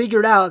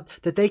figured out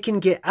that they can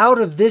get out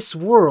of this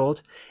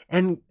world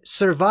and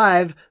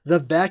survive the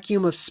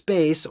vacuum of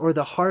space or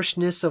the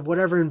harshness of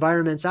whatever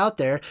environment's out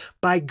there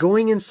by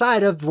going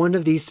inside of one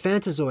of these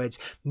Fantazoids.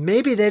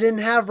 Maybe they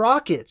didn't have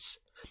rockets.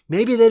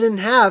 Maybe they didn't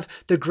have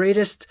the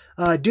greatest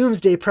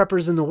doomsday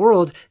preppers in the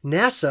world,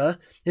 NASA,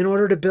 in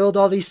order to build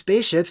all these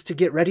spaceships to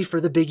get ready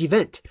for the big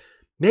event.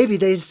 Maybe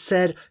they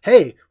said,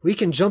 hey, we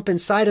can jump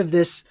inside of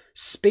this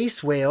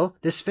space whale,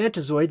 this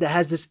Fantazoid that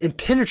has this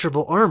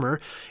impenetrable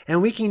armor,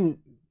 and we can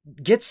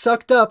get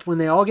sucked up when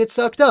they all get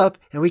sucked up,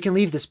 and we can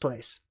leave this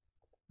place.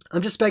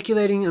 I'm just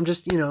speculating. I'm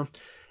just,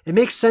 it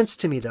makes sense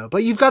to me though.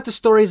 But you've got the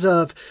stories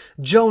of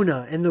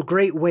Jonah and the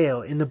great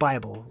whale in the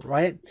Bible,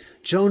 right?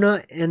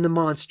 Jonah and the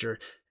monster.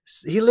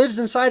 He lives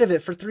inside of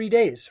it for 3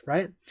 days,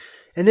 right?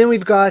 And then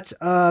we've got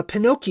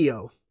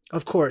Pinocchio,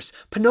 of course.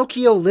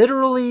 Pinocchio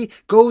literally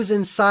goes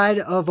inside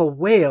of a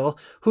whale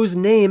whose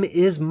name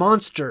is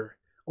Monster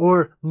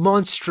or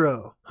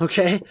Monstro,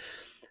 okay?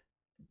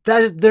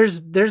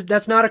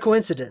 That's not a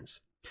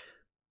coincidence.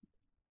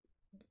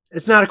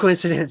 It's not a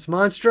coincidence.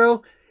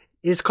 Monstro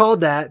is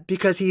called that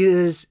because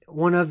he's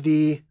one of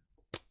the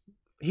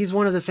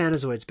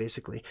Fantazoids,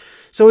 basically.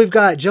 So we've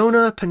got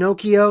Jonah,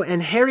 Pinocchio,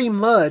 and Harry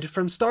Mudd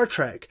from Star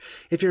Trek.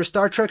 If you're a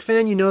Star Trek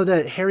fan, you know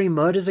that Harry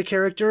Mudd is a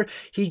character.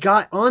 He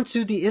got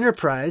onto the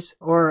Enterprise,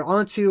 or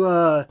onto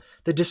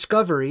the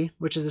Discovery,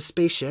 which is a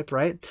spaceship,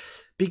 right?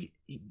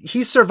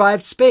 He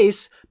survived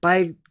space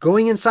by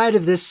going inside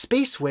of this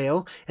space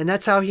whale, and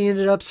that's how he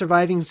ended up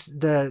surviving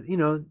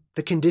the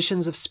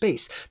conditions of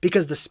space,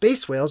 because the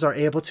space whales are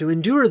able to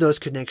endure those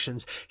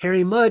conditions.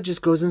 Harry Mudd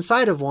just goes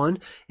inside of one,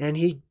 and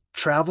he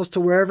travels to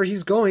wherever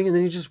he's going, and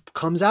then he just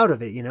comes out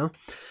of it,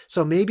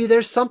 So maybe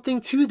there's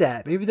something to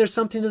that. Maybe there's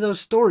something to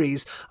those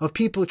stories of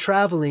people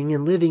traveling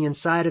and living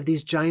inside of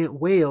these giant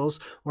whales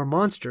or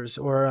monsters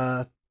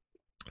or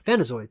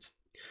Fantazoids.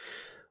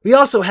 We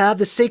also have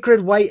the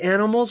sacred white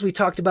animals. We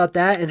talked about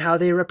that and how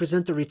they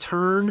represent the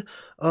return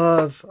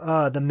of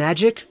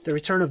the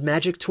return of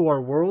magic to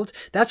our world.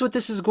 That's what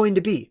this is going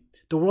to be.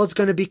 The world's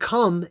going to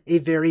become a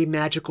very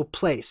magical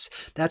place.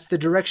 That's the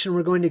direction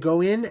we're going to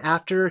go in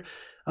after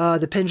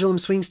the pendulum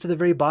swings to the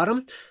very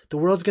bottom. The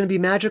world's going to be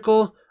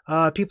magical.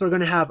 People are going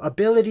to have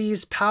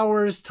abilities,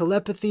 powers,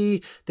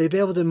 telepathy. They'll be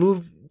able to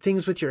move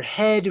things with your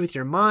head, with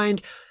your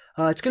mind.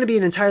 It's going to be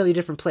an entirely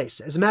different place.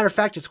 As a matter of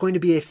fact, it's going to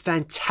be a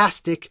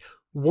fantastic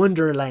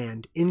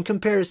wonderland in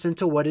comparison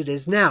to what it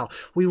is now.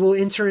 We will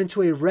enter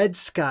into a red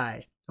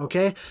sky.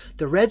 Okay?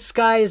 The red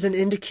sky is an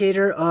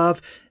indicator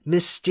of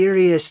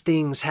mysterious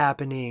things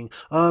happening,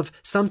 of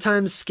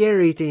sometimes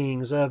scary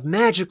things, of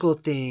magical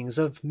things,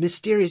 of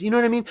mysterious, you know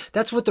what I mean?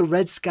 That's what the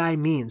red sky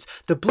means.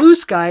 The blue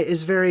sky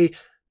is very,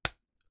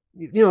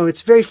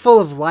 it's very full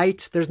of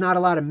light. There's not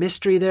a lot of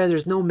mystery there.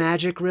 There's no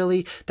magic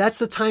really. That's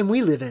the time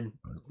we live in.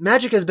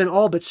 Magic has been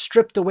all but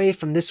stripped away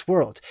from this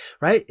world,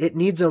 right? It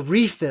needs a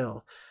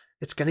refill.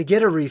 It's going to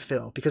get a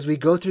refill because we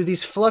go through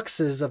these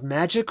fluxes of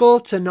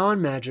magical to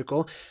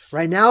non-magical.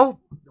 Right now,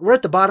 we're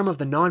at the bottom of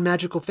the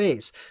non-magical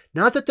phase.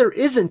 Not that there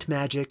isn't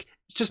magic,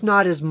 it's just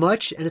not as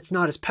much and it's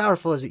not as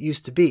powerful as it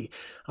used to be.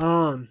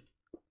 So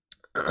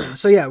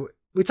yeah,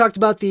 we talked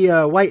about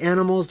the white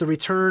animals, the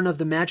return of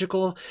the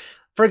magical.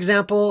 For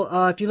example,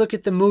 if you look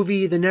at the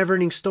movie The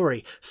Neverending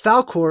Story,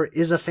 Falkor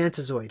is a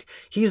Fantazoid.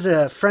 He's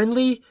a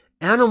friendly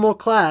animal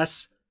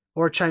class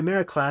or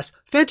chimera class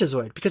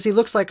Fantazoid because he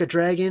looks like a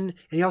dragon and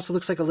he also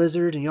looks like a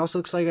lizard and he also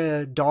looks like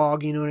a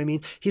dog, you know what I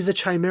mean? He's a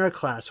chimera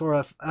class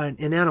or an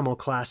animal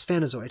class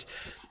Fantazoid.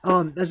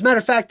 As a matter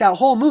of fact, that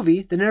whole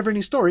movie, The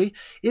Neverending Story,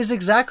 is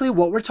exactly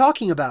what we're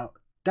talking about.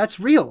 That's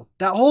real.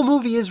 That whole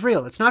movie is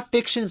real. It's not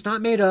fiction. It's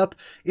not made up.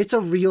 It's a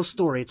real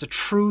story. It's a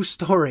true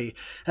story.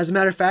 As a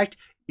matter of fact,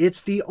 it's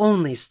the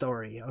only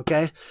story,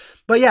 okay?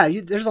 But yeah,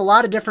 there's a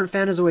lot of different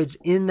Fantazoids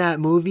in that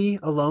movie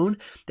alone.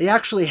 They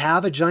actually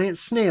have a giant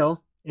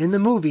snail in the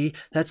movie.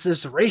 That's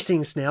this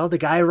racing snail. The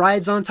guy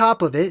rides on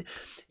top of it.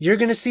 You're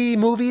going to see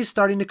movies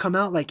starting to come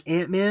out like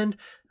Ant-Man,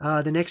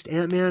 the next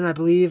Ant-Man, I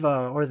believe,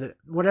 or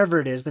whatever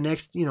it is, the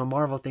next,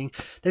 Marvel thing.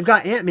 They've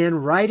got Ant-Man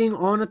riding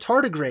on a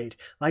tardigrade.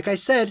 Like I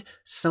said,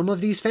 some of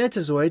these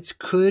Fantazoids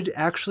could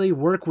actually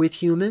work with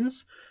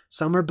humans.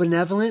 Some are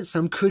benevolent.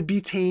 Some could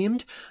be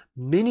tamed.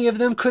 Many of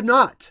them could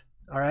not.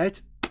 All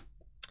right.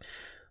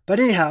 But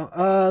anyhow,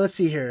 let's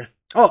see here.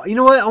 Oh, you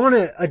know what? I want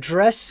to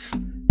address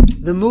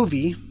the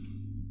movie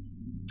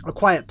A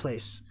Quiet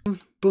Place.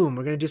 Boom,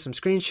 we're going to do some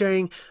screen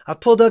sharing. I've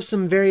pulled up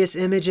some various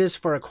images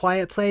for A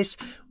Quiet Place.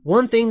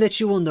 One thing that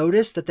you will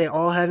notice that they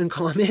all have in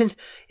common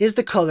is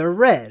the color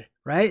red,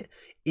 right?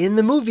 In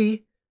the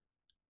movie,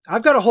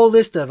 I've got a whole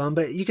list of them,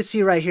 but you can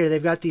see right here,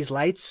 they've got these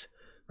lights,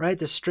 right?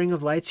 The string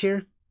of lights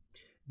here.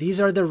 These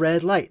are the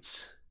red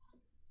lights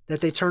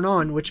that they turn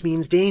on, which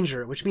means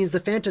danger, which means the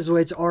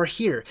Fantazoids are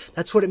here.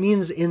 That's what it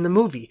means in the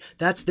movie.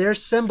 That's their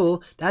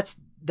symbol. That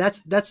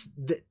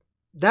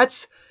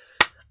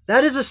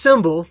is a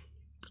symbol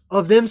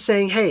of them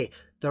saying, hey,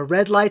 the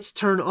red lights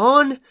turn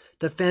on,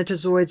 the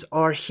Fantazoids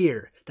are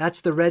here.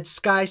 That's the red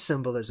sky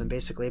symbolism,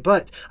 basically.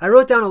 But I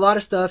wrote down a lot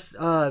of stuff.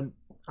 I'm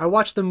I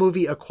watched the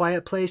movie A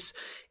Quiet Place,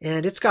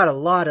 and it's got a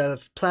lot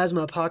of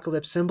plasma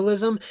apocalypse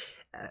symbolism,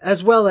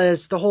 as well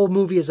as the whole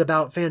movie is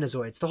about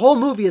Fantazoids. The whole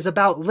movie is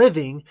about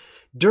living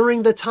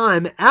during the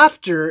time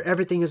after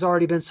everything has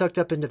already been sucked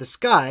up into the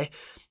sky,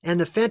 and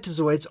the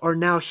Fantazoids are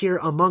now here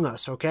among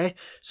us, okay?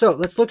 So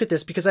let's look at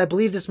this, because I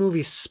believe this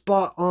movie is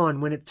spot on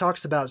when it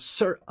talks about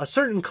a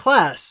certain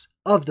class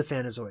of the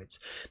Fantazoids,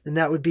 and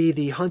that would be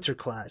the hunter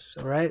class,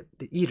 all right?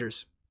 The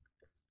eaters.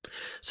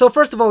 So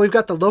first of all, we've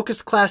got the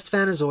locust class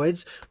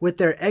Fantazoids with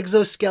their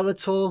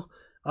exoskeletal,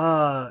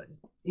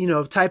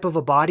 type of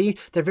a body.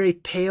 They're very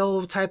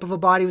pale type of a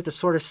body with a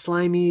sort of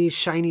slimy,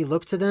 shiny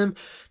look to them.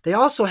 They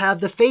also have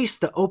the face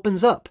that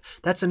opens up.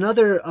 That's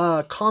another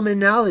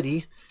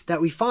commonality that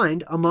we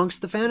find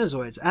amongst the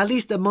Fantazoids, at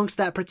least amongst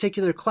that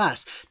particular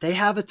class. They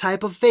have a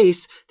type of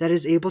face that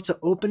is able to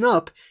open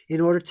up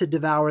in order to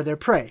devour their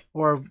prey,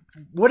 or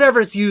whatever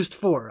it's used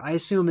for. I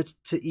assume it's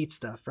to eat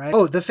stuff, right?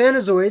 Oh, the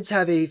Fantazoids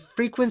have a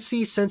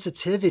frequency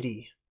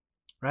sensitivity,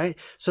 right?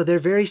 So they're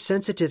very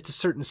sensitive to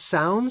certain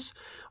sounds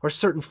or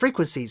certain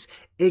frequencies,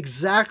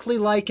 exactly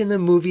like in the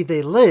movie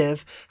They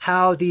Live,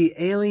 how the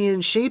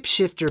alien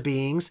shapeshifter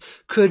beings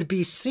could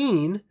be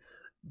seen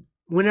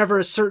whenever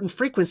a certain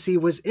frequency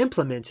was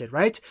implemented,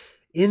 right?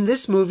 In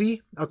this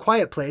movie, A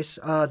Quiet Place,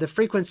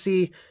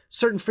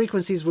 certain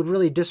frequencies would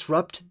really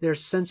disrupt their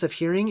sense of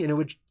hearing, and it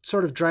would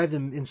sort of drive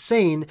them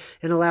insane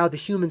and allow the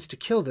humans to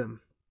kill them.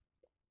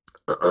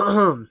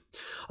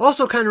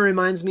 Also kind of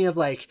reminds me of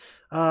like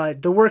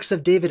the works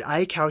of David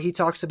Icke, how he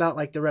talks about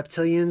like the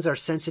reptilians are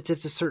sensitive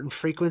to certain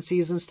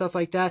frequencies and stuff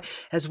like that,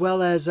 as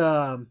well as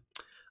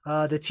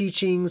the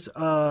teachings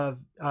of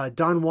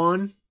Don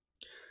Juan,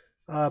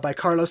 by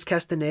Carlos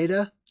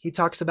Castaneda. He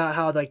talks about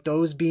how like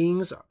those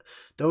beings,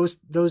 those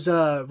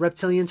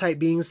reptilian type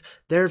beings,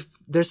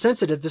 they're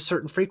sensitive to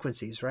certain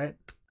frequencies, right?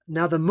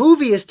 Now the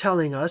movie is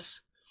telling us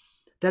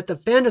that the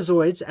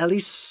Fantazoids, at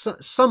least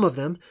some of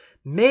them,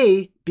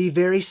 may be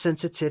very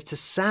sensitive to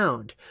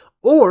sound,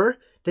 or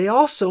they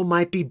also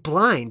might be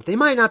blind. They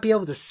might not be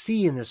able to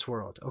see in this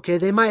world, okay?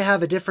 They might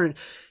have a different,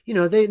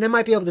 they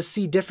might be able to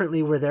see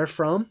differently where they're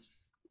from.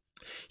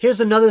 Here's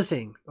another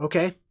thing,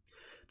 okay?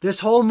 This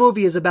whole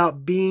movie is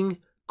about being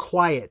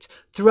quiet.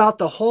 Throughout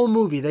the whole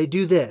movie, they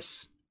do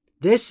this.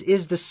 This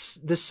is the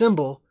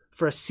symbol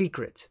for a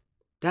secret.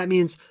 That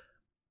means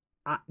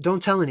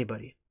don't tell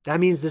anybody. That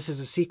means this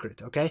is a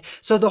secret, okay?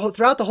 So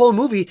throughout the whole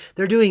movie,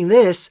 they're doing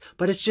this,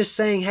 but it's just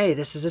saying, hey,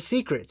 this is a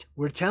secret.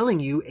 We're telling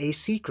you a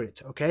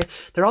secret, okay?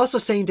 They're also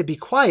saying to be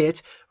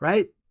quiet,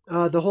 right?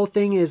 The whole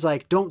thing is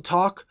like, don't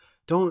talk,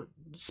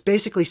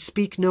 basically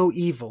speak no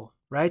evil,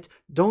 right?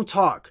 Don't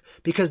talk,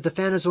 because the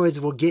Fantazoids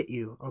will get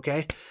you,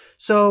 okay?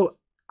 So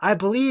I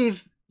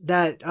believe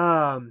that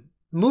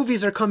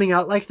movies are coming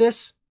out like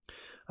this.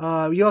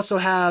 You also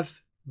have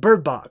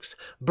Bird Box.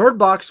 Bird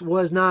Box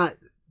was not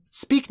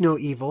speak no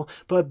evil,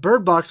 but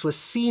Bird Box was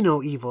see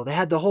no evil. They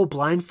had the whole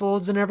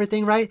blindfolds and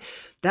everything, right?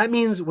 That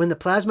means when the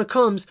plasma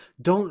comes,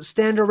 don't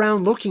stand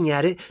around looking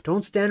at it.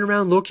 Don't stand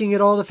around looking at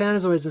all the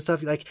Fantazoids and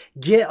stuff. Like,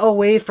 get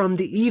away from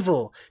the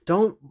evil.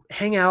 Don't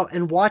hang out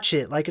and watch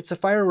it like it's a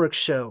fireworks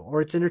show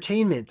or it's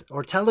entertainment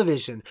or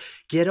television.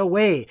 Get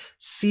away.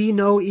 See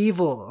no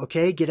evil,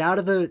 okay? Get out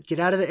of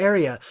the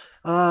area.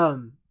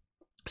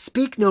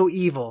 Speak no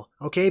evil,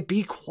 okay?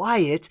 Be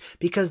quiet,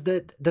 because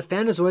the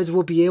Fantazoids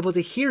will be able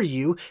to hear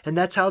you, and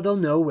that's how they'll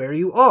know where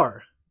you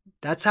are.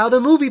 That's how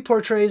the movie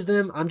portrays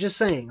them. I'm just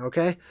saying,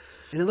 okay?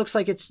 And it looks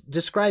like it's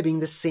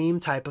describing the same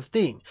type of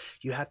thing.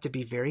 You have to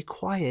be very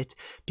quiet,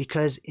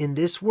 because in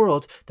this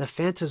world, the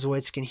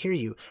Fantazoids can hear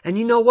you. And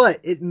you know what?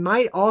 It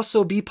might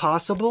also be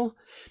possible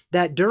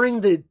that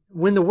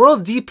when the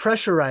world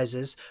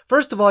depressurizes,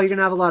 first of all, you're going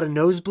to have a lot of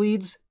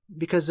nosebleeds,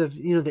 because of,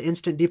 the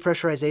instant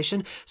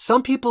depressurization.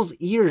 Some people's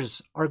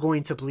ears are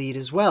going to bleed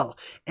as well.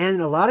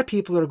 And a lot of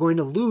people are going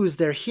to lose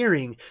their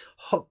hearing,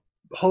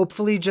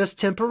 hopefully just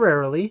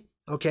temporarily,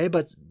 okay?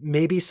 But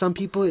maybe some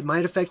people, it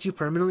might affect you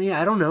permanently.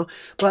 I don't know.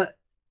 But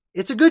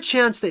it's a good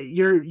chance that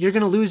you're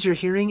going to lose your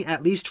hearing,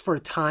 at least for a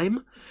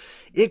time.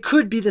 It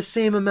could be the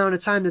same amount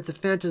of time that the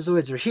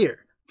Fantazoids are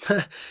here.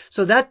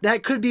 So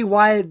that could be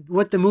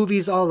what the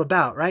movie's all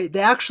about, right? They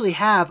actually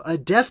have a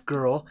deaf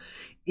girl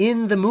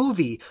in the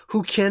movie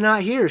who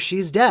cannot hear.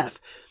 She's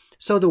deaf.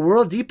 So the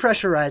world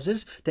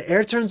depressurizes, the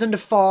air turns into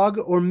fog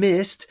or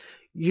mist,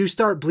 you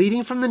start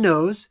bleeding from the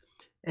nose,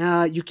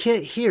 you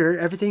can't hear,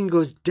 everything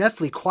goes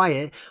deathly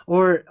quiet,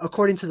 or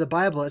according to the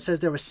Bible, it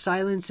says there was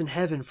silence in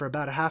heaven for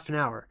about a half an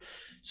hour.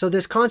 So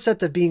this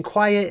concept of being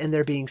quiet and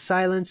there being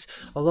silence,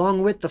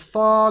 along with the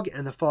fog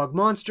and the fog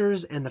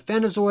monsters and the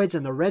Fantazoids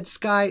and the red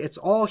sky, it's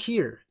all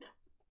here.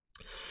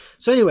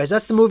 So anyways,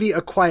 that's the movie A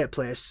Quiet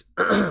Place.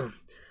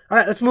 All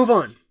right, let's move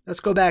on.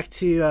 Let's go back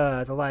to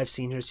the live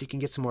scene here so you can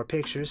get some more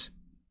pictures.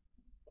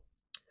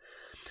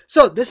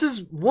 So this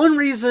is one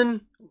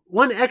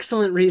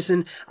excellent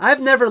reason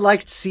I've never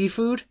liked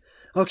seafood.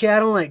 Okay, I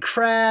don't like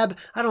crab.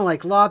 I don't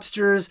like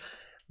lobsters.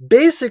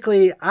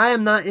 Basically, I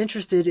am not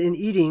interested in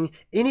eating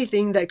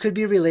anything that could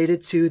be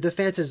related to the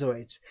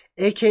Fantazoids.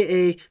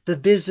 aka the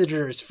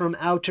visitors from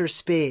outer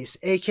space,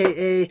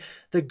 aka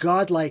the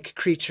godlike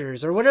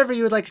creatures, or whatever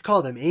you would like to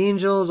call them,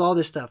 angels, all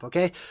this stuff,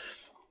 okay?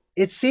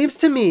 It seems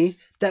to me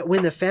that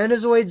when the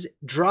Fantazoids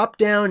drop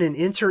down and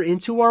enter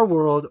into our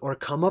world or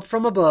come up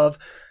from above,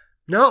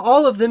 not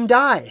all of them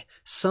die.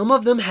 Some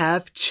of them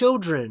have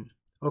children,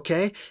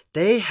 okay?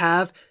 They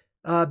have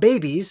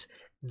babies.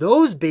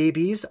 Those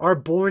babies are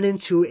born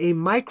into a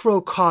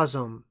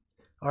microcosm,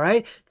 all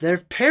right? Their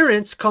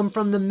parents come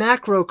from the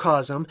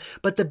macrocosm,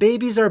 but the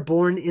babies are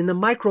born in the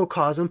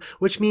microcosm,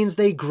 which means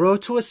they grow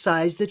to a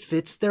size that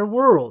fits their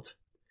world,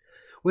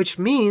 which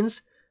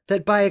means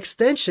that by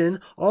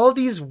extension, all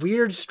these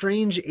weird,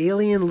 strange,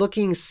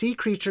 alien-looking sea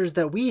creatures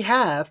that we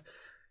have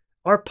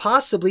are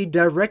possibly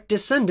direct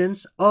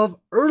descendants of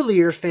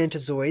earlier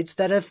Fantazoids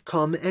that have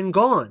come and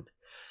gone.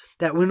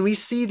 That when we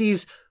see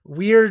these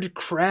weird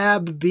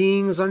crab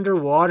beings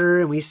underwater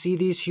and we see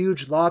these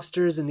huge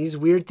lobsters and these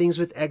weird things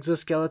with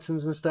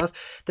exoskeletons and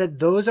stuff, that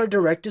those are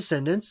direct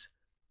descendants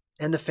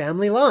and the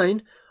family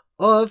line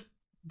of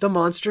the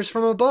monsters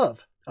from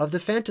above, of the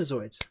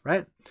Fantazoids,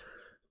 right?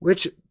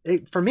 Which,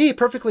 for me,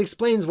 perfectly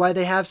explains why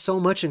they have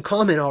so much in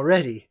common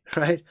already,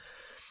 right?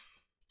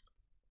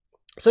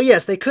 So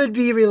yes, they could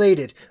be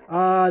related.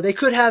 They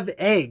could have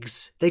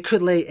eggs. They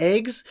could lay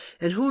eggs,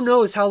 and who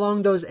knows how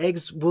long those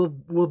eggs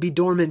will be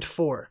dormant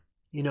for,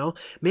 you know?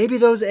 Maybe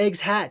those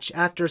eggs hatch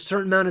after a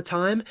certain amount of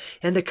time,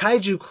 and the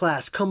kaiju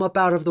class come up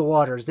out of the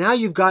waters. Now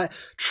you've got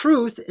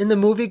truth in the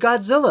movie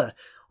Godzilla.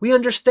 We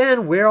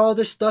understand where all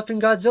this stuff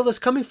in Godzilla is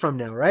coming from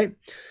now, right?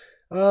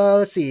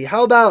 Let's see.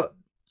 How about...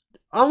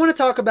 I want to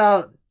talk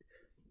about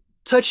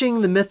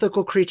touching the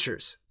mythical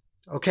creatures,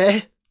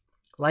 okay?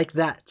 Like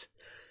that.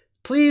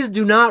 Please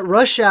do not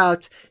rush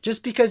out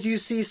just because you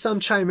see some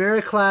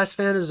chimera class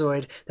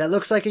Fantazoid that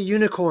looks like a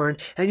unicorn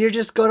and you're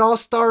just going all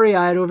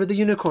starry-eyed over the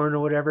unicorn or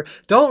whatever.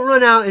 Don't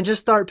run out and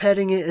just start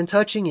petting it and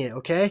touching it,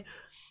 okay?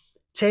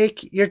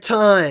 Take your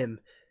time.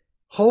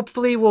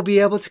 Hopefully we'll be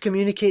able to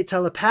communicate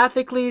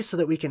telepathically so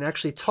that we can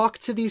actually talk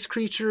to these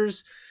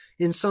creatures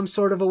in some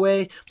sort of a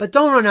way. But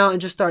don't run out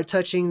and just start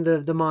touching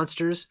the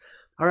monsters,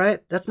 all right?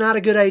 That's not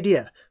a good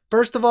idea.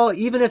 First of all,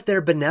 even if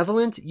they're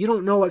benevolent, you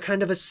don't know what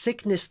kind of a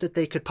sickness that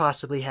they could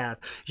possibly have.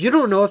 You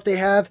don't know if they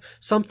have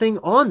something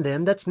on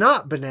them that's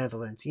not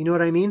benevolent. You know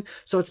what I mean?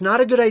 So it's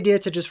not a good idea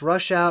to just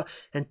rush out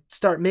and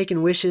start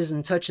making wishes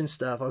and touching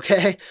stuff,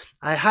 okay?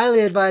 I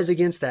highly advise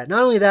against that.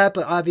 Not only that,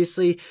 but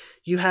obviously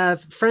you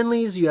have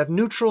friendlies, you have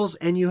neutrals,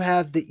 and you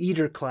have the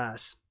eater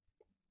class.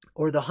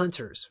 Or the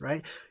hunters,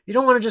 right? You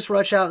don't want to just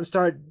rush out and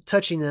start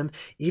touching them,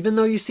 even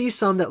though you see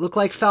some that look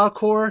like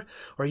Falcor,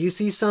 or you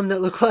see some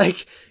that look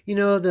like, you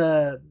know,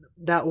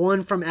 that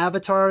one from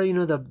Avatar, you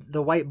know,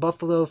 the white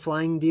buffalo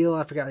flying deal.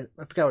 I forgot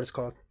what it's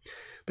called.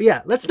 But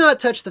yeah, let's not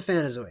touch the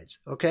Fantazoids,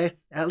 okay?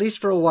 At least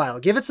for a while.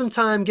 Give it some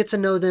time, get to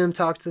know them,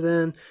 talk to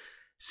them,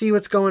 see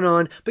what's going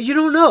on. But you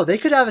don't know. They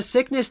could have a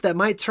sickness that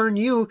might turn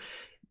you,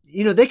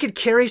 you know, they could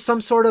carry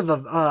some sort of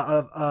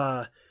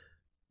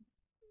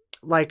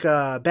like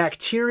a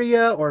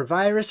bacteria or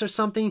virus or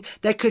something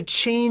that could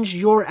change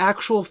your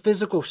actual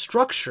physical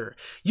structure.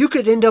 You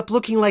could end up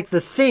looking like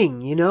the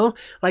Thing, you know?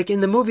 Like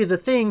in the movie The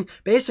Thing,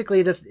 basically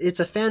it's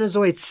a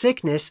Fantazoid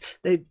sickness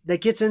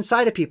that gets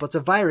inside of people. It's a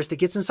virus that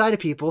gets inside of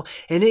people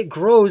and it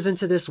grows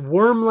into this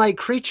worm-like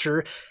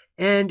creature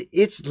and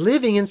it's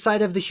living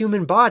inside of the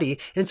human body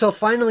until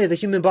finally the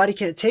human body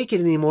can't take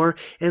it anymore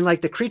and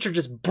like the creature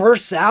just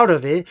bursts out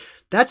of it.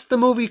 That's the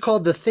movie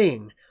called The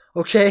Thing,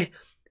 okay?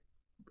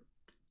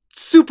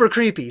 Super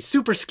creepy,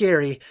 super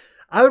scary.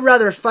 I would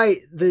rather fight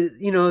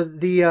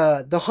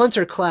the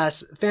hunter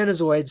class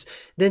Fantazoids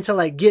than to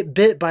like get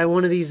bit by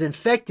one of these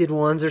infected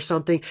ones or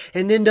something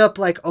and end up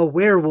like a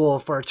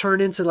werewolf or turn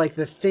into like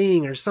the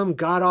Thing or some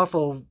god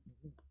awful,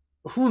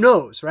 who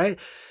knows, right?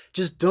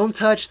 Just don't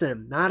touch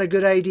them. Not a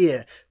good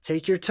idea.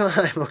 Take your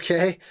time,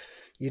 okay?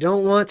 You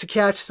don't want to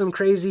catch some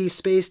crazy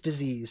space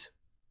disease.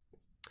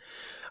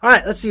 All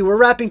right, let's see. We're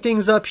wrapping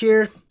things up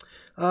here.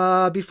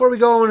 Before we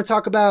go, I want to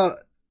talk about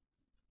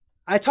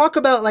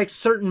like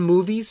certain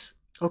movies,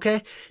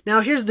 okay?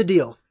 Now, here's the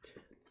deal.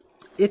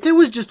 If it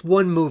was just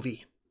one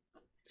movie,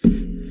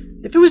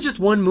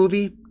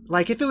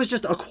 like if it was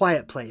just A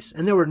Quiet Place,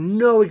 and there were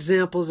no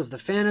examples of the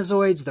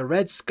Fantazoids, the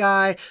red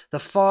sky, the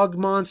fog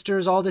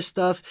monsters, all this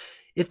stuff,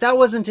 if that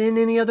wasn't in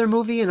any other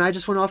movie and I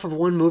just went off of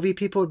one movie,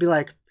 people would be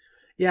like,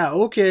 yeah,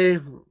 okay,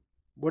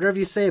 whatever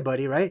you say,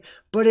 buddy, right?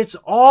 But it's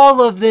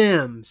all of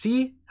them.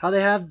 See how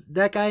they have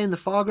that guy in the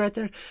fog right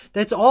there?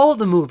 That's all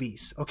the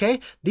movies, okay?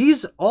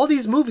 All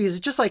these movies,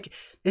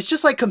 it's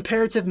just like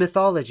comparative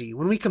mythology.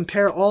 When we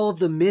compare all of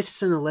the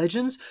myths and the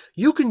legends,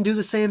 you can do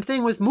the same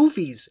thing with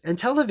movies and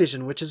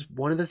television, which is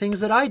one of the things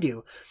that I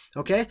do,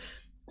 okay?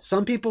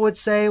 Some people would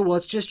say, well,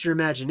 it's just your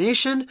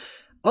imagination.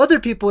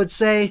 Other people would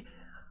say,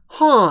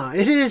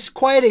 it is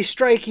quite a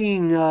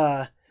striking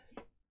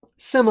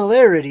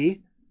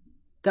similarity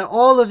that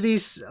all of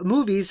these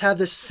movies have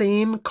the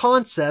same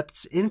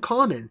concepts in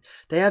common.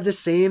 They have the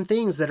same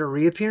things that are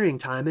reappearing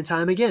time and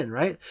time again,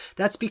 right?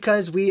 That's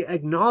because we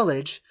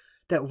acknowledge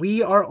that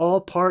we are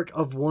all part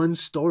of one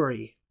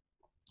story.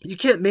 You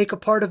can't make a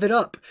part of it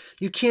up.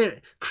 You can't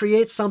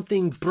create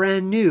something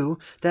brand new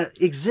that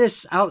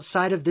exists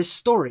outside of this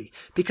story,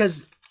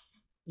 because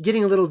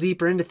getting a little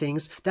deeper into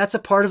things, that's a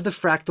part of the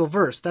fractal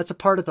verse. That's a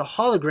part of the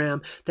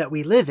hologram that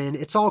we live in.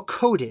 It's all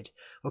coded.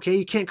 Okay,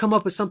 you can't come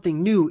up with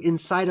something new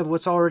inside of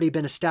what's already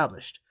been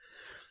established.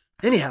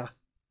 Anyhow,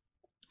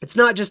 it's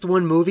not just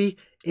one movie,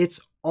 it's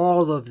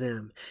all of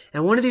them.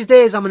 And one of these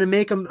days I'm going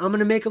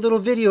to make a little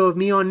video of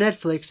me on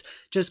Netflix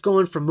just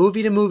going from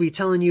movie to movie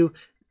telling you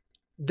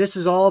this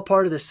is all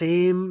part of the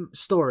same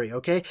story,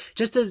 okay?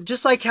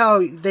 Just like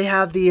how they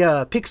have the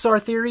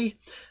Pixar theory.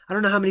 I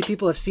don't know how many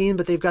people have seen,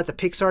 but they've got the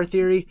Pixar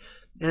theory,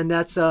 and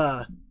that's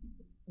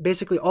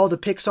basically all the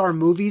Pixar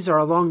movies are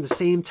along the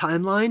same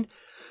timeline.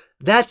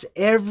 That's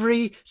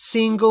every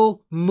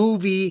single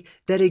movie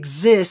that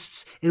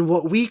exists in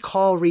what we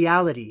call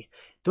reality.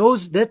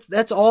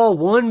 That's all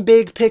one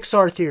big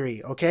Pixar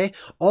theory, okay?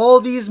 All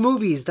these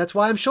movies, that's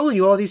why I'm showing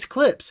you all these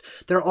clips.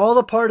 They're all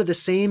a part of the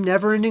same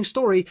never-ending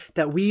story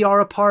that we are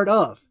a part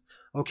of,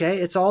 okay?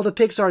 It's all the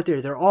Pixar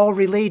theory. They're all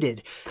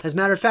related. As a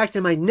matter of fact,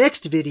 in my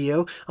next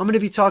video, I'm going to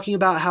be talking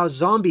about how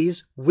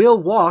zombies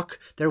will walk.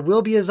 There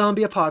will be a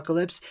zombie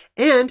apocalypse,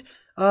 and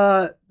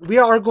we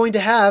are going to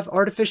have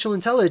artificial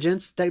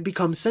intelligence that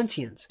becomes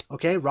sentient,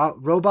 okay?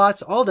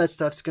 Robots, all that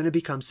stuff's going to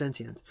become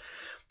sentient.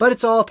 But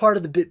it's all a part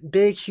of the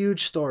big,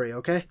 huge story,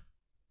 okay?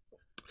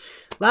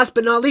 Last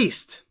but not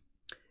least,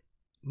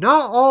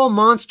 not all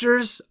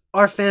monsters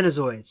are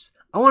Fantazoids.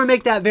 I want to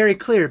make that very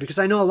clear, because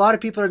I know a lot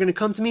of people are going to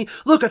come to me,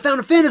 look, I found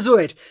a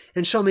Fantazoid,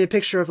 and show me a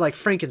picture of like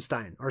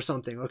Frankenstein or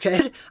something,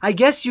 okay? I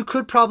guess you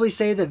could probably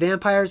say that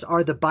vampires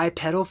are the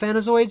bipedal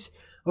Fantazoids,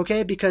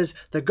 okay? Because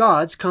the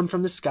gods come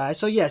from the sky.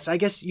 So yes, I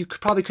guess you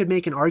probably could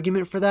make an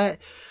argument for that.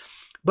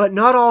 But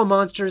not all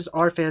monsters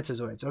are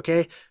Fantazoids,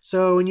 okay?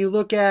 So when you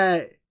look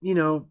at, you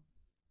know,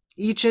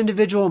 each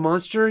individual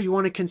monster, you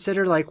want to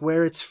consider like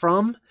where it's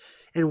from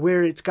and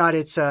where it's got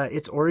its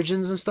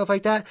origins and stuff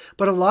like that.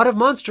 But a lot of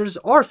monsters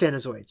are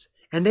Fantazoids,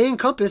 and they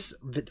encompass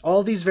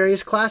all these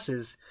various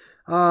classes.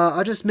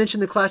 I'll just mention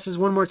the classes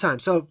one more time.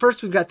 So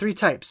first, we've got 3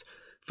 types: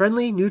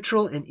 friendly,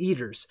 neutral, and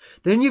eaters.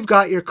 Then you've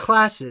got your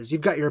classes.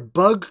 You've got your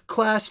bug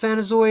class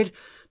Fantazoid,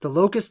 the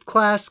locust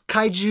class,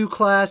 kaiju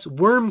class,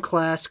 worm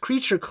class,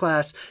 creature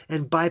class,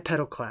 and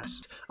bipedal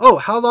class. Oh,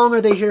 how long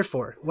are they here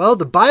for? Well,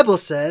 the Bible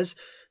says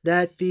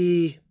that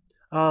the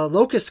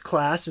locust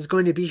class is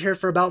going to be here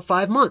for about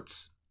 5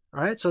 months.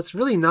 All right, so it's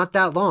really not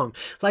that long.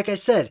 Like I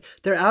said,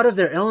 they're out of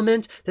their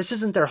element. This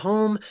isn't their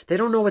home. They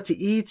don't know what to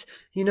eat.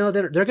 You know,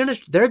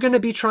 they're gonna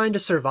be trying to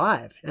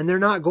survive, and they're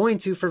not going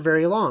to for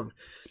very long.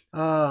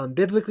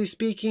 Biblically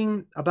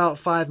speaking, about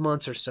 5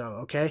 months or so.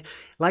 Okay,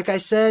 like I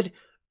said,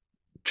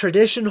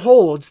 tradition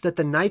holds that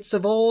the knights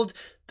of old,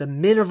 the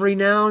men of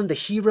renown, the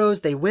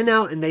heroes, they went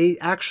out and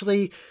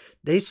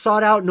they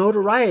sought out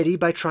notoriety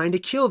by trying to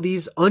kill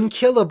these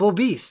unkillable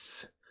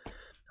beasts.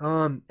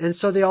 And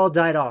so they all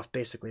died off,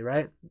 basically,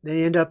 right?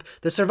 The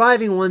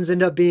surviving ones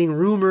end up being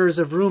rumors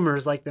of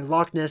rumors, like the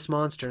Loch Ness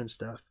monster and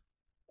stuff.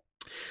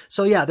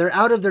 So yeah, they're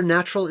out of their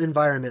natural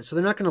environment, so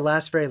they're not going to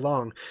last very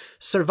long.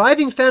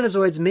 Surviving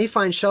Fantazoids may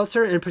find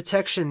shelter and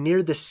protection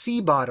near the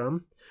sea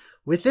bottom,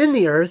 within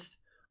the earth,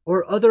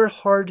 or other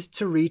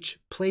hard-to-reach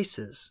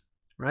places,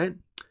 right?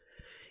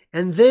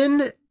 And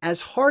then,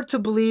 as hard to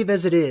believe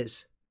as it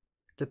is,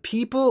 the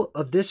people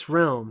of this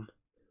realm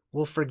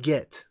will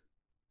forget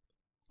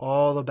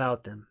all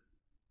about them.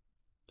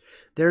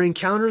 Their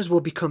encounters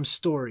will become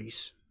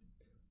stories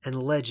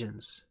and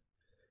legends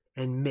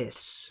and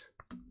myths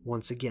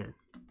once again.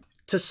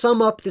 To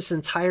sum up this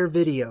entire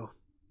video,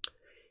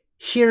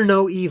 hear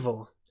no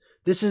evil.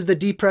 This is the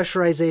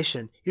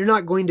depressurization. You're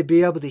not going to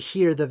be able to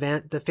hear the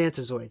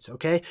Fantazoids,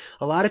 okay?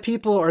 A lot of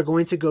people are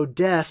going to go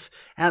deaf,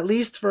 at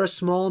least for a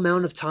small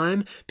amount of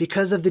time,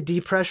 because of the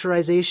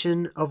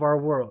depressurization of our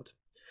world.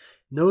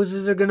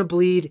 Noses are going to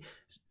bleed.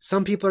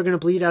 Some people are going to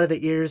bleed out of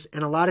the ears,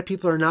 and a lot of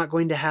people are not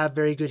going to have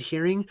very good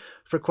hearing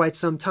for quite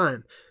some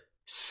time.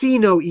 See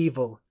no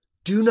evil.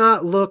 Do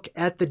not look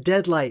at the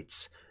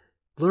deadlights.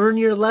 Learn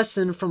your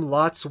lesson from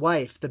Lot's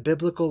wife, the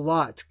biblical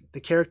Lot. The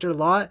character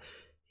Lot,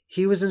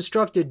 he was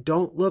instructed,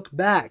 don't look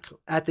back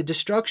at the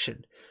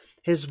destruction.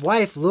 His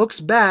wife looks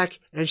back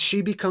and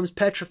she becomes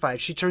petrified.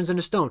 She turns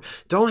into stone.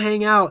 Don't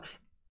hang out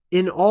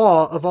in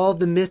awe of all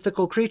the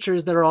mythical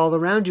creatures that are all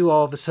around you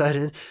all of a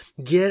sudden.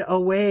 Get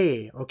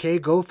away, okay?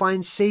 Go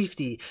find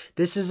safety.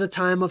 This is a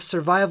time of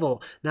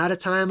survival, not a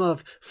time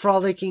of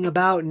frolicking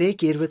about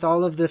naked with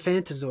all of the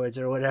Fantazoids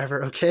or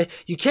whatever, okay?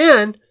 You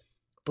can.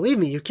 Believe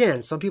me, you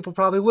can. Some people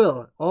probably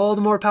will. All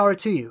the more power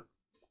to you.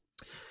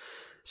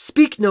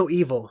 Speak no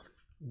evil.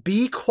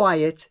 Be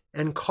quiet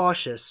and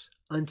cautious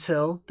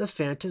until the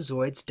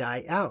Fantazoids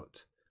die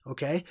out.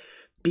 Okay?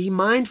 Be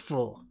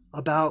mindful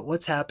about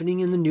what's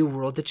happening in the new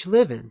world that you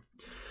live in.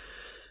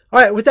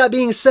 All right, with that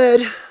being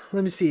said,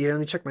 let me see. Let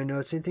me check my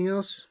notes. Anything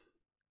else?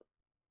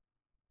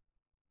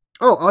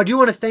 Oh, I do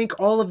want to thank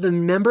all of the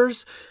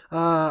members,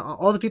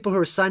 all the people who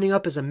are signing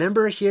up as a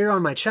member here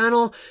on my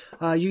channel.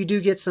 You do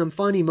get some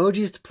fun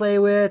emojis to play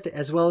with,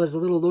 as well as a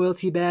little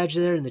loyalty badge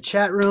there in the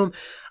chat room.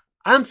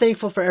 I'm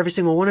thankful for every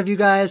single one of you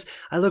guys.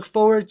 I look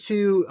forward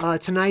to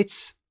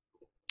tonight's,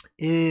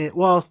 I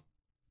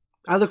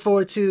look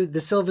forward to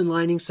the Sylvan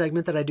Lining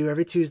segment that I do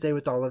every Tuesday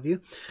with all of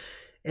you.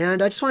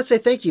 And I just want to say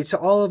thank you to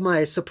all of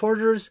my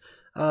supporters,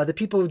 the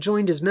people who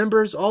joined as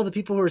members, all the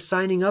people who are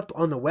signing up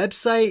on the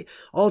website,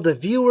 all the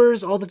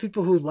viewers, all the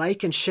people who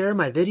like and share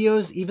my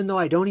videos, even though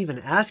I don't even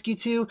ask you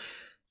to.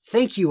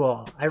 Thank you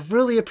all. I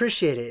really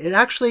appreciate it. It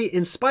actually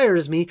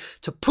inspires me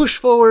to push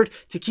forward,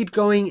 to keep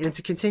going, and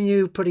to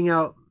continue putting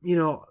out, you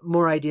know,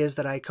 more ideas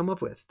that I come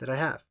up with, that I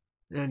have,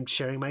 and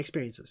sharing my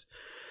experiences.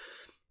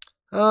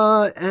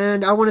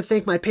 And I want to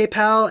thank my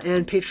PayPal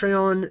and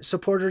Patreon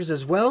supporters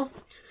as well.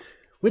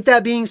 With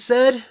that being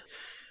said,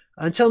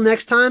 until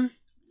next time,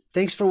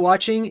 thanks for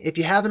watching. If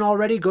you haven't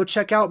already, go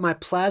check out my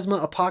Plasma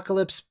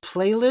Apocalypse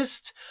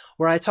playlist,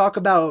 where I talk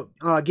about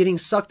getting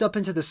sucked up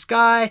into the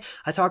sky.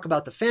 I talk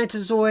about the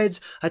Fantazoids.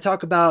 I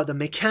talk about the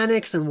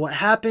mechanics and what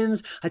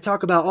happens. I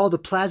talk about all the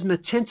plasma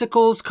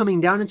tentacles coming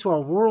down into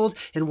our world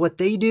and what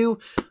they do.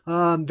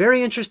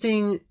 Very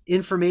interesting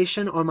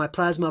information on my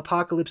Plasma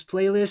Apocalypse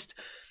playlist.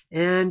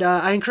 And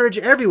I encourage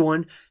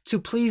everyone to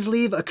please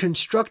leave a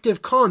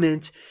constructive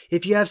comment.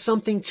 If you have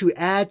something to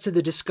add to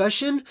the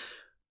discussion,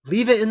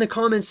 leave it in the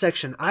comments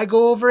section. I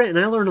go over it and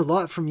I learn a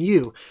lot from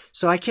you,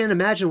 so I can't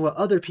imagine what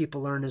other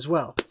people learn as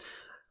well.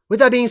 With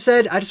that being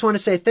said, I just want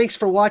to say thanks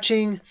for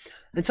watching.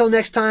 Until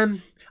next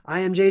time, I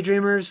am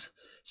JayDreamerZ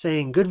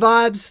saying good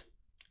vibes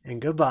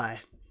and goodbye.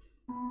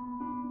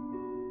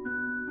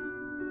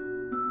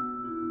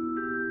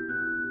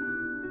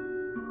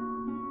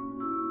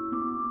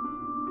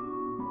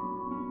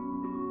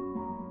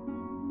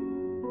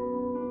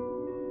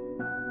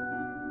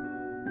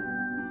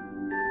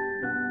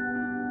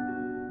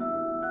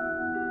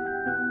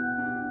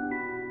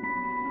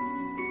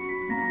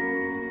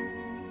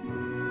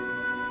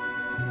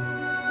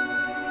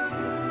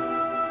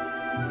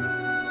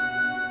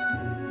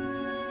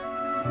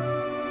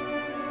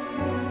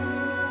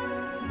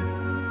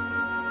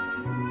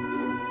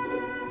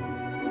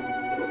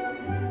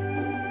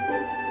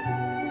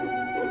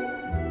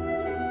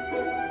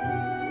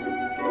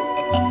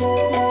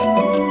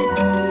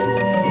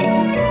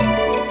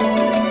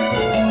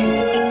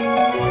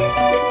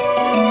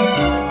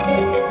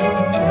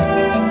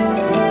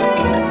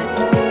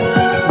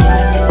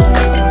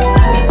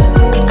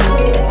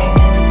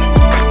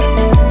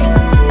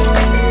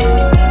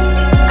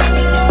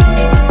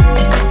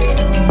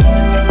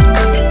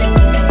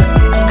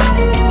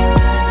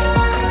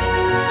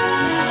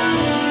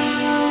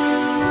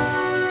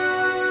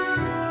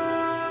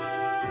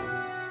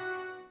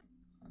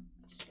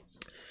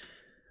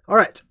 All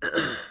right.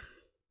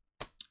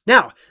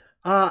 Now,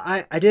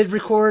 I did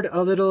record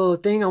a little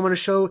thing I want to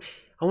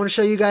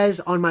show you guys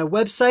on my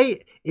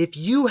website. If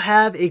you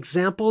have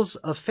examples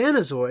of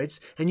Fantazoids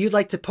and you'd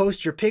like to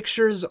post your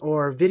pictures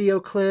or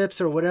video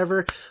clips or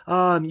whatever,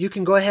 you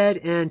can go ahead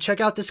and check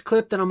out this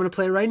clip that I'm going to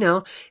play right now,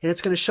 and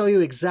it's going to show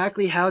you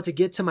exactly how to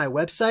get to my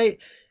website.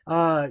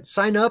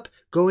 Sign up,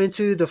 go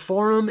into the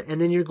forum, and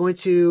then you're going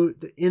to,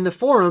 in the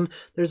forum,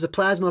 there's a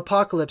Plasma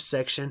Apocalypse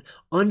section.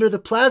 Under the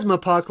Plasma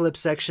Apocalypse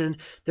section,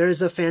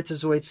 there's a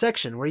Fantazoid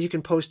section where you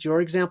can post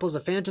your examples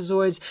of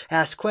Fantazoids,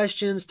 ask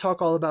questions,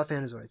 talk all about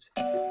Fantazoids.